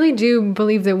 I really do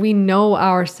believe that we know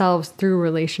ourselves through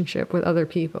relationship with other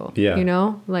people, you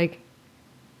know? Like,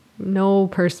 no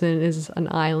person is an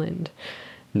island.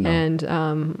 No.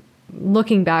 And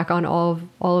looking back on all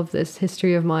of this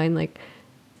history of mine, like,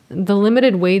 the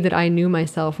limited way that I knew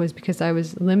myself was because I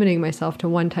was limiting myself to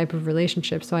one type of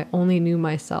relationship. So I only knew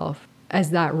myself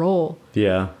as that role.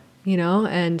 Yeah. You know,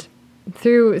 and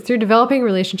through developing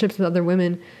relationships with other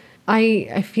women,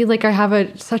 I feel like I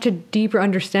have such a deeper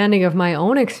understanding of my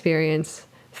own experience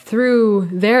through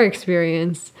their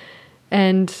experience,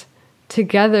 and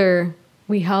together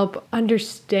we help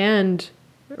understand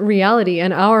reality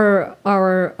and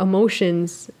our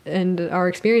emotions and our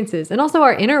experiences, and also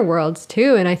our inner worlds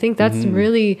too. And I think that's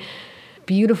really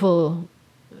beautiful.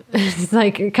 It's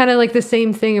like kind of like the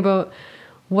same thing about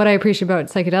what I appreciate about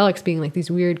psychedelics being like these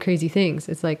weird, crazy things.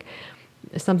 It's like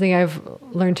something I've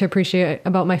learned to appreciate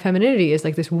about my femininity is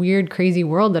like this weird, crazy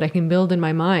world that I can build in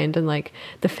my mind, and like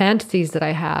the fantasies that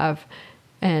I have.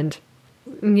 And,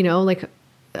 you know, like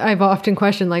I've often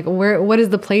questioned like what is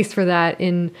the place for that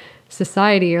in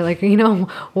society, or like, you know,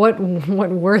 what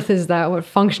worth is that? What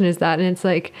function is that? And it's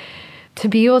like to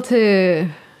be able to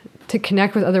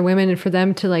connect with other women and for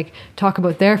them to like talk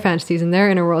about their fantasies and their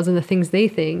inner worlds and the things they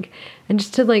think, and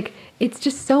just to like, it's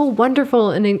just so wonderful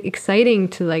and exciting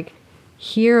to like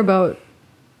hear about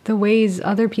the ways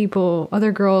other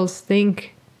girls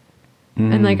think.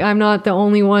 And like, I'm not the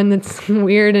only one that's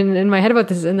weird and in my head about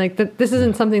this. And like, this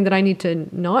isn't something that I need to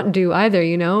not do either,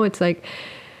 you know? It's like,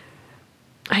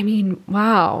 I mean,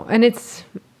 wow.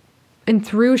 And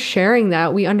through sharing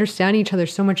that, we understand each other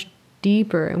so much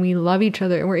deeper, and we love each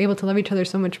other, and we're able to love each other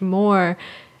so much more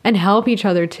and help each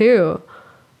other too.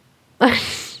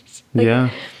 Yeah.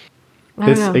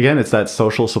 It's that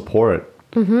social support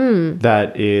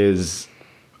that is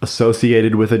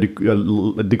associated with a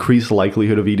decreased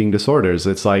likelihood of eating disorders.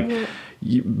 It's like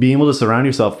being able to surround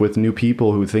yourself with new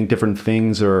people who think different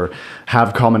things or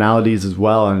have commonalities as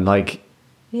well. And like,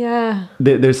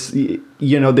 there's,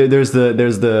 you know, there's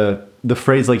the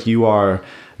phrase like, you are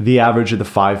the average of the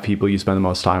 5 people you spend the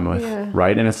most time with,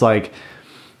 right? And it's like,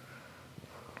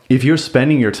 if you're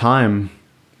spending your time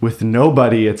with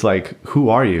nobody, it's like, who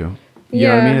are you? You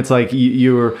know what I mean? It's like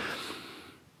you're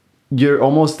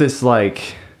almost this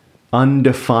like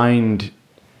undefined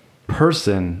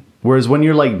person. Whereas when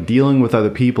you're like dealing with other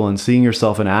people and seeing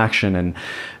yourself in action and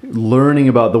learning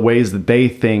about the ways that they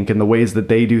think and the ways that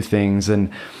they do things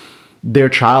and their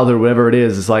childhood, whatever it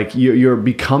is, it's like you're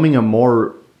becoming a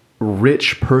more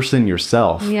rich person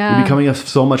yourself. You're becoming a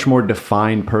so much more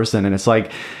defined person. And it's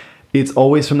like, it's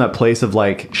always from that place of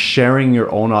like sharing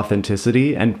your own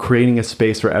authenticity and creating a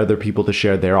space for other people to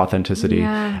share their authenticity.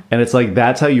 And it's like,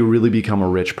 that's how you really become a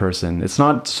rich person. It's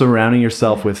not surrounding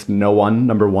yourself with no one,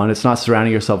 number one. It's not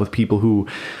surrounding yourself with people who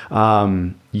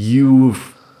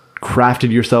you've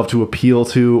crafted yourself to appeal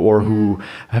to, or who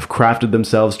have crafted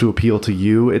themselves to appeal to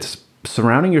you. It's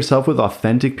surrounding yourself with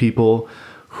authentic people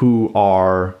who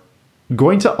are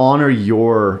going to honor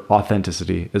your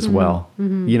authenticity as well.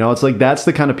 You know, it's like, that's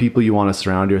the kind of people you want to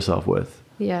surround yourself with.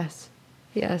 Yes,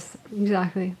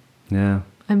 exactly. Yeah.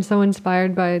 I'm so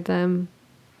inspired by them.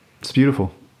 It's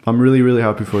beautiful. I'm really, really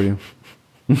happy for you.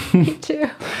 Me too.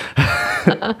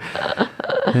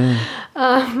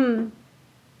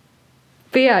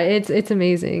 But yeah, it's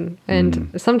amazing.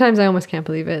 And sometimes I almost can't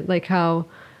believe it, like how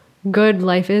good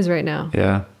life is right now.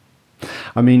 Yeah.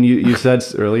 I mean, you said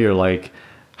earlier, like,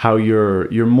 how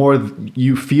you more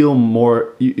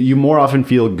often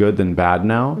feel good than bad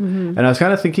now. And I was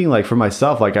kind of thinking, like, for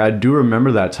myself, like, I do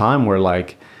remember that time where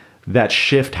like that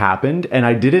shift happened and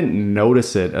I didn't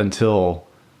notice it until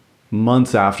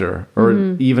months after,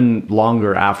 or even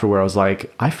longer after, where I was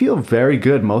like, I feel very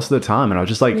good most of the time. And I was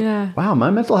just like, wow, my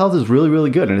mental health is really,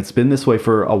 really good. And it's been this way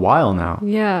for a while now.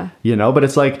 You know, but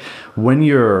it's like, when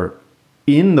you're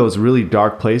in those really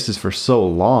dark places for so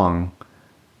long,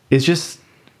 it's just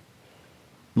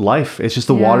life. It's just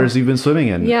the waters you've been swimming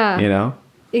in. You know?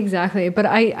 Exactly. But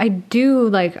I do,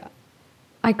 like,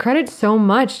 I credit so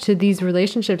much to these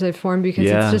relationships I've formed,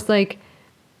 because it's just like,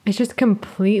 it's just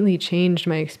completely changed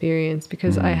my experience,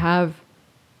 because I have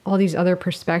all these other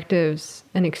perspectives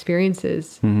and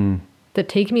experiences that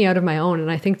take me out of my own.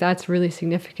 And I think that's really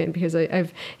significant, because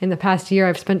I've in the past year,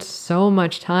 I've spent so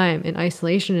much time in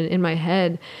isolation and in my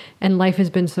head, and life has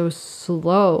been so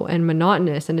slow and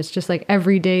monotonous. And it's just like,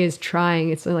 every day is trying.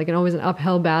 It's like always an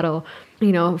uphill battle,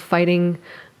 you know, fighting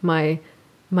my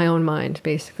own mind,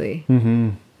 basically.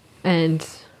 And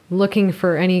looking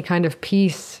for any kind of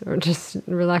peace or just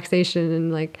relaxation,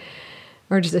 and like,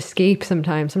 or just escape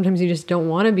sometimes. Sometimes you just don't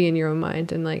want to be in your own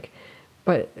mind, and like,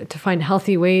 but to find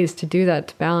healthy ways to do that,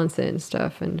 to balance it and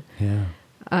stuff. And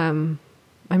I'm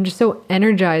just so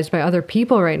energized by other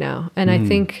people right now. And I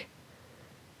think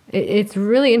it's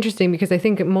really interesting, because I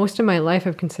think most of my life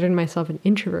I've considered myself an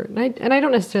introvert. And I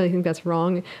don't necessarily think that's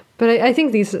wrong, but I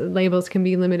think these labels can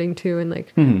be limiting too. And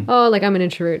like, oh, like, I'm an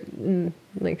introvert,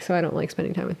 like, so I don't like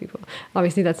spending time with people.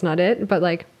 Obviously that's not it. But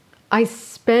like, I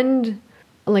spend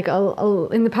like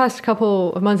in the past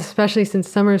couple of months, especially since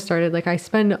summer started, like, I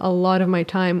spend a lot of my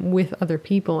time with other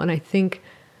people. And I think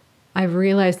I've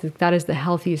realized that that is the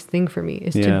healthiest thing for me,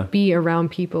 is Yeah. to be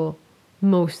around people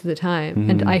most of the time.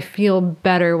 And I feel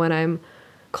better when I'm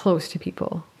close to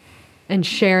people and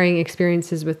sharing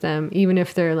experiences with them, even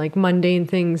if they're like mundane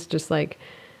things, just like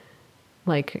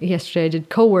yesterday I did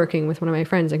co-working with one of my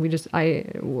friends. Like I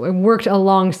worked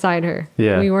alongside her.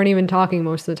 Yeah. We weren't even talking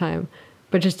most of the time,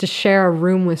 but just to share a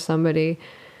room with somebody,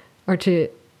 or to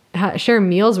share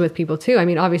meals with people too. I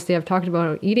mean, obviously I've talked about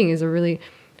how eating is a really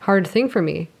hard thing for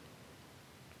me.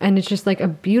 And it's just like a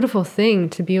beautiful thing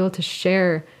to be able to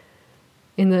share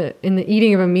in the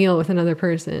eating of a meal with another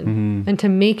person, and to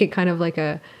make it kind of like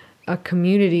a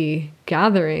community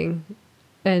gathering.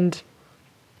 And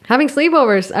having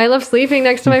sleepovers. I love sleeping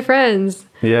next to my friends.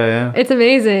 Yeah. It's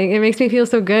amazing. It makes me feel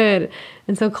so good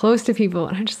and so close to people.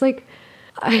 And I'm just like,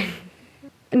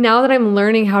 now that I'm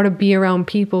learning how to be around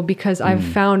people, because I've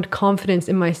found confidence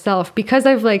in myself, because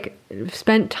I've like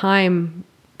spent time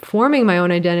forming my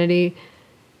own identity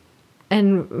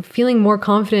and feeling more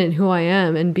confident in who I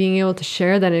am, and being able to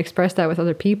share that and express that with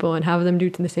other people and have them do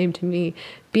the same to me.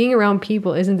 Being around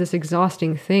people isn't this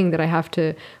exhausting thing that I have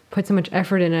to put so much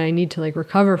effort in and I need to like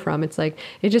recover from. It's like,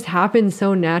 it just happens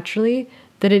so naturally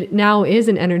that it now is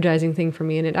an energizing thing for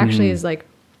me. And it actually is like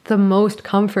the most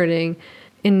comforting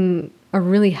in a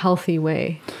really healthy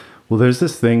way. Well, there's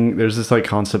this like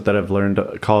concept that I've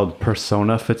learned called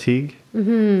persona fatigue,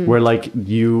 where like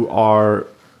you're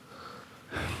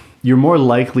more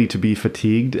likely to be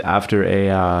fatigued after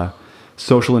a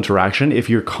social interaction if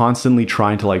you're constantly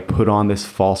trying to like put on this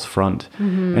false front.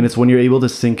 And it's when you're able to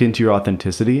sink into your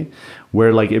authenticity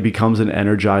where like it becomes an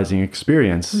energizing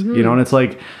experience, you know? And it's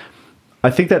like,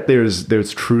 I think that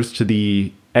there's truth to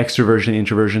the extroversion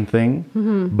introversion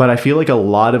thing, but I feel like a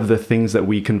lot of the things that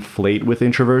we conflate with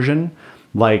introversion,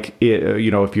 like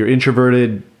if you're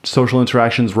introverted, social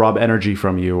interactions rob energy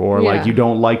from you, or like you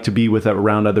don't like to be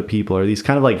around other people, or these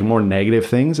kind of like more negative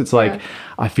things. It's like,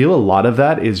 I feel a lot of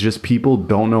that is just people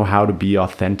don't know how to be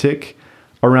authentic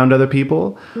around other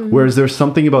people. Whereas there's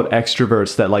something about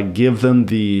extroverts that like give them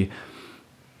the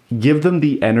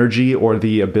energy or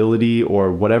the ability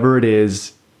or whatever it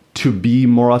is to be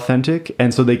more authentic,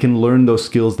 and so they can learn those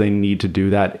skills they need to do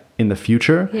that in the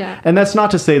future. And that's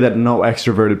not to say that no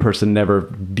extroverted person never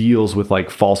deals with like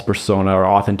false persona or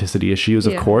authenticity issues,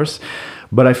 of course,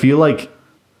 but I feel like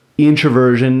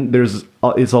introversion,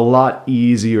 it's a lot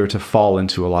easier to fall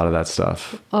into a lot of that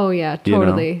stuff. Oh yeah,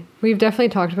 totally. You know? We've definitely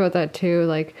talked about that too,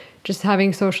 like just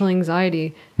having social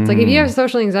anxiety. It's like, if you have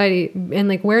social anxiety, and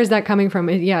like, where's that coming from?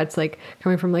 It's like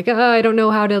coming from like, I don't know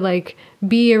how to like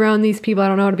be around these people. I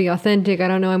don't know how to be authentic. I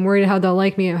don't know. I'm worried how they'll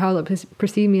like me and how they'll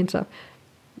perceive me and stuff.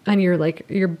 And you're like,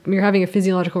 you're having a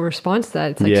physiological response to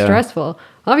that. It's like stressful.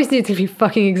 Obviously it's gonna be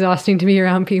fucking exhausting to be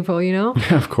around people, you know?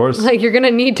 Yeah, of course. Like, you're gonna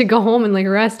need to go home and like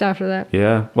rest after that.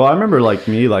 Yeah. Well, I remember like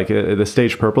me, like the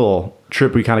Stage Purple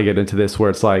trip, we kind of get into this where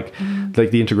it's like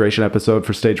the integration episode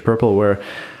for Stage Purple, where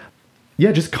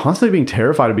just constantly being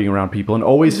terrified of being around people, and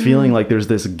always feeling like there's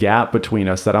this gap between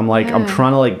us that I'm like, I'm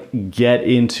trying to like get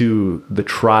into the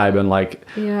tribe and like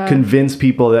convince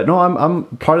people that no, I'm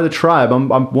part of the tribe. I'm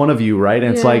one of you. Right.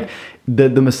 And it's like the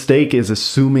mistake is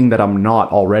assuming that I'm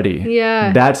not already.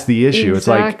 Yeah. That's the issue.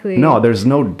 Exactly. It's like, no, there's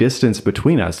no distance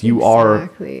between us. You are,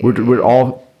 we're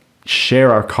all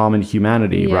share our common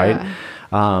humanity. Right.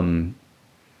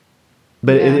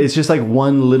 But it's just like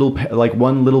one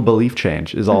little belief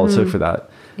change is all it took for that.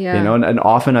 You know, and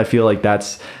often I feel like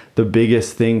that's the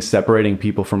biggest thing separating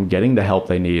people from getting the help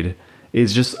they need,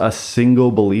 is just a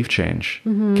single belief change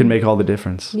can make all the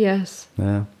difference. Yes.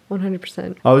 Yeah.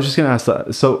 100%. I was just going to ask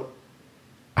that. So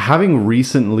having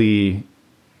recently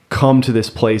come to this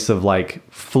place of like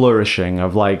flourishing,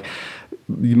 of like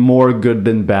more good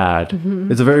than bad,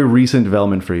 it's a very recent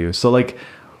development for you. So like,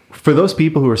 for those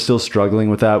people who are still struggling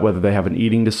with that, whether they have an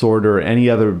eating disorder or any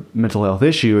other mental health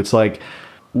issue, it's like,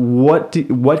 what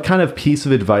kind of piece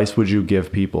of advice would you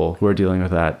give people who are dealing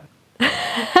with that?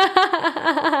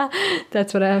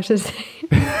 That's what I have to say.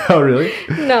 Oh, really?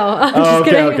 No, I'm just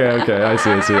kidding. Okay. I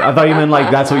see. I thought you meant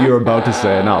like that's what you were about to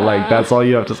say, not like that's all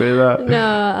you have to say to that.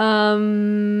 No,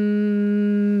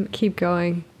 keep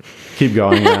going. Keep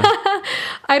going, yeah.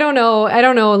 I don't know.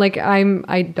 Like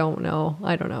I don't know.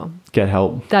 Get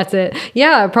help. That's it.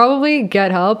 Yeah, probably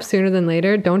get help sooner than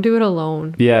later. Don't do it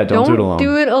alone. Yeah, don't do it alone.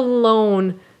 Do it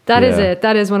alone. That is it.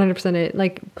 That is 100% it.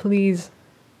 Like, please,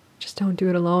 just don't do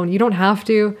it alone. You don't have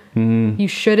to. You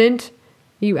shouldn't.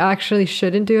 You actually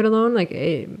shouldn't do it alone. Like,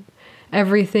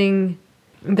 everything.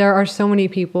 There are so many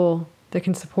people that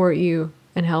can support you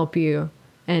and help you,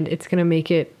 and it's going to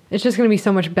make it. It's just going to be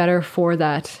so much better for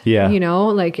that. Yeah. You know,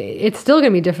 like, it's still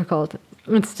going to be difficult.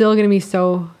 It's still going to be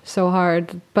so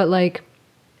hard, but like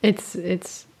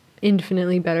it's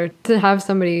infinitely better to have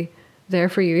somebody there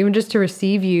for you, even just to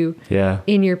receive you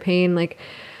in your pain. Like,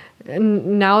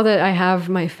 now that I have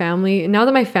my family, now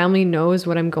that my family knows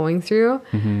what I'm going through,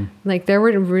 like there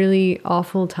were really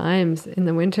awful times in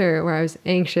the winter where I was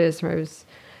anxious, where I was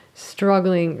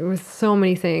struggling with so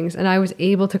many things, and I was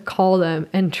able to call them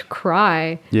and to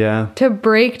cry, to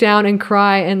break down and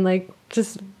cry and like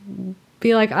just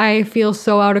be like, I feel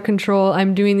so out of control.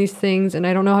 I'm doing these things and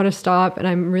I don't know how to stop, and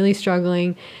I'm really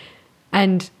struggling.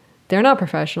 And they're not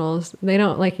professionals. They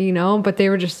don't like, but they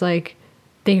were just like,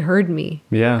 they heard me.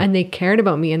 And they cared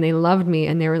about me and they loved me,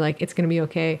 and they were like, it's going to be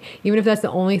okay. Even if that's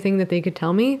the only thing that they could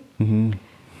tell me,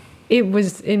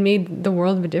 it made the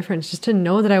world of a difference just to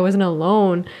know that I wasn't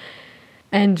alone.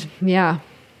 And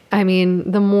I mean,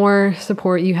 the more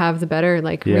support you have, the better.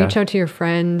 Like, reach out to your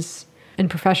friends, and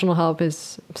professional help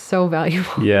is so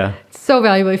valuable. It's so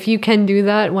valuable. If you can do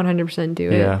that, 100%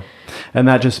 do it. And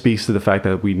that just speaks to the fact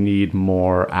that we need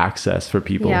more access for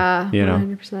people.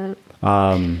 100%.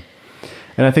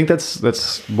 And I think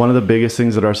that's one of the biggest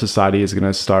things that our society is going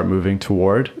to start moving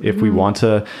toward. If we want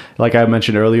to, like I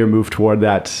mentioned earlier, move toward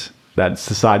that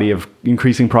society of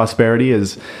increasing prosperity,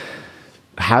 is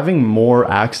having more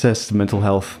access to mental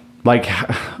health. Like,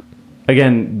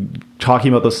 again,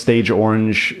 talking about those stage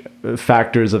orange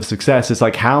factors of success, it's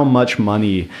like, how much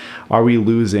money are we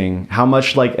losing? How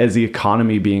much, like, is the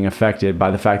economy being affected by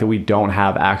the fact that we don't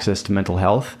have access to mental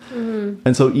health?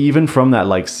 And so even from that,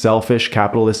 like, selfish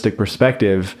capitalistic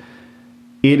perspective,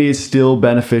 it is still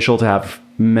beneficial to have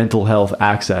mental health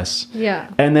access.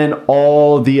 And then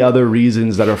all the other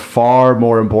reasons that are far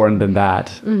more important than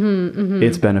that,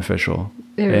 it's beneficial.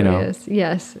 It really is.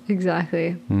 Yes,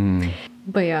 exactly.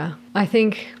 But yeah, I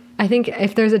think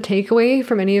if there's a takeaway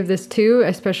from any of this too,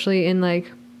 especially in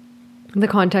like the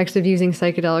context of using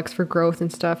psychedelics for growth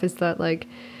and stuff, is that like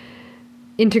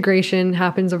integration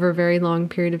happens over a very long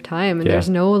period of time, and there's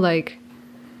no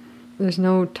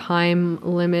time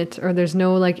limit, or there's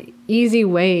no like easy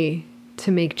way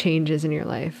to make changes in your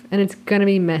life. And it's going to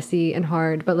be messy and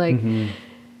hard, but like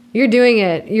you're doing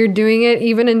it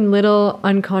even in little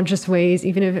unconscious ways,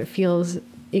 even if it feels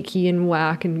icky and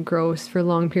whack and gross for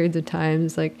long periods of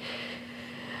times, like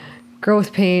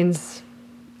growth pains,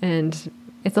 and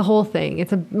it's a whole thing.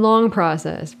 It's a long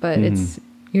process, but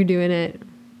you're doing it.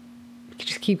 You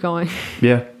just keep going.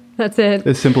 That's it.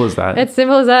 As simple as that. It's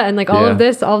simple as that. And like all of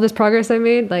this progress I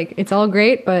made, like it's all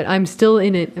great, but I'm still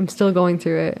in it. I'm still going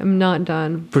through it. I'm not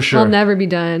done. For sure. I'll never be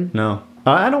done. No.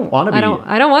 I don't want to be.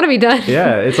 I don't want to be done.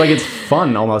 It's like, it's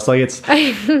fun almost. Like, it's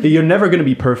you're never going to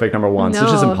be perfect, number one. No. So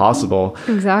it's just impossible.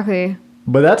 Exactly.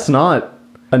 But that's not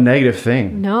a negative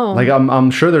thing. No. Like,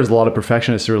 I'm sure there's a lot of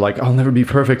perfectionists who are like, I'll never be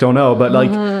perfect. Oh no. But like,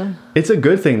 it's a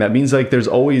good thing. That means like there's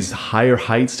always higher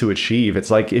heights to achieve. It's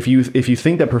like, if you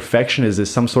think that perfection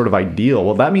is some sort of ideal,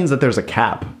 well, that means that there's a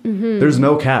cap. There's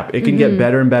no cap. It can get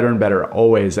better and better and better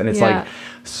always. And it's like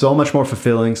so much more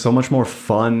fulfilling, so much more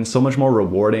fun, so much more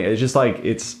rewarding. It's just like,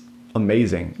 it's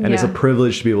amazing. And it's a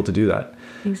privilege to be able to do that.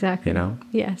 Exactly.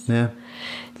 Yes. Yeah.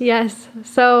 Yes.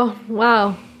 So,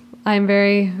 wow. I'm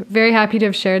very, very happy to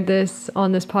have shared this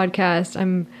on this podcast.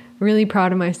 I'm really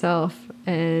proud of myself,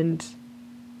 and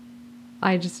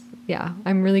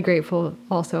I'm really grateful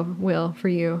also, Will, for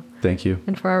you. Thank you.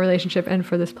 And for our relationship and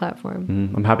for this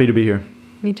platform. I'm happy to be here.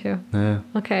 Me too. Yeah.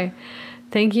 Okay.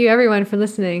 Thank you everyone for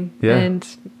listening. Yeah. And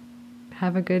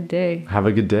have a good day. Have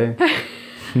a good day.